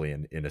trailer actually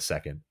in a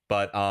second.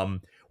 But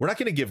we're not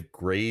going to give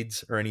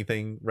grades or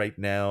anything right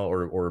now,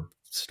 or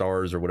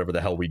stars or whatever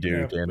the hell we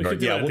do.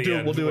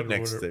 We'll do it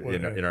next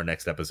in our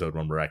next episode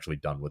when we're actually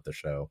done with the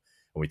show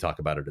and we talk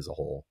about it as a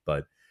whole.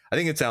 But I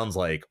think it sounds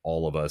like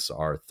all of us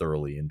are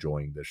thoroughly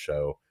enjoying this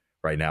show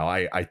right now.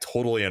 I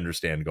totally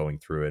understand going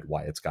through it,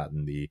 why it's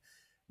gotten the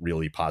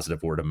really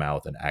positive word of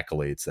mouth and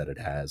accolades that it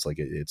has. Like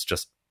it's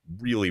just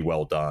really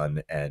well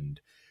done. And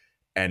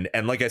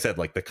like I said,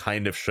 like the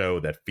kind of show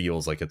that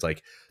feels like it's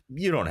like,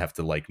 you don't have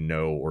to like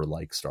know or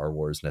like Star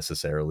Wars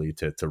necessarily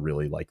to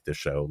really like the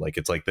show. Like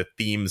it's like the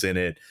themes in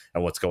it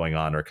and what's going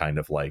on are kind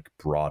of like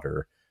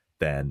broader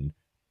than,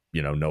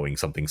 knowing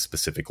something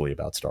specifically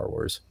about Star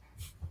Wars.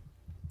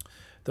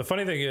 The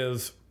funny thing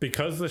is,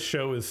 because the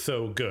show is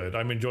so good,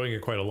 I'm enjoying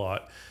it quite a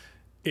lot.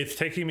 It's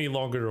taking me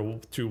longer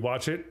to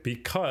watch it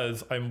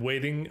because I'm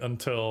waiting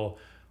until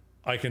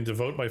I can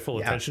devote my full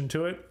attention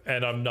to it,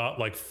 and I'm not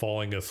like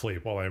falling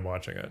asleep while I'm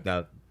watching it.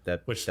 Now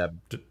which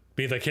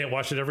means I can't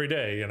watch it every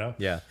day.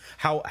 Yeah.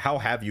 How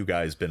have you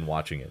guys been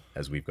watching it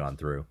as we've gone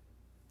through?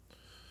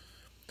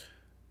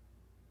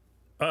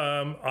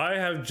 I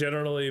have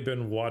generally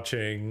been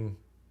watching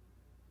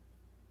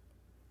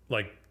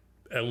like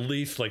at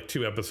least like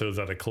 2 episodes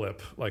at a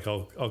clip. Like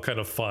I'll kind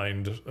of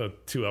find a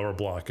 2-hour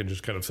block and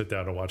just kind of sit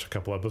down and watch a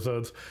couple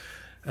episodes.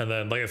 And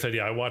then, like I said,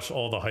 I watched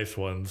all the heist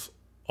ones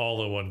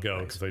all in one go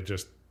because they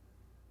just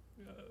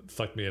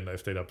sucked me in. I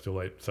stayed up too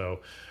late.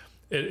 So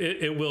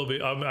it will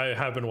be, I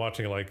have been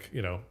watching like,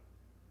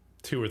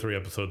 2 or 3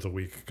 episodes a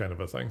week kind of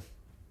a thing.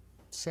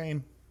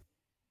 Same.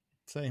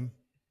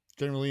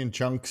 Generally in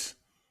chunks.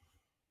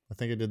 I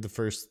think I did the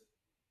first,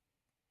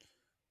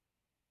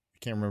 I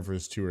can't remember if it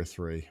was 2 or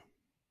 3.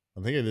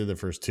 I think I did the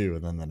first 2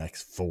 and then the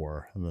next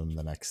 4 and then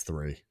the next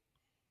 3.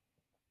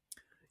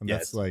 And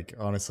that's like,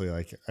 honestly,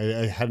 like I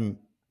hadn't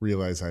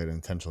realized I had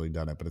intentionally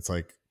done it, but it's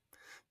like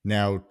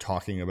now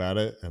talking about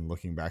it and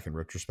looking back in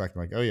retrospect,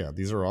 I'm like, oh yeah,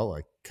 these are all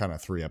like kind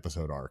of 3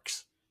 episode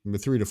arcs,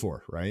 3 to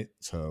 4. Right.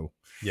 So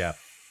yeah,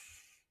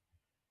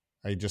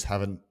 I just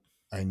haven't,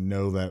 I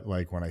know that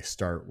like when I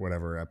start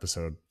whatever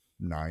episode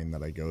 9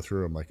 that I go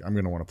through, I'm like, I'm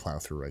going to want to plow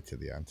through right to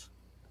the end.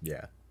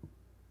 Yeah.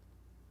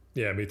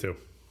 Yeah, me too.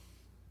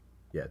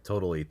 Yeah,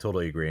 totally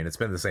agree. And it's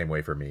been the same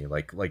way for me.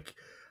 Like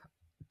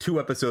 2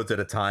 episodes at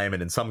a time.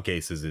 And in some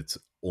cases it's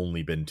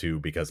only been 2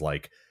 because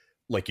like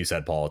you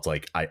said, Paul, it's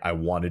like, I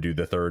want to do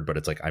the 3rd, but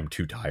it's like, I'm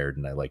too tired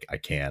and I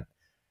can't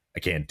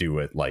do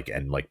it like,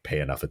 and like pay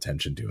enough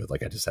attention to it.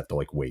 Like I just have to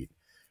like wait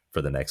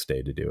for the next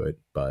day to do it.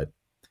 But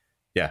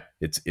yeah,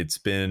 it's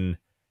been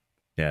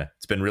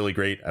really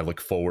great. I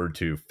look forward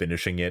to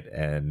finishing it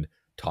and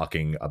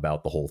talking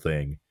about the whole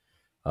thing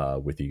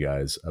with you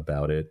guys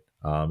about it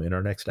in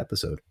our next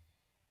episode.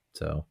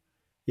 So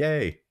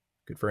yay,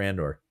 good for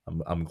Andor.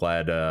 I'm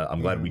glad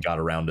we got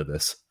around to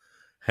this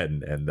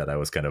and that I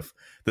was kind of,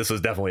 this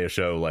was definitely a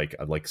show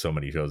like so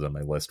many shows on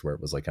my list where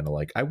it was like kind of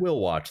like I will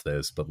watch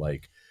this, but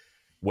like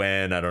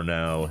When, I don't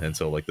know. And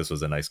so like this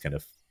was a nice kind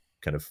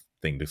of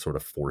thing to sort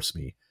of force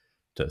me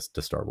to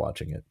start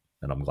watching it,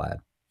 and I'm glad.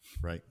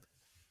 Right.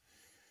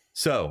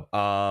 So,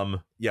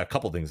 yeah, a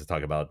couple things to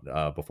talk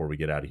about before we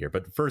get out of here.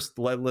 But first,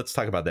 let's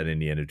talk about that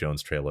Indiana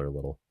Jones trailer a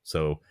little.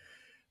 So,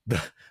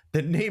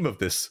 the name of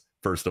this,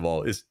 first of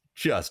all, is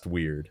just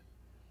weird,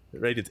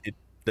 right? It's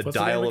the What's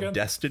Dial the name of again?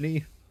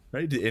 Destiny,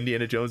 right?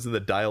 Indiana Jones and the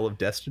Dial of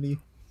Destiny,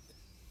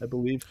 I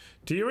believe.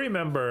 Do you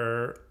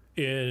remember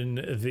in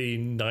the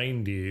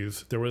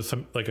 90s there was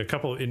some like a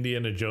couple of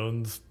Indiana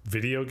Jones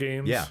video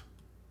games? Yeah,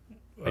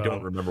 I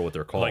don't remember what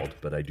they're called, like-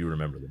 but I do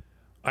remember them.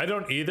 I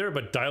don't either,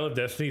 but Dial of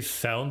Destiny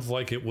sounds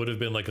like it would have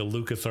been like a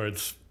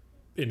LucasArts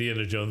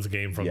Indiana Jones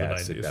game from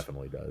Yes, the 90s. it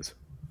definitely does.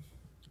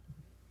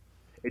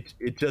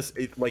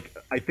 It like,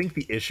 I think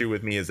the issue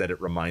with me is that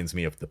it reminds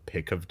me of the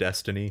Pick of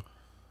Destiny,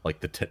 like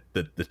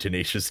the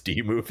Tenacious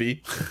D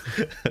movie.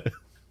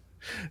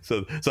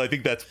 so I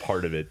think that's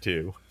part of it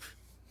too.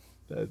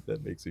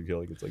 That makes me feel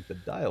like it's like the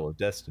Dial of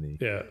Destiny.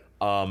 Yeah.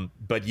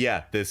 But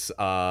yeah, this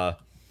I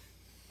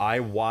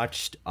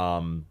watched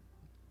the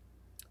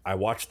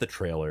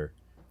trailer,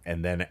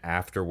 and then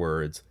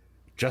afterwards,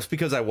 just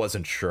because I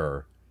wasn't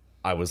sure,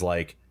 I was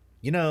like,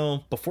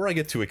 before I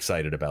get too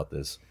excited about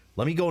this,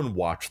 let me go and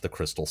watch the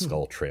Crystal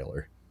Skull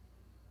trailer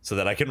so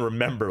that I can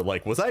remember,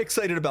 like, was I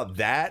excited about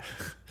that?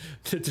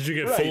 Did you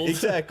get Right, fooled?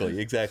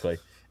 exactly.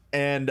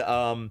 And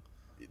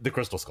the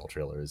Crystal Skull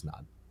trailer is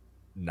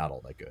not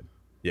all that good.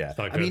 Yeah.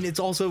 Not I mean, good. it's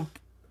also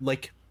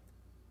like,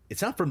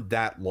 it's not from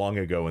that long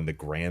ago in the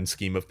grand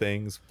scheme of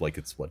things. Like,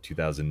 it's what,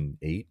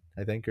 2008,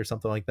 I think, or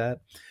something like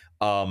that.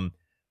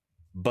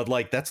 But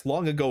like, that's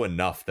long ago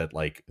enough that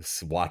like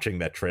watching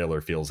that trailer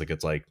feels like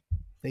it's like,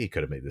 they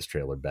could have made this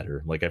trailer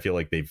better. Like, I feel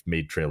like they've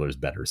made trailers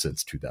better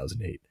since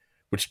 2008,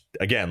 which,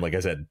 again, like I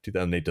said,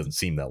 2008 doesn't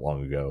seem that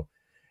long ago.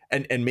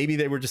 And maybe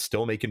they were just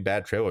still making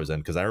bad trailers then,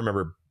 because I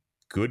remember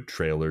good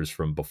trailers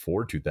from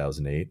before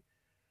 2008.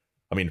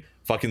 I mean,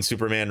 fucking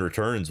Superman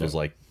Returns was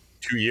like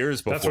 2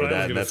 years That's before what I was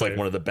that, and gonna that's say. like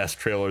one of the best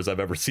trailers I've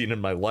ever seen in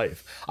my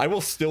life. I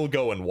will still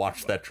go and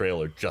watch that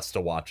trailer just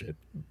to watch it.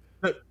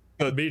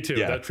 Me too.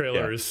 That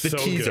trailer is the so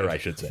teaser, good. I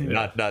should say,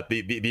 not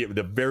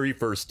the very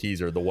first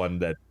teaser, the one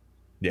that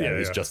it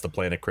was just the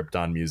Planet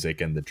Krypton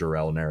music and the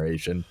Jor-El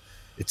narration.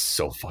 It's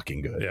so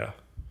fucking good. Yeah.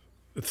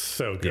 It's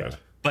so good. Yeah.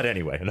 But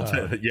anyway,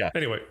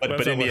 Anyway, but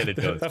that's Indiana not,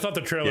 Jones. that's not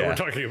the trailer we're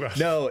talking about.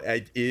 No,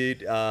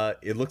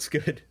 it looks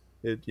good.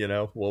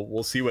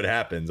 We'll see what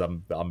happens.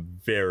 I'm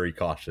very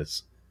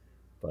cautious,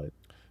 but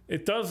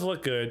It does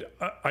look good.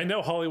 I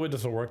know Hollywood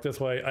doesn't work this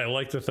way. I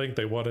like to think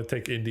they want to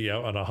take Indy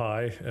out on a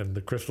high, and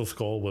the Crystal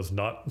Skull was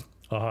not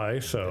a high.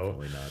 So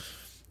definitely not.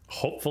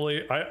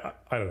 hopefully, I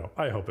don't know.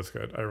 I hope it's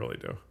good. I really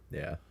do.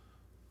 Yeah,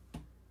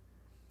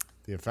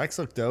 The effects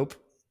look dope.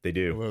 they It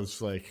do.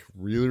 was like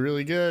really,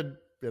 really good,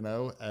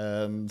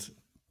 and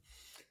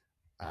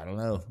I don't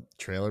know.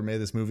 Trailer made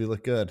this movie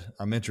look good.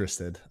 I'm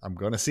interested. I'm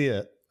going to see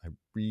it. I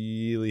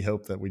really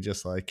hope that we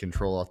just like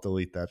Control Alt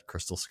Delete that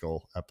Crystal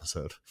Skull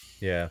episode.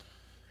 Yeah,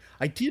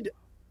 I did.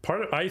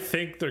 I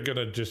think they're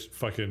gonna just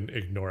fucking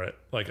ignore it.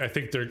 Like I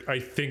think they're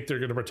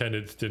gonna pretend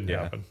it didn't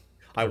happen.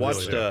 I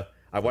watched really do.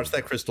 I watched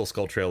that Crystal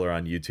Skull trailer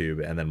on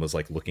YouTube, and then was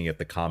like looking at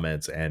the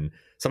comments, and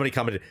somebody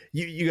commented,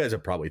 you guys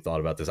have probably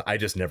thought about this. I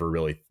just never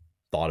really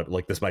thought of,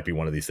 like, this might be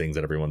one of these things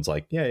that everyone's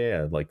like,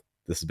 yeah, like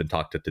this has been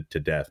talked to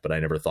death, but I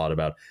never thought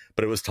about.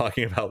 But it was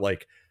talking about,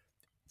 like,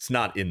 it's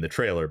not in the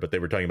trailer, but they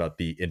were talking about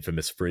the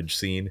infamous fridge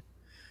scene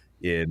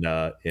in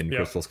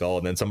Crystal Skull,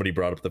 and then somebody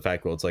brought up the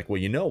fact, well, it's like, well,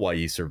 you know why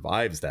he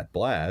survives that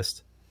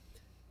blast?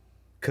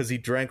 Because he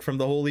drank from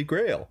the Holy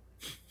Grail.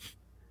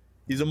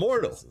 He's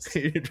immortal.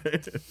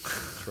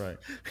 That's right.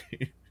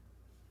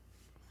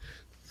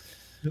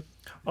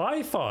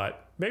 I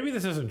thought, maybe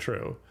this isn't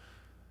true,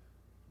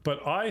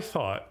 but I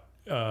thought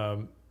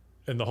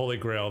in the Holy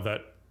Grail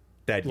that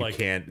that you like-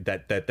 can't,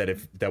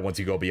 that once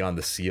you go beyond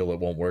the seal, it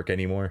won't work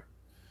anymore.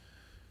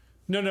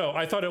 no,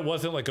 I thought it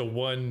wasn't like a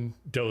one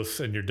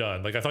dose and you're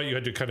done. Like I thought you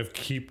had to kind of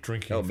keep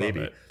drinking. Oh, from maybe.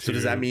 it So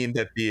does that mean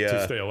that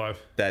to stay alive?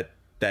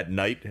 that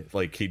night,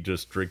 like, he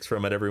just drinks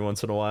from it every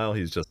once in a while?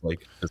 He's just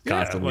like just Yeah,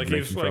 constantly like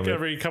drinking he's from like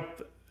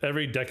it.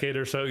 every decade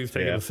or so he's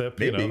taking Yeah, a sip.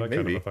 maybe, that kind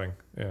maybe. of a thing.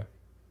 Yeah.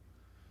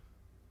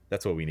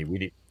 That's what we need. We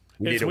need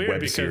It's a weird web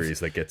because-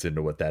 series that gets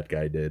into what that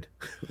guy did.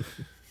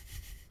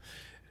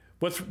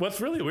 What's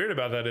really weird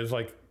about that is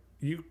like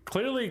you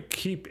clearly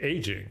keep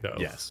aging though.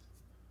 Yes.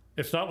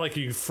 It's not like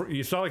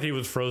it's not like he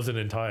was frozen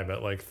in time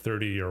at like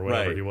 30 or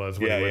whatever Right. he was.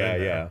 When he went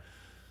in there.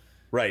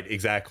 Right,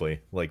 exactly.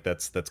 Like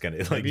that's kind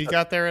of like Maybe he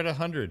got there at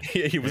 100.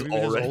 he was Maybe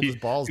he was already old as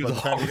balls he by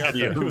was the time he got already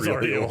there. a He was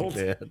already really old.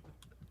 man.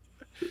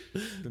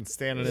 Been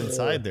standing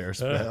inside there.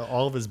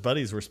 All of his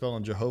buddies were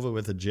spelling Jehovah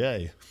with a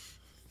J.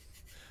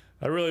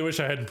 I really wish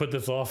I hadn't put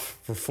this off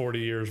for 40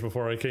 years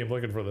before I came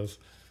looking for this.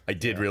 I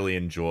did really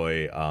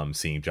enjoy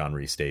seeing John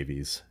Rhys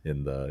Davies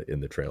in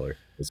the trailer.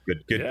 It's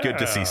good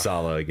to see Yeah.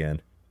 Sala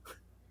again.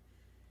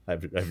 I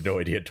have no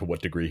idea to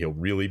what degree he'll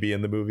really be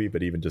in the movie,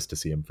 but even just to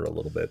see him for a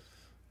little bit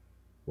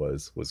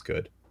was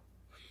good.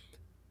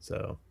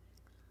 So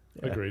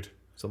yeah. Agreed.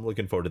 So I'm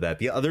looking forward to that.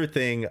 The other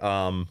thing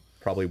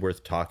probably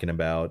worth talking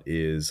about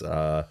is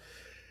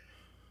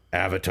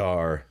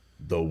Avatar: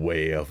 The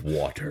Way of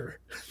Water.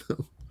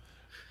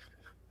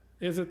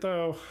 Is it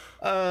though?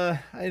 I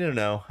don't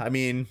know. I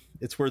mean,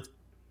 it's worth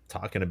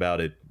talking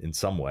about it in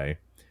some way.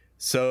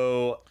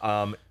 So,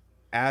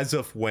 as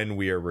of when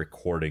we are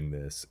recording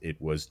this,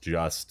 it was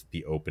just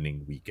the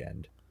opening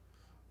weekend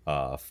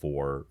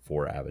for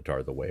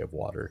Avatar: The Way of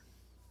Water.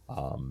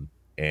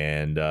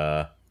 And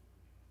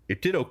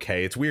it did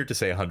okay. It's weird to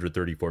say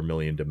 134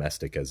 million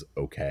domestic as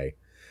okay.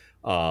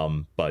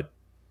 But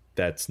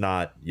that's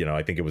not,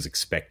 I think it was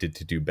expected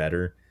to do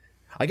better.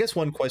 I guess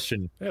one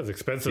question. Yeah, it's an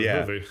expensive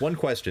movie. One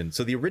question.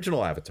 So the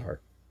original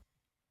Avatar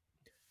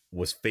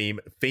was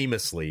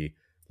famously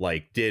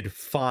like did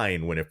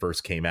fine when it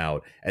first came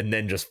out, and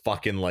then just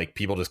fucking like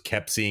people just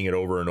kept seeing it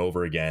over and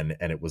over again,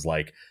 and it was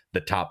like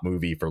the top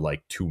movie for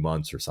like 2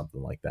 months or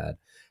something like that,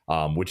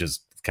 which is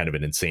kind of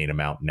an insane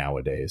amount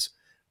nowadays.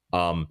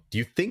 Do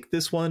you think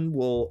this one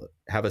will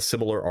have a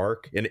similar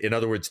arc? In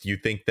other words, do you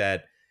think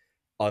that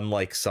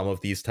unlike some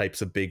of these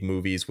types of big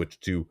movies, which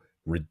do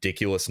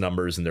ridiculous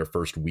numbers in their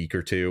first week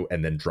or two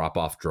and then drop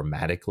off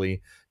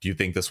dramatically, do you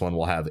think this one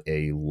will have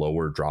a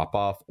lower drop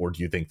off, or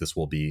do you think this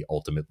will be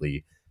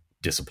ultimately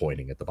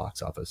disappointing at the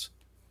box office?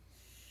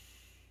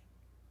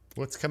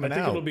 What's coming out?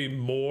 I think it'll be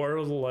more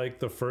like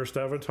the first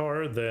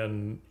Avatar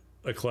than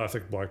a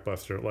classic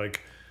blockbuster.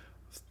 Like,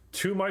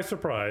 to my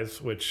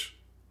surprise, which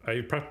I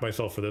prepped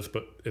myself for this,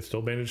 but it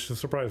still managed to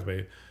surprise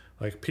me.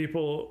 Like,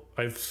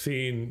 I've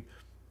seen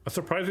a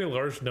surprisingly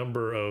large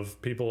number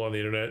of people on the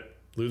internet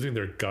losing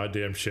their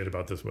goddamn shit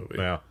about this movie.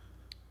 Yeah.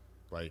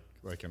 Like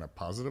in a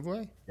positive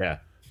way? Yeah.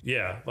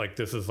 Yeah, like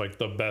this is like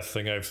the best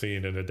thing I've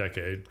seen in a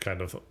decade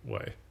kind of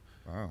way.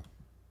 Wow.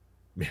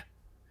 Yeah.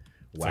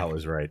 Wow like,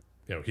 is right.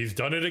 He's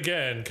done it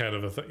again kind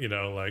of a thing,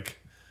 like,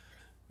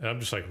 and I'm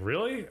just like,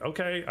 really?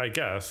 Okay, I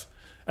guess.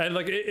 And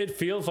like, it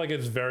feels like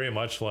it's very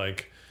much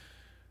like,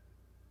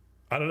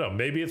 I don't know,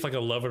 maybe it's like a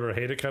love it or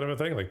hate it kind of a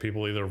thing. Like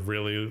people either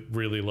really,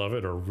 really love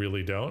it or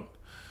really don't.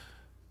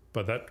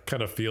 But that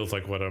kind of feels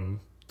like what I'm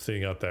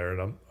seeing out there,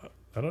 and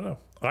I don't know.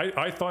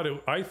 I thought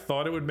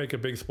it would make a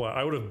big splash.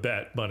 I would have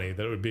bet money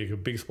that it would be a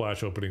big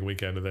splash opening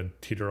weekend and then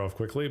teeter off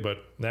quickly. But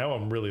now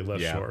I'm really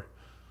less sure.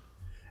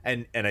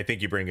 And I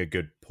think you bring a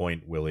good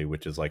point, Willie,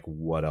 which is like,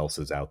 what else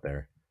is out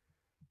there?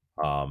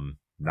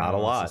 Not a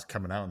lot is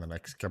coming out in the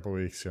next couple of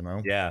weeks.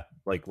 Yeah,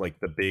 like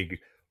the big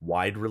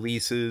wide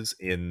releases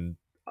in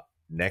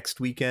next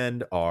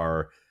weekend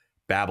are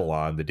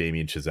Babylon, the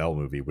Damien Chazelle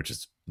movie, which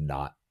is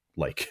not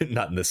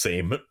in the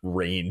same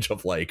range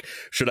of like,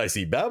 should I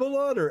see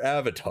Babylon or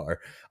Avatar?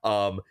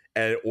 And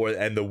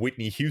the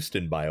Whitney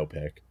Houston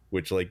biopic,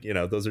 which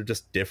those are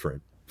just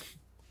different.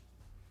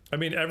 I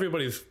mean,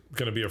 everybody's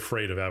going to be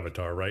afraid of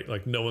Avatar, right?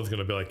 Like, no one's going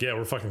to be like, yeah,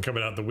 we're fucking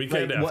coming out the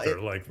weekend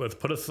after. Let's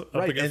put us up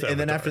against Avatar. And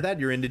then after that,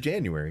 you're into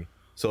January.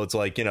 So it's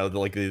like, then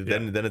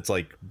it's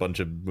like a bunch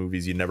of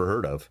movies you never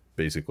heard of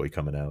basically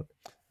coming out.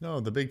 No,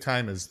 the big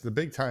time is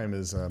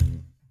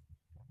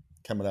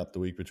coming up the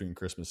week between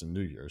Christmas and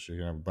New Year's. You're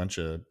gonna have a bunch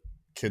of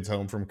kids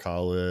home from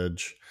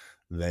college.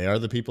 They are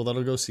the people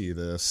that'll go see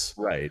this.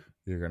 Right.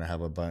 You're gonna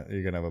have a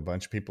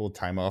bunch of people with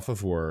time off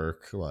of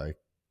work. Like,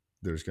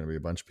 there's gonna be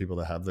a bunch of people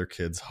that have their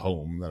kids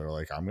home that are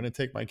like, I'm gonna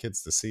take my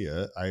kids to see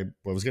it. I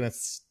was gonna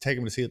take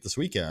them to see it this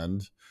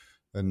weekend,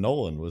 and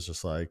Nolan was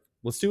just like,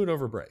 let's do it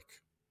over break.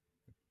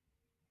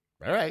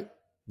 All right,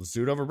 let's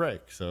do it over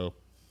break. So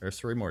there's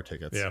 3 more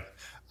tickets. Yeah.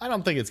 I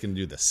don't think it's gonna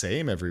do the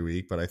same every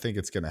week, but I think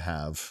it's gonna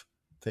have.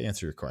 To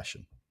answer your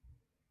question,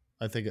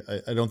 I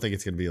don't think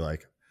it's going to be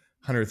like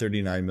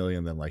 139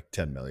 million, then like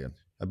 10 million.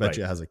 I bet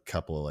you it has a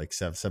couple of like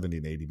 $70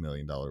 and $80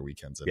 million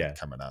weekends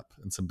coming up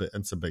and some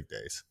big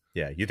days.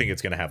 Yeah, you think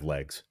it's going to have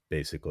legs?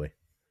 Basically,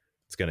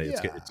 it's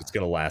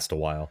gonna last a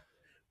while,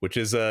 which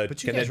is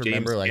but you guys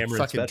remember like Cameron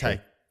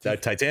fucking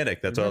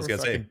Titanic. That's what I was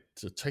gonna say.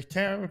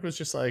 Titanic was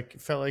just like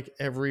felt like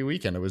every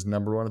weekend it was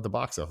number 1 at the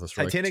box office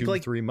for Titanic,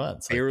 like 3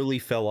 months. Barely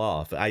fell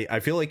off. I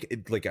feel like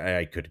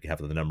I could have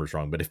the numbers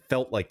wrong, but it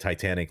felt like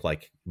Titanic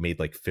like made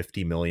like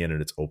 50 million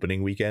in its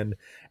opening weekend,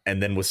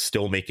 and then was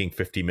still making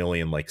 50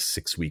 million like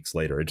 6 weeks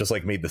later. It just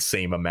like made the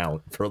same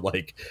amount for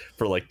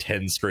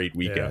 10 straight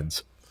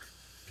weekends.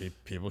 Yeah.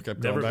 People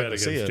kept going back to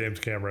see it. James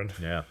Cameron.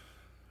 Yeah.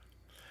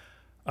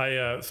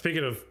 I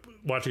speaking of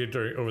watching it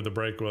over the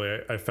break,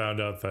 Willie, I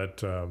found out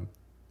that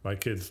my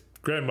kid's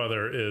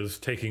grandmother is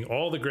taking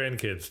all the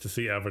grandkids to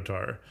see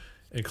Avatar,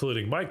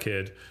 including my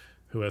kid,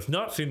 who has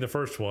not seen the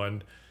first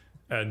one,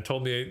 and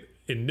told me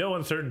in no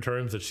uncertain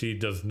terms that she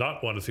does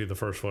not want to see the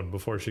first one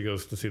before she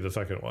goes to see the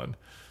second one.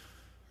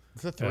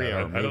 It's a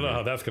 3-hour movie. I don't know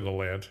how that's going to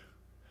land.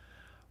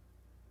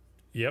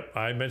 Yep,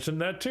 I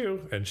mentioned that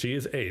too, and she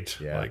is 8.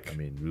 Yeah, I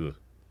mean, ugh.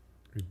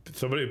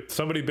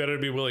 Somebody better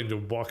be willing to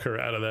walk her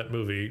out of that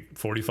movie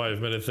 45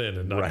 minutes in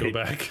and not go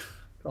back.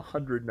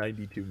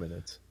 192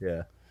 minutes.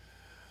 Yeah.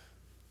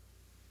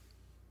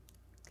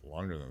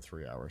 Longer than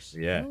 3 hours.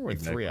 Yeah.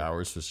 Exactly. 3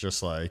 hours was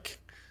just like,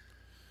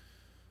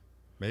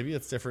 Maybe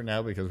it's different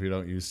now because we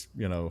don't use,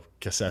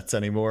 cassettes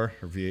anymore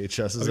or VHSs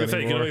I was gonna say, you can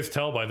anymore. always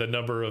tell by the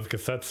number of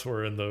cassettes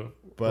were in the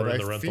But I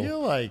rental. feel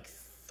like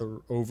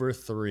over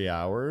 3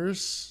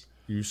 hours,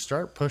 you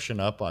start pushing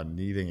up on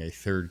needing a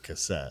third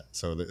cassette.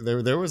 So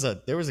there was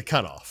a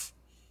cutoff.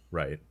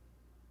 Right.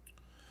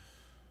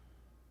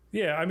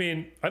 Yeah, I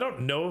mean, I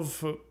don't know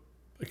if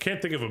I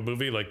can't think of a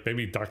movie like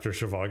maybe Dr.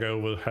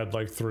 Zhivago had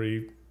like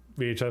 3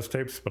 VHS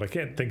tapes, but I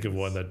can't think of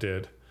one that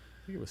did.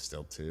 I think it was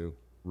still 2.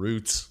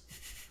 Roots.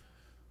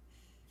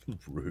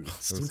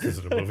 Roots. Is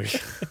it a movie?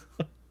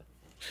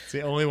 It's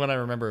the only one I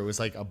remember. It was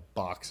like a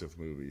box of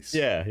movies.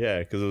 Yeah,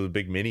 because it was a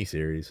big mini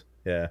series.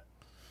 Yeah.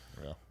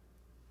 Yeah.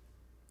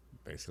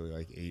 Basically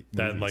like 8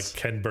 That movies.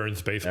 like Ken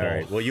Burns baseball. All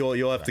right. Well,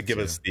 you'll have to give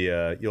too. us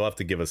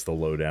the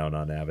lowdown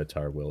on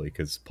Avatar, Willie,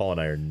 because Paul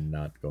and I are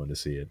not going to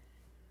see it,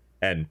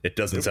 and it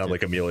doesn't sound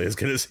like Amelia's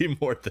going to see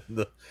more than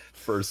the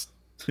first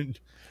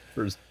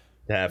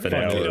half an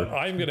hour.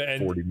 I'm gonna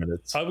end 40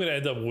 minutes. I'm gonna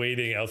end up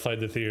waiting outside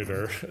the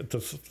theater to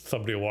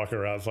somebody walk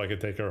her out so I can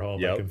take her home.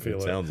 I Yep, can feel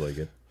it it. sounds like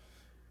it.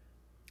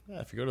 Yeah,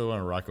 if you go to the one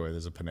in Rockaway,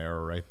 there's a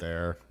Panera right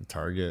there, a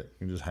Target.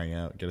 You can just hang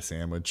out, get a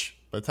sandwich.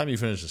 By the time you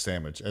finish the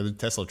sandwich, and the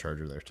Tesla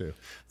charger there too. By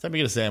the time you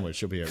get a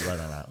sandwich, you'll be right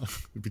on out.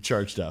 You'll be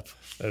charged up.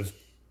 That's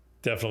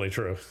definitely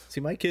true. See,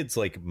 my kids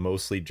like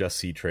mostly just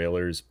see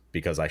trailers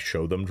because I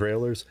show them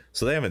trailers,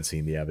 so they haven't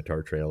seen the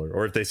Avatar trailer,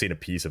 or if they've seen a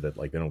piece of it,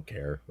 like they don't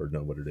care or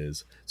know what it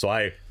is. So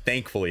I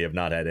thankfully have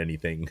not had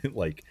anything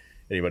like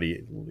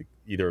anybody, like,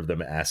 either of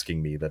them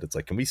asking me that it's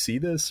like, can we see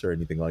this or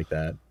anything like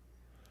that.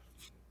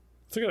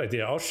 It's a good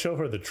idea. I'll show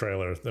her the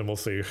trailer, then we'll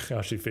see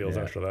how she feels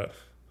Yeah. after that.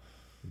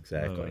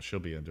 Exactly. She'll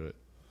be into it.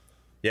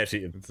 Yeah, she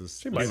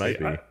might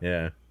be.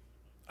 Yeah.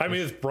 I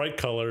mean, it's bright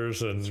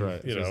colors and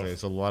Right. you know,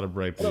 It's a lot of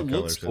bright blue It colors.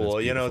 looks and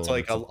cool. You know, it's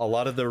like beautiful. a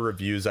lot of the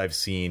reviews I've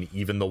seen,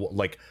 even though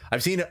like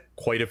I've seen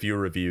quite a few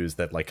reviews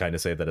that like kind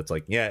of say that it's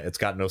like, yeah, it's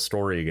got no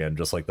story again,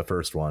 just like the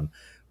first one.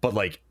 But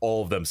like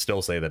all of them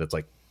still say that it's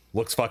like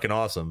looks fucking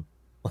awesome.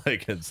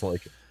 Like it's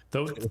like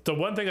the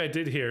one thing I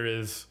did hear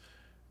is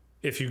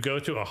if you go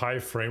to a high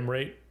frame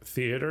rate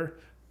theater,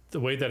 the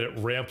way that it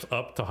ramps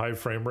up to high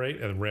frame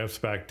rate and ramps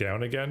back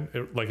down again,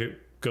 it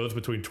goes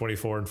between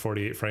 24 and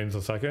 48 frames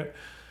a second,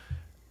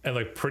 and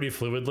like pretty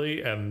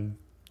fluidly. And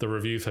the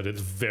review said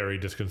it's very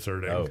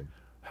disconcerting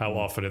how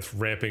often it's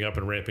ramping up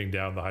and ramping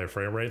down the high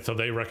frame rate. So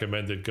they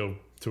recommended go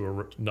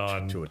to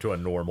to a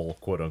normal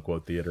quote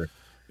unquote theater.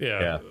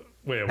 Yeah.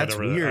 Wait, That's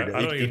whatever. weird.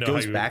 I don't It even know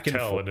goes how you back and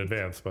tell forth. in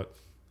advance, but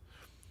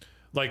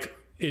like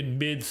in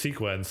mid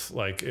sequence,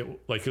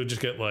 you'll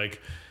just get like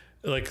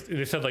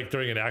they said, like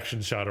during an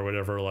action shot or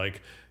whatever,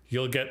 like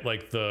you'll get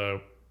like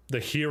the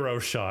hero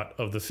shot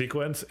of the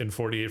sequence in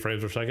 48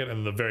 frames per second,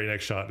 and the very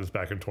next shot is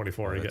back in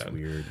 24 That's again.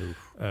 weird.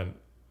 And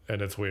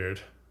it's weird.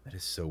 That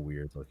is so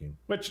weird looking.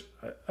 Which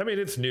I mean,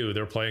 it's new.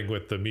 They're playing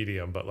with the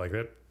medium, but like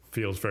that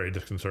feels very I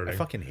disconcerting.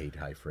 fucking hate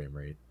high frame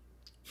rate.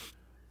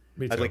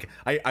 Me too.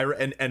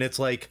 And it's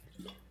like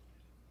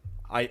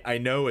I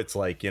know it's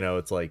like, you know,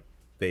 it's like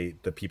the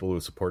people who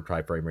support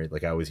high frame rate,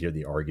 like I always hear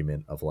the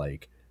argument of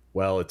like,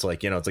 well, it's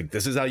like, you know, it's like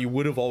this is how you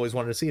would have always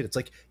wanted to see it. It's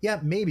like, yeah,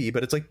 maybe,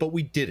 but it's like, but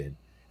we didn't.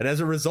 And as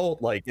a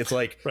result, like it's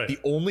like Right. the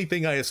only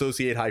thing I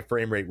associate high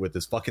frame rate with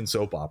is fucking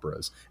soap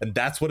operas, and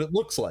that's what it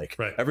looks like.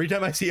 Right. Every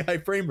time I see high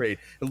frame rate,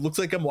 it looks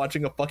like I'm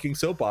watching a fucking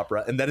soap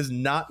opera, and that is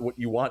not what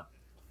you want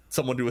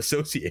someone to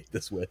associate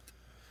this with.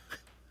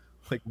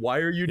 Like, why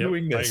are you Yep,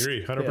 doing this? I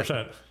agree,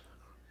 100%.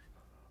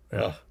 Yeah.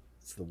 Ugh,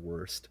 it's the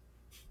worst.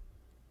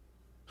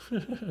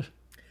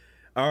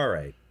 All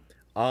right.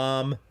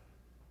 I'm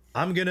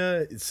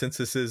gonna, since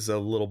this is a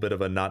little bit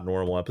of a not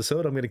normal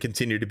episode, I'm gonna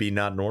continue to be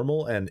not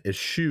normal and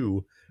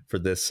eschew for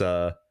this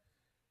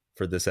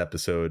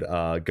episode,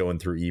 going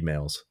through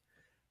emails.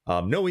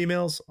 No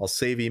emails. I'll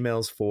save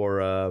emails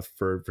for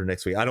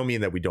next week. I don't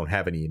mean that we don't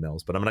have any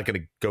emails, but I'm not gonna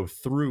go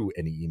through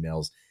any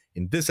emails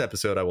in this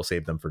episode. I will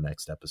save them for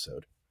next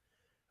episode.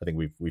 I think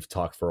we've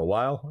talked for a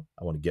while.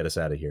 I want to get us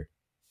out of here.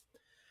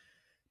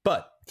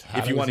 But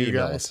if you want to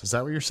email guys, us, is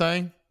that what you're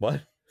saying?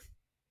 what?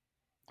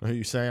 Are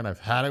you saying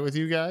I've had it with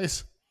you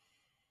guys?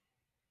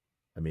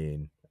 I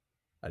mean,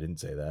 I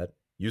didn't say that.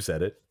 You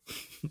said it.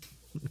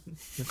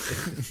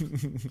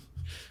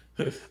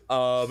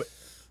 Oh,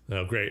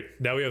 great.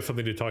 Now we have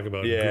something to talk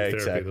about in Yeah,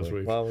 group therapy this exactly.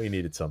 week. Well, we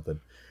needed something.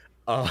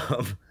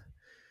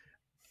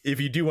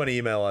 If you do want to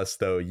email us,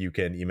 though, you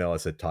can email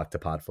us at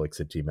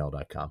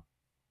talktopodflix@gmail.com.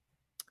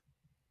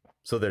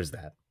 So there's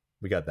that.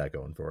 We got that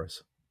going for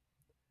us.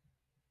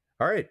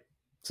 All right.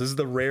 So this is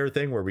the rare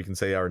thing where we can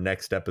say our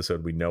next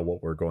episode, we know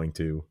what we're going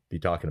to be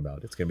talking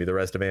about. It's going to be the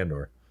rest of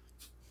Andor.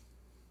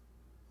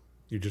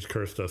 You just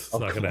cursed us. It's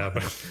not going to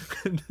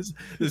happen.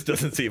 This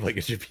doesn't seem like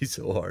it should be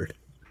so hard.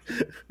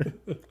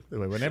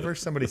 Whenever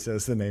somebody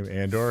says the name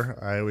Andor,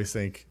 I always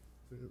think,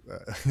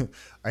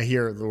 I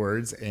hear the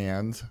words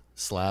and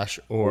 /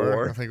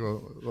 or. I think,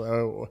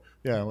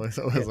 yeah, it's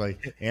always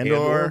like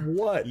Andor,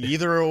 what?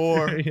 either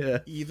or, Yeah.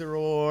 either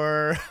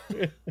or.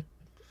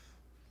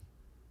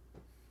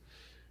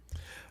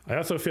 I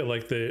also feel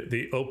like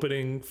the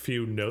opening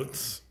few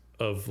notes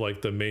of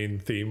like the main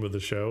theme of the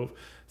show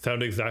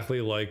sound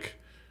exactly like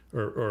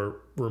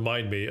or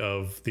remind me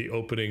of the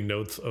opening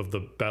notes of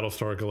the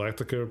Battlestar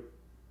Galactica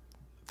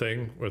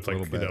thing, where it's like,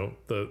 you know,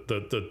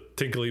 the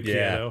tinkly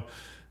piano.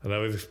 And I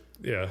was,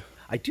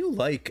 I do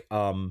like,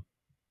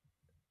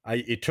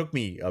 it took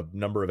me a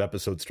number of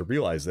episodes to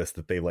realize this,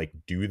 that they like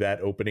do that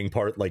opening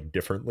part like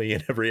differently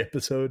in every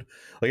episode.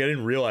 Like I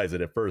didn't realize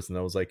it at first, and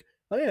I was like,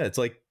 oh yeah, it's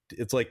like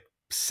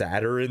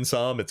sadder in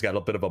some, it's got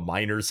a bit of a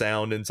minor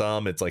sound in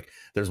some, it's like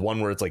there's one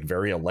where it's like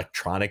very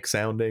electronic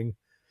sounding.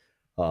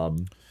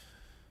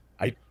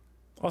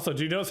 Also,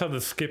 do you notice how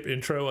the skip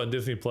intro on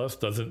Disney Plus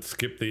doesn't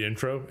skip the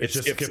intro? It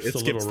just skips the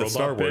little robot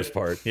Star Wars bit.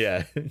 part.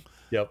 Yeah.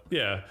 Yep.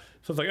 Yeah.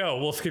 So it's like, oh,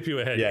 we'll skip you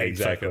ahead 8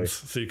 seconds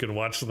so you can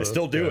watch the... I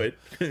still do it.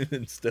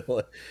 It's still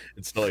like,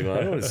 well,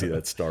 I don't want to see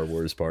that Star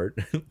Wars part.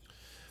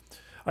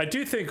 I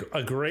do think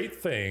a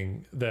great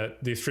thing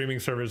that these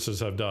streaming services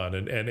have done,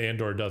 and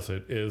Andor does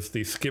it, is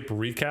the skip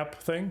recap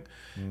thing.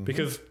 Mm-hmm.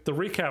 Because the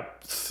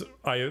recaps,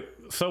 I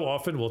so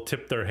often will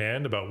tip their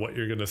hand about what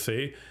you're going to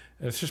see.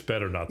 And it's just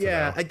better not to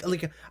know.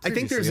 I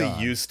think there's a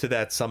use to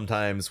that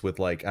sometimes with,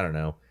 like, I don't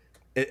know,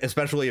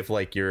 especially if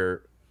like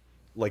you're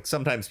like,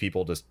 sometimes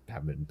people just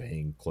haven't been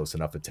paying close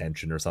enough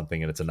attention or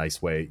something, and it's a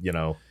nice way, you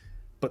know.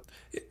 But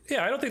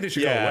yeah, I don't think they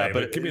should go away.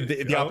 But give me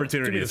the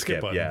opportunity to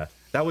skip. Button.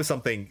 That was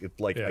something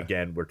like,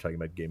 again, we're talking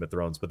about Game of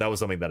Thrones, but that was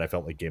something that I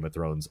felt like Game of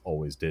Thrones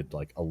always did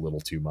like a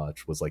little too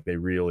much. Was like they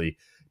really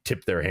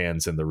tipped their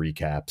hands in the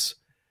recaps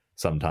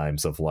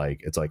sometimes of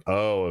like, it's like,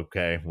 oh,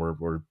 okay,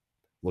 we're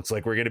looks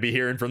like we're going to be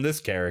hearing from this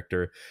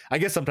character. I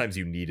guess sometimes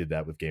you needed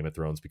that with Game of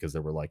Thrones because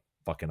there were like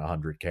fucking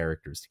 100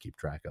 characters to keep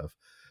track of.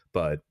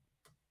 But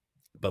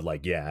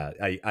like, yeah,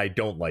 I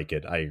don't like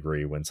it. I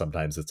agree when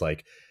sometimes it's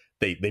like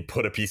they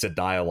put a piece of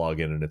dialogue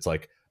in and it's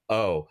like,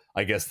 oh,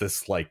 I guess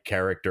this like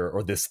character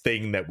or this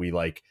thing that we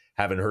like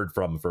haven't heard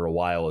from for a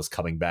while is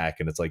coming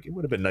back. And it's like, it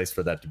would have been nice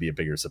for that to be a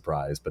bigger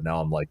surprise. But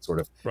now I'm like sort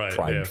of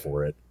primed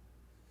for it.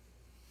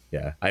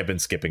 Yeah, I've been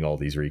skipping all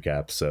these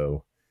recaps.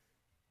 So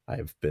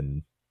I've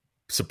been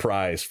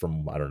surprised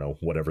from, I don't know,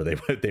 whatever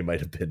they might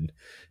have been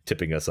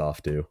tipping us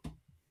off to.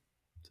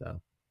 So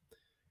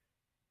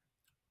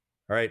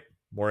all right,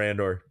 more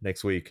Andor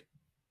next week.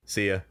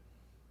 See ya.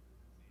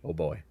 Oh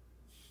boy.